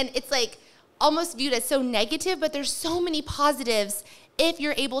 And it's like almost viewed as so negative, but there's so many positives if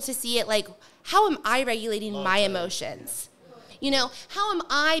you're able to see it like, how am I regulating my emotions? You know, how am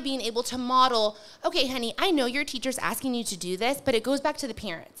I being able to model, okay, honey, I know your teacher's asking you to do this, but it goes back to the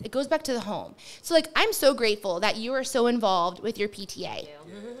parents. It goes back to the home. So, like, I'm so grateful that you are so involved with your PTA.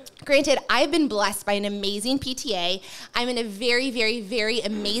 Granted, I've been blessed by an amazing PTA. I'm in a very, very, very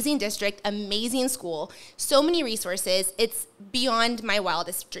amazing district, amazing school, so many resources. It's beyond my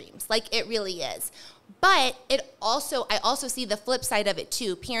wildest dreams. Like, it really is. But I also see the flip side of it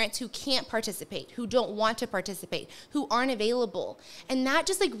too. Parents who can't participate, who don't want to participate, who aren't available. And that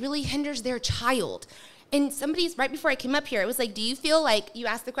just like really hinders their child. And somebody's, right before I came up here, it was like, do you feel like, you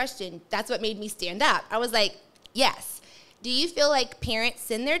asked the question, that's what made me stand up. I was like, yes. Do you feel like parents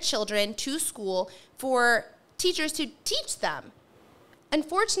send their children to school for teachers to teach them?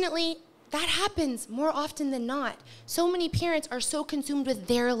 Unfortunately, that happens more often than not. So many parents are so consumed with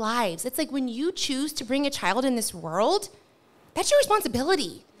their lives. It's like when you choose to bring a child in this world, that's your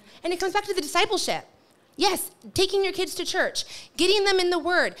responsibility. And it comes back to the discipleship. Yes, taking your kids to church, getting them in the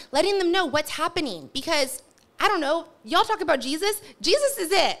Word, letting them know what's happening. Because I don't know, y'all talk about Jesus. Jesus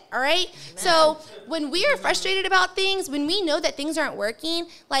is it, all right? Amen. So when we are frustrated about things, when we know that things aren't working,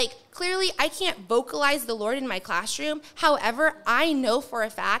 like clearly I can't vocalize the Lord in my classroom. However, I know for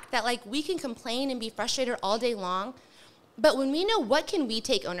a fact that like we can complain and be frustrated all day long. But when we know what can we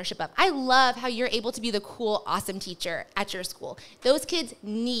take ownership of, I love how you're able to be the cool, awesome teacher at your school. Those kids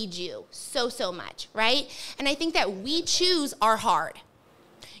need you so, so much, right? And I think that we choose our hard.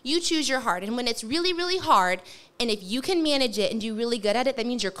 You choose your hard. And when it's really, really hard, and if you can manage it and do really good at it, that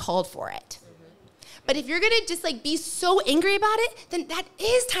means you're called for it. But if you're going to just like be so angry about it, then that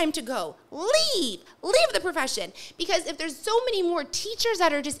is time to go. Leave the profession. Because if there's so many more teachers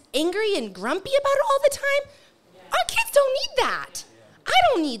that are just angry and grumpy about it all the time, our kids don't need that. I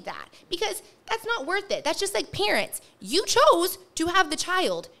don't need that because that's not worth it. That's just like parents. You chose to have the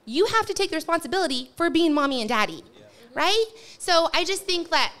child. You have to take the responsibility for being mommy and daddy. Right? So I just think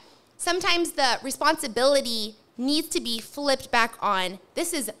that sometimes the responsibility needs to be flipped back on.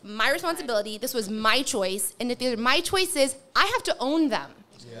 This is my responsibility. This was my choice. And if they're my choices, I have to own them.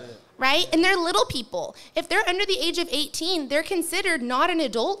 Yeah. Right? And they're little people. If they're under the age of 18, they're considered not an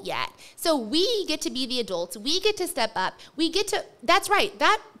adult yet. So we get to be the adults. We get to step up. We get to, that's right,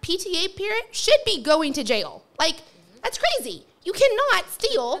 that PTA parent should be going to jail. Like, that's crazy. You cannot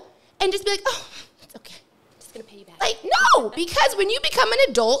steal and just be like, oh, it's okay. Gonna pay you back. Like, no, because when you become an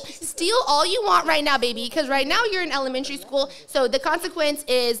adult, steal all you want right now, baby, because right now you're in elementary school, so the consequence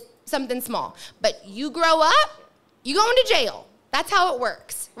is something small. But you grow up, you go into jail. That's how it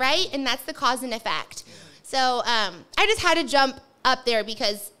works, right? And that's the cause and effect. So I just had to jump up there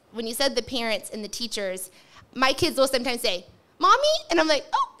because when you said the parents and the teachers, my kids will sometimes say, Mommy? And I'm like,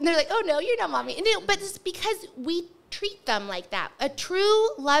 oh, and they're like, oh, no, you're not Mommy. And but it's because we treat them like that. A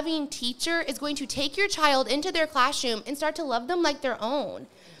true loving teacher is going to take your child into their classroom and start to love them like their own.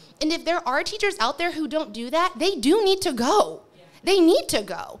 And if there are teachers out there who don't do that, they do need to go. They need to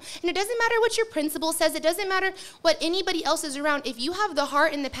go. And it doesn't matter what your principal says. It doesn't matter what anybody else is around. If you have the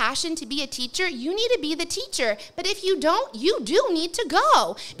heart and the passion to be a teacher, you need to be the teacher. But if you don't, you do need to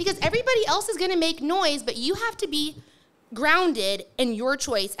go because everybody else is going to make noise, but you have to be grounded in your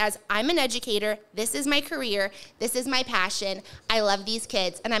choice as I'm an educator, this is my career, this is my passion, I love these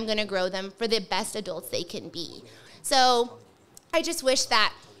kids, and I'm gonna grow them for the best adults they can be. So I just wish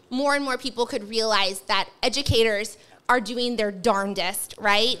that more and more people could realize that educators are doing their darndest,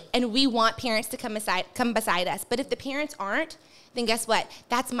 right? And we want parents to come beside us. But if the parents aren't, then guess what?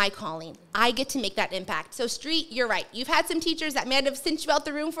 That's my calling. I get to make that impact. So Street, you're right. You've had some teachers that may have sent you out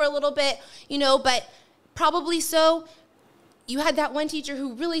the room for a little bit, but probably so. You had that one teacher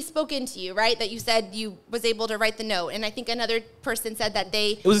who really spoke into you, right? That you said you was able to write the note. And I think another person said that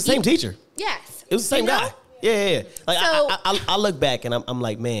It was the same teacher. Yes. It was the same guy. Yeah. Like so, I look back and I'm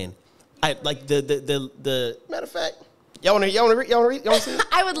like, man, I like the matter of fact, y'all want to see it?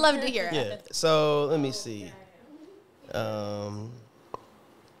 I would love to hear it. Yeah. So let me see.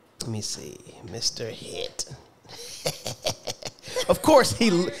 Mr. Hit. Of course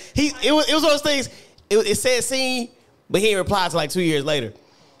it was one of those things. It said scene, but he replied to like 2 years later.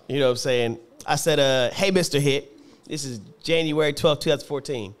 You know what I'm saying? I said, hey, Mr. Hit, this is January 12th,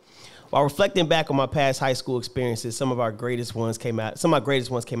 2014. While reflecting back on my past high school experiences, some of my greatest ones came out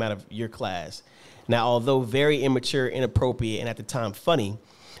of your class. Now, although very immature, inappropriate, and at the time funny,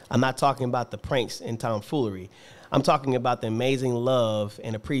 I'm not talking about the pranks and tomfoolery. I'm talking about the amazing love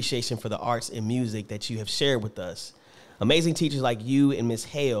and appreciation for the arts and music that you have shared with us. Amazing teachers like you and Miss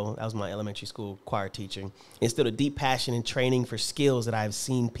Hale, that was my elementary school choir teacher, instilled a deep passion and training for skills that I've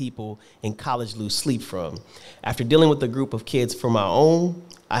seen people in college lose sleep from. After dealing with a group of kids for my own,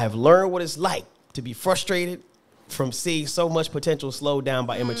 I have learned what it's like to be frustrated from seeing so much potential slowed down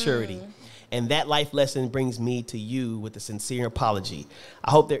by immaturity. And that life lesson brings me to you with a sincere apology.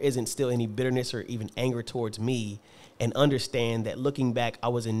 I hope there isn't still any bitterness or even anger towards me, and understand that looking back, I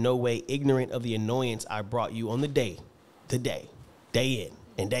was in no way ignorant of the annoyance I brought you on the day in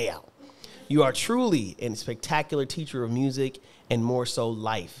and day out. You are truly a spectacular teacher of music and more so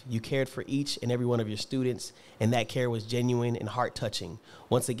life. You cared for each and every one of your students, and that care was genuine and heart-touching.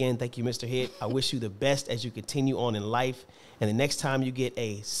 Once again, thank you, Mr. Hitt. I wish you the best as you continue on in life, and the next time you get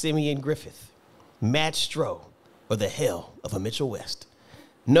a Simeon Griffith, Matt Stroh, or the hell of a Mitchell West,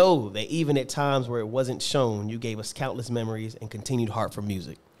 know that even at times where it wasn't shown, you gave us countless memories and continued heart for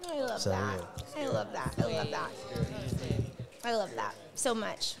music. I love that. I love that. I love that. I love that so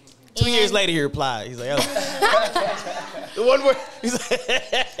much. 2 years later, he replied. He's like, oh. The one word. He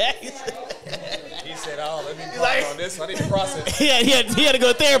said, oh, let me talk on this. I need to process. He had to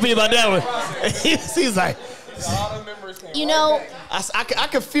go to therapy about that one. He's like. All the memories came You know, I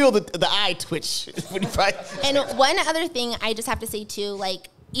could feel the eye twitch. and one other thing I just have to say too, like,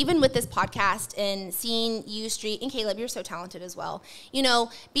 even with this podcast and seeing you, Street, and Caleb, you're so talented as well. You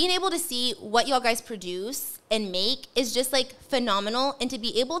know, being able to see what y'all guys produce and make is just like phenomenal. And to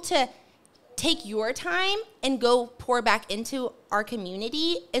be able to take your time and go pour back into our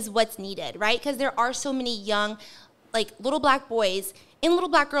community is what's needed, right? Because there are so many young, like, little black boys and little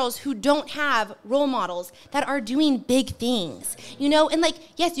black girls who don't have role models that are doing big things, you know? And like,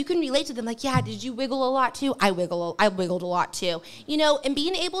 yes, you can relate to them. Like, yeah, did you wiggle a lot too? I wiggled a lot too, you know? And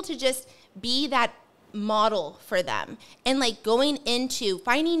being able to just be that model for them and like going into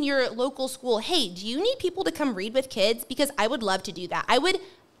finding your local school. Hey, do you need people to come read with kids? Because I would love to do that. I would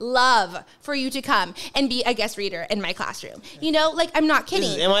love for you to come and be a guest reader in my classroom. You know, like, I'm not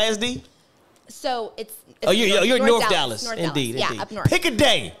kidding. This is MISD? So it's you're North Dallas. North Indeed, Dallas. indeed. Yeah, up north. Pick a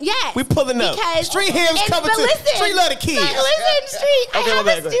day. Yes. We pulling up. Because Street hymns coming to. Street love the kids. But listen, Street. Okay, I have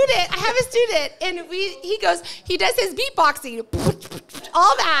my a bad, student. I have a student, and he does his beatboxing,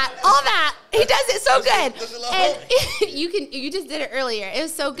 all that. He does it so good. And you just did it earlier. It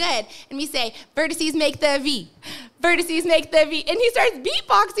was so good. And we say, vertices make the V. Vertices make the V. And he starts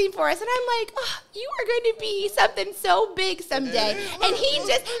beatboxing for us. And I'm like, oh, you are going to be something so big someday. And he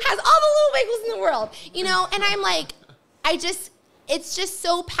just has all the little wiggles in the world, you know? And I'm like, it's just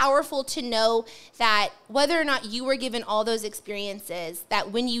so powerful to know that whether or not you were given all those experiences,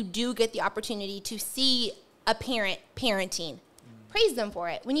 that when you do get the opportunity to see a parent parenting, praise them for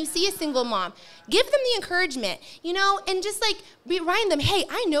it. When you see a single mom, give them the encouragement, you know, and just like remind them, hey,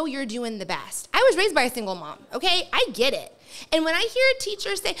 I know you're doing the best. I was raised by a single mom, okay? I get it. And when I hear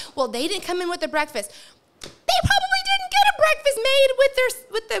teachers say, well, they didn't come in with a breakfast, they probably didn't get a breakfast made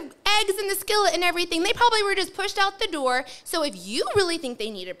with the eggs and the skillet and everything. They probably were just pushed out the door. So if you really think they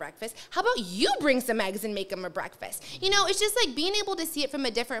need a breakfast, how about you bring some eggs and make them a breakfast? You know, it's just like being able to see it from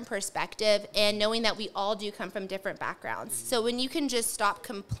a different perspective and knowing that we all do come from different backgrounds. So when you can just stop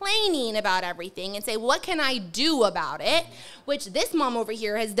complaining about everything and say, what can I do about it? Which this mom over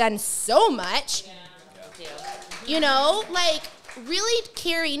here has done so much. You know, like, really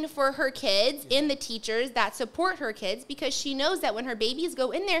caring for her kids and the teachers that support her kids, because she knows that when her babies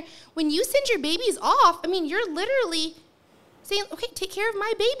go in there, when you send your babies off, I mean, you're literally saying, okay, take care of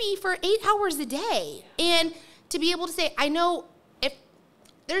my baby for 8 hours a day. And to be able to say, I know if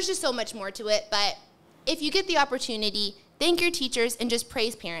there's just so much more to it, but if you get the opportunity, thank your teachers and just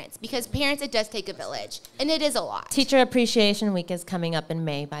praise parents, because parents, it does take a village, and it is a lot. Teacher Appreciation Week is coming up in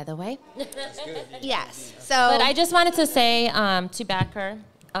May, by the way. Yes. So, but I just wanted to say to back her,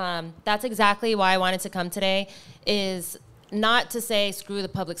 that's exactly why I wanted to come today, is not to say screw the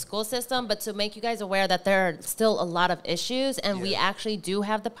public school system, but to make you guys aware that there are still a lot of issues, and we actually do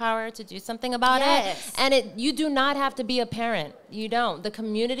have the power to do something about it. And you do not have to be a parent. You don't. The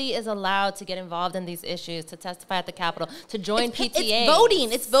community is allowed to get involved in these issues, to testify at the Capitol, to join PTA. It's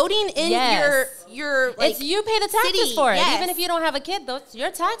voting. It's voting in your like, it's you pay the taxes city. for it. Yes. Even if you don't have a kid, that's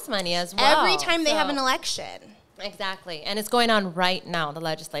your tax money as well. Every time they have an election. Exactly. And it's going on right now, the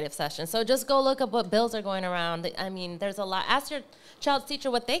legislative session. So just go look up what bills are going around. I mean, there's a lot. Ask your child's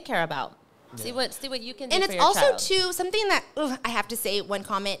teacher what they care about. Yeah. See what you can do and for it's your also, child. too, something that I have to say, one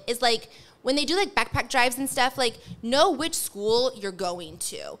comment, is like, when they do like backpack drives and stuff, like, know which school you're going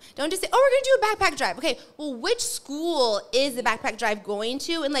to. Don't just say, oh, we're going to do a backpack drive. Okay, well, which school is the backpack drive going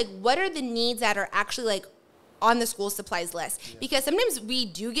to? And like, what are the needs that are actually like on the school supplies list? Yeah. Because sometimes we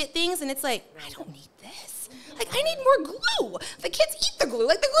do get things and it's like, I don't need this. Like, I need more glue. The kids eat the glue.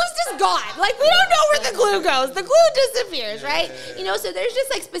 Like, the glue's just gone. Like, we don't know where the glue goes. The glue disappears, right? You know, so there's just,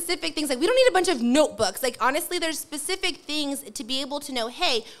 like, specific things. Like, we don't need a bunch of notebooks. Like, honestly, there's specific things to be able to know,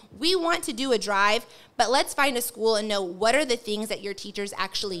 hey, we want to do a drive, but let's find a school and know what are the things that your teachers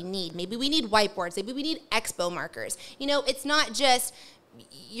actually need. Maybe we need whiteboards. Maybe we need expo markers. You know, it's not just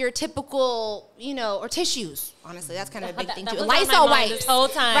your typical, you know, or tissues. Honestly, that's kind of a big thing too. Lysol wipes. This whole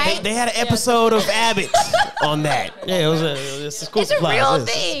time. Right? They had an episode of Abbot on that. Yeah, it's a school supplies. It's a real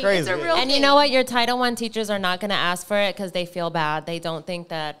thing. It's crazy. It's a real and thing. you know what? Your Title I teachers are not going to ask for it because they feel bad. They don't think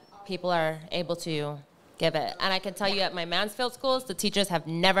that people are able to give it. And I can tell you at my Mansfield schools, the teachers have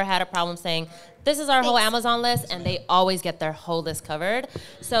never had a problem saying, this is our whole Amazon list, and they always get their whole list covered.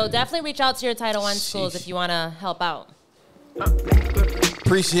 So definitely reach out to your Title I schools if you want to help out.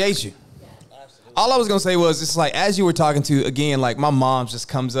 Appreciate you. All I was gonna say was, it's like, as you were talking to, again, like, my mom just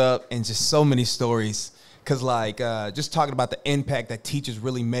comes up and just so many stories, because like just talking about the impact that teachers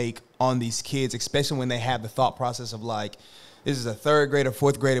really make on these kids, especially when they have the thought process of like, this is a third grader,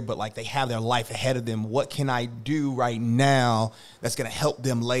 fourth grader, but like they have their life ahead of them. What can I do right now that's going to help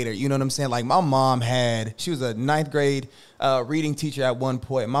them later? You know what I'm saying? Like my mom she was a 9th grade reading teacher at one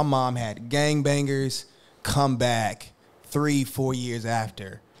point. My mom had gangbangers come back 3-4 years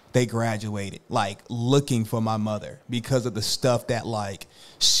after they graduated, like looking for my mother because of the stuff that like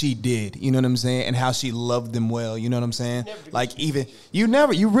she did, you know what I'm saying? And how she loved them well, you know what I'm saying? Like even, you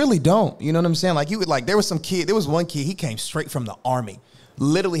really don't, you know what I'm saying? Like there was one kid, he came straight from the Army,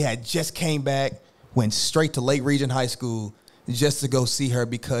 literally had just came back, went straight to Lake Region High School just to go see her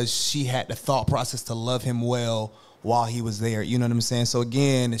because she had the thought process to love him well while he was there, you know what I'm saying? So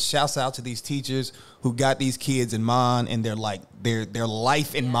again, shouts out to these teachers who got these kids in mind and they're like their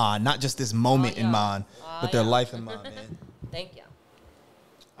life in mind, not just this moment in mind, but their life in mind, man. Thank you.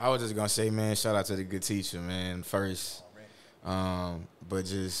 I was just gonna say, man, shout out to the good teacher, man, first. But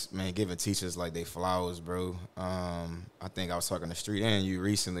just, man, giving teachers like they flowers, bro. I think I was talking to Street and you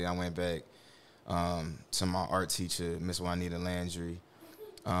recently. I went back to my art teacher, Miss Juanita Landry.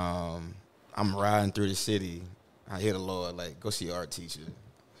 I'm riding through the city. I hear the Lord, like, go see your art teacher.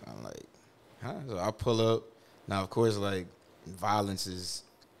 So I'm like, huh? So I pull up. Now, of course, like, violence is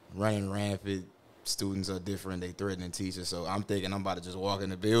running rampant. Students are different. They threatening teachers. So I'm thinking I'm about to just walk in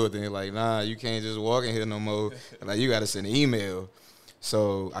the building. Like, nah, you can't just walk in here no more. Like, you got to send an email.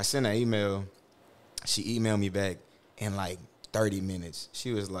 So I sent an email. She emailed me back in, like, 30 minutes.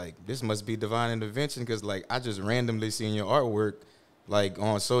 She was like, this must be divine intervention because, like, I just randomly seen your artwork, like,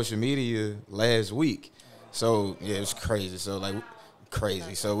 on social media last week. So, yeah, it was crazy. So, like,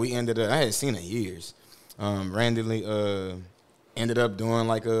 crazy. So we ended up, I hadn't seen her in years. Randomly ended up doing,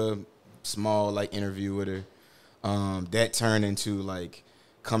 like, a small, like, interview with her. That turned into, like,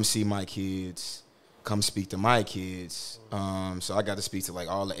 come see my kids, come speak to my kids. So I got to speak to, like,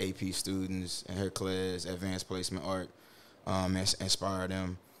 all the AP students in her class, advanced placement art, and inspire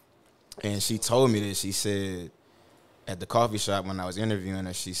them. And she told me this. She said, at the coffee shop when I was interviewing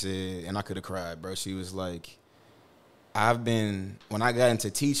her, she said, and I could have cried, bro. She was like, when I got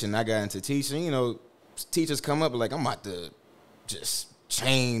into teaching, you know, teachers come up like, I'm about to just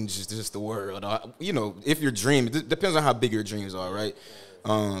change just the world. You know, if your dream, it depends on how big your dreams are, right?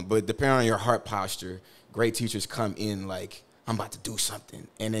 But depending on your heart posture, great teachers come in like, I'm about to do something.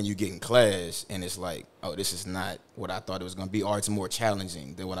 And then you get in class and it's like, oh, this is not what I thought it was going to be, or it's more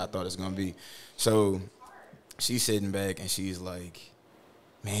challenging than what I thought it was going to be. So she's sitting back and she's like,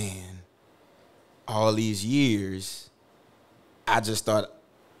 man, all these years, I just thought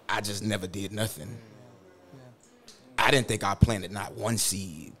I just never did nothing. I didn't think I planted not one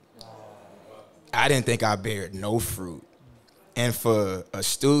seed. I didn't think I bared no fruit. And for a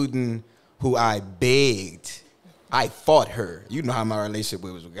student who I begged, I fought her. You know how my relationship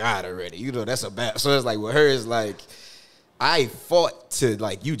was with God already. You know, that's a bad. So it's like with her, it's like, I fought to,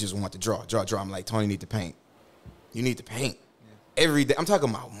 like, you just want to draw. I'm like, Tony, you need to paint. You need to paint every day. I'm talking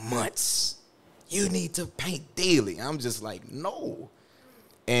about months. You need to paint daily. I'm just like, no.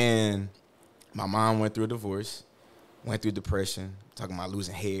 And my mom went through a divorce, went through depression. I'm talking about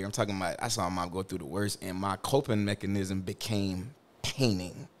losing hair. I'm talking about, I saw my mom go through the worst, and my coping mechanism became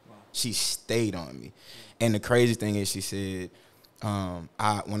painting. Wow. She stayed on me. And the crazy thing is, she said,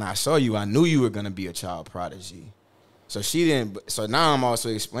 when I saw you, I knew you were going to be a child prodigy. So she didn't, so now I'm also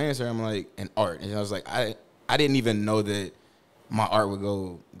explaining to her, I'm like, in art. And I was like, I didn't even know that my art would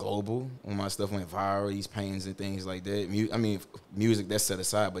go global when my stuff went viral, these paintings and things like that. I mean, music, that's set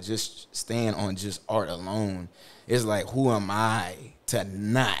aside, but just staying on just art alone, it's like, who am I to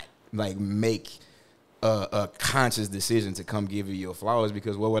not, like, make a conscious decision to come give you your flowers?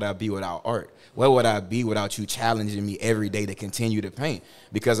 Because what would I be without art? What would I be without you challenging me every day to continue to paint?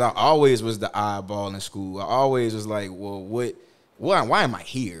 Because I always was the eyeball in school. I always was like, well, why am I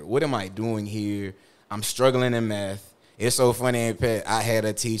here? What am I doing here? I'm struggling in math. It's so funny, Pat, I had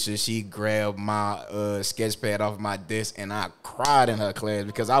a teacher, she grabbed my sketch pad off my desk and I cried in her class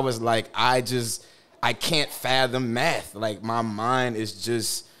because I was like, I can't fathom math. Like, my mind is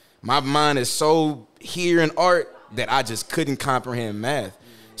so here in art that I just couldn't comprehend math.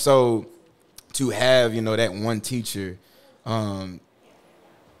 So to have, you know, that one teacher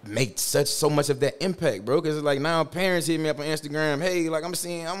make so much of that impact, bro. Because it's like, now parents hit me up on Instagram, hey, like, I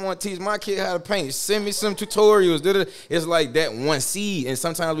want to teach my kid how to paint. Send me some tutorials. It's like that one seed. And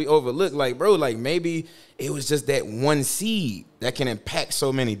sometimes we overlook, like, bro, like, maybe it was just that one seed that can impact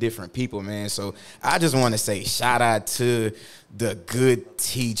so many different people, man. So I just want to say shout out to the good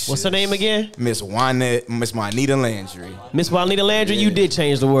teacher. What's her name again? Miss Juanita Landry. Miss Juanita Landry, you did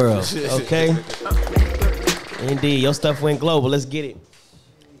change the world, okay? Indeed, your stuff went global. Let's get it.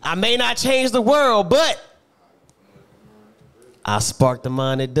 I may not change the world, but I spark the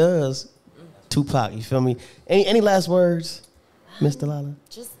mind that does. Tupac, you feel me? Any last words, Miss Delilah?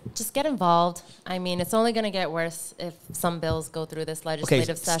 Just get involved. I mean, it's only going to get worse if some bills go through this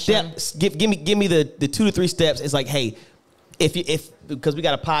legislative session. Give me the 2 to 3 steps. It's like, hey, if because we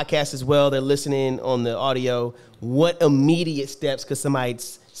got a podcast as well, they're listening on the audio. What immediate steps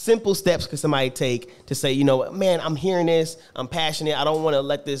simple steps could somebody take to say, you know, man, I'm hearing this, I'm passionate, I don't want to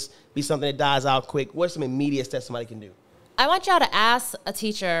let this be something that dies out quick. What are some immediate steps somebody can do? I want y'all to ask a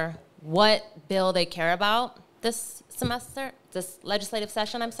teacher what bill they care about this semester, this legislative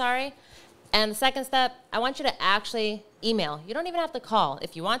session, I'm sorry. And the second step, I want you to actually email. You don't even have to call.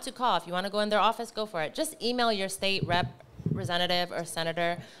 If you want to call, if you want to go in their office, go for it. Just email your state representative or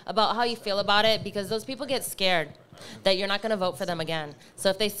senator about how you feel about it, because those people get scared that you're not going to vote for them again. So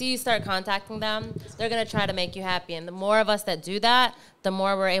if they see you start contacting them, they're going to try to make you happy. And the more of us that do that, the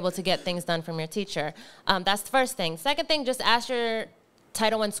more we're able to get things done from your teacher. That's the first thing. Second thing, just ask your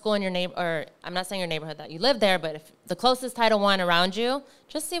Title I school in your neighbor, or I'm not saying your neighborhood that you live there, but if the closest Title I around you,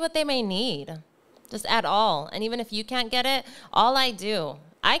 just see what they may need. Just at all. And even if you can't get it,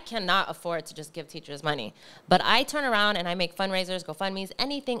 I cannot afford to just give teachers money. But I turn around and I make fundraisers, GoFundMes,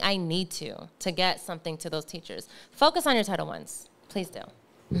 anything I need to get something to those teachers. Focus on your Title I's. Please do.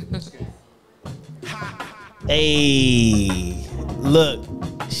 Hey, look,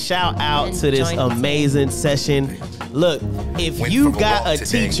 shout out to this amazing session. Look, if you got a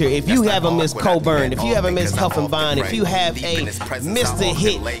teacher, if you have a Miss Coburn, if you have a Miss Huffenbond, if you have a Mr.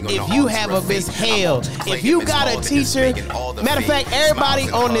 Hit, if you have a Miss Hale, if you got a teacher, matter of fact, everybody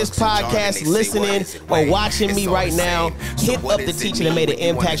on this podcast listening or watching me right now, hit up the teacher that made an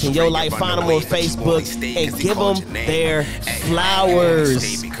impact in your life. Find them on Facebook and give them their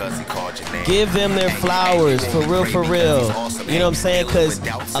flowers. Give them their flowers, for real, for real. You know what I'm saying? Because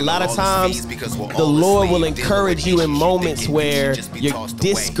a lot of times the Lord will encourage you in moments where you're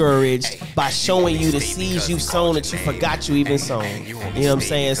discouraged by showing you the seeds you've sown that you forgot you even sown. You know what I'm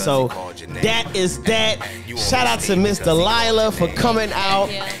saying? So that is that. Shout out to Miss Delilah for coming out.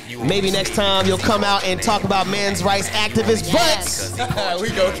 Maybe next time you'll come out and talk about men's rights activists, but we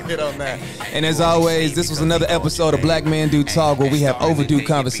go get on that. And as always, this was another episode of Black Men Do Talk, where we have overdue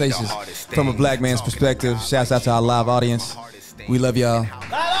conversations from a black man's perspective. Shouts out to our live audience. We love y'all.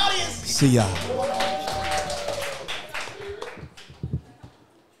 See y'all.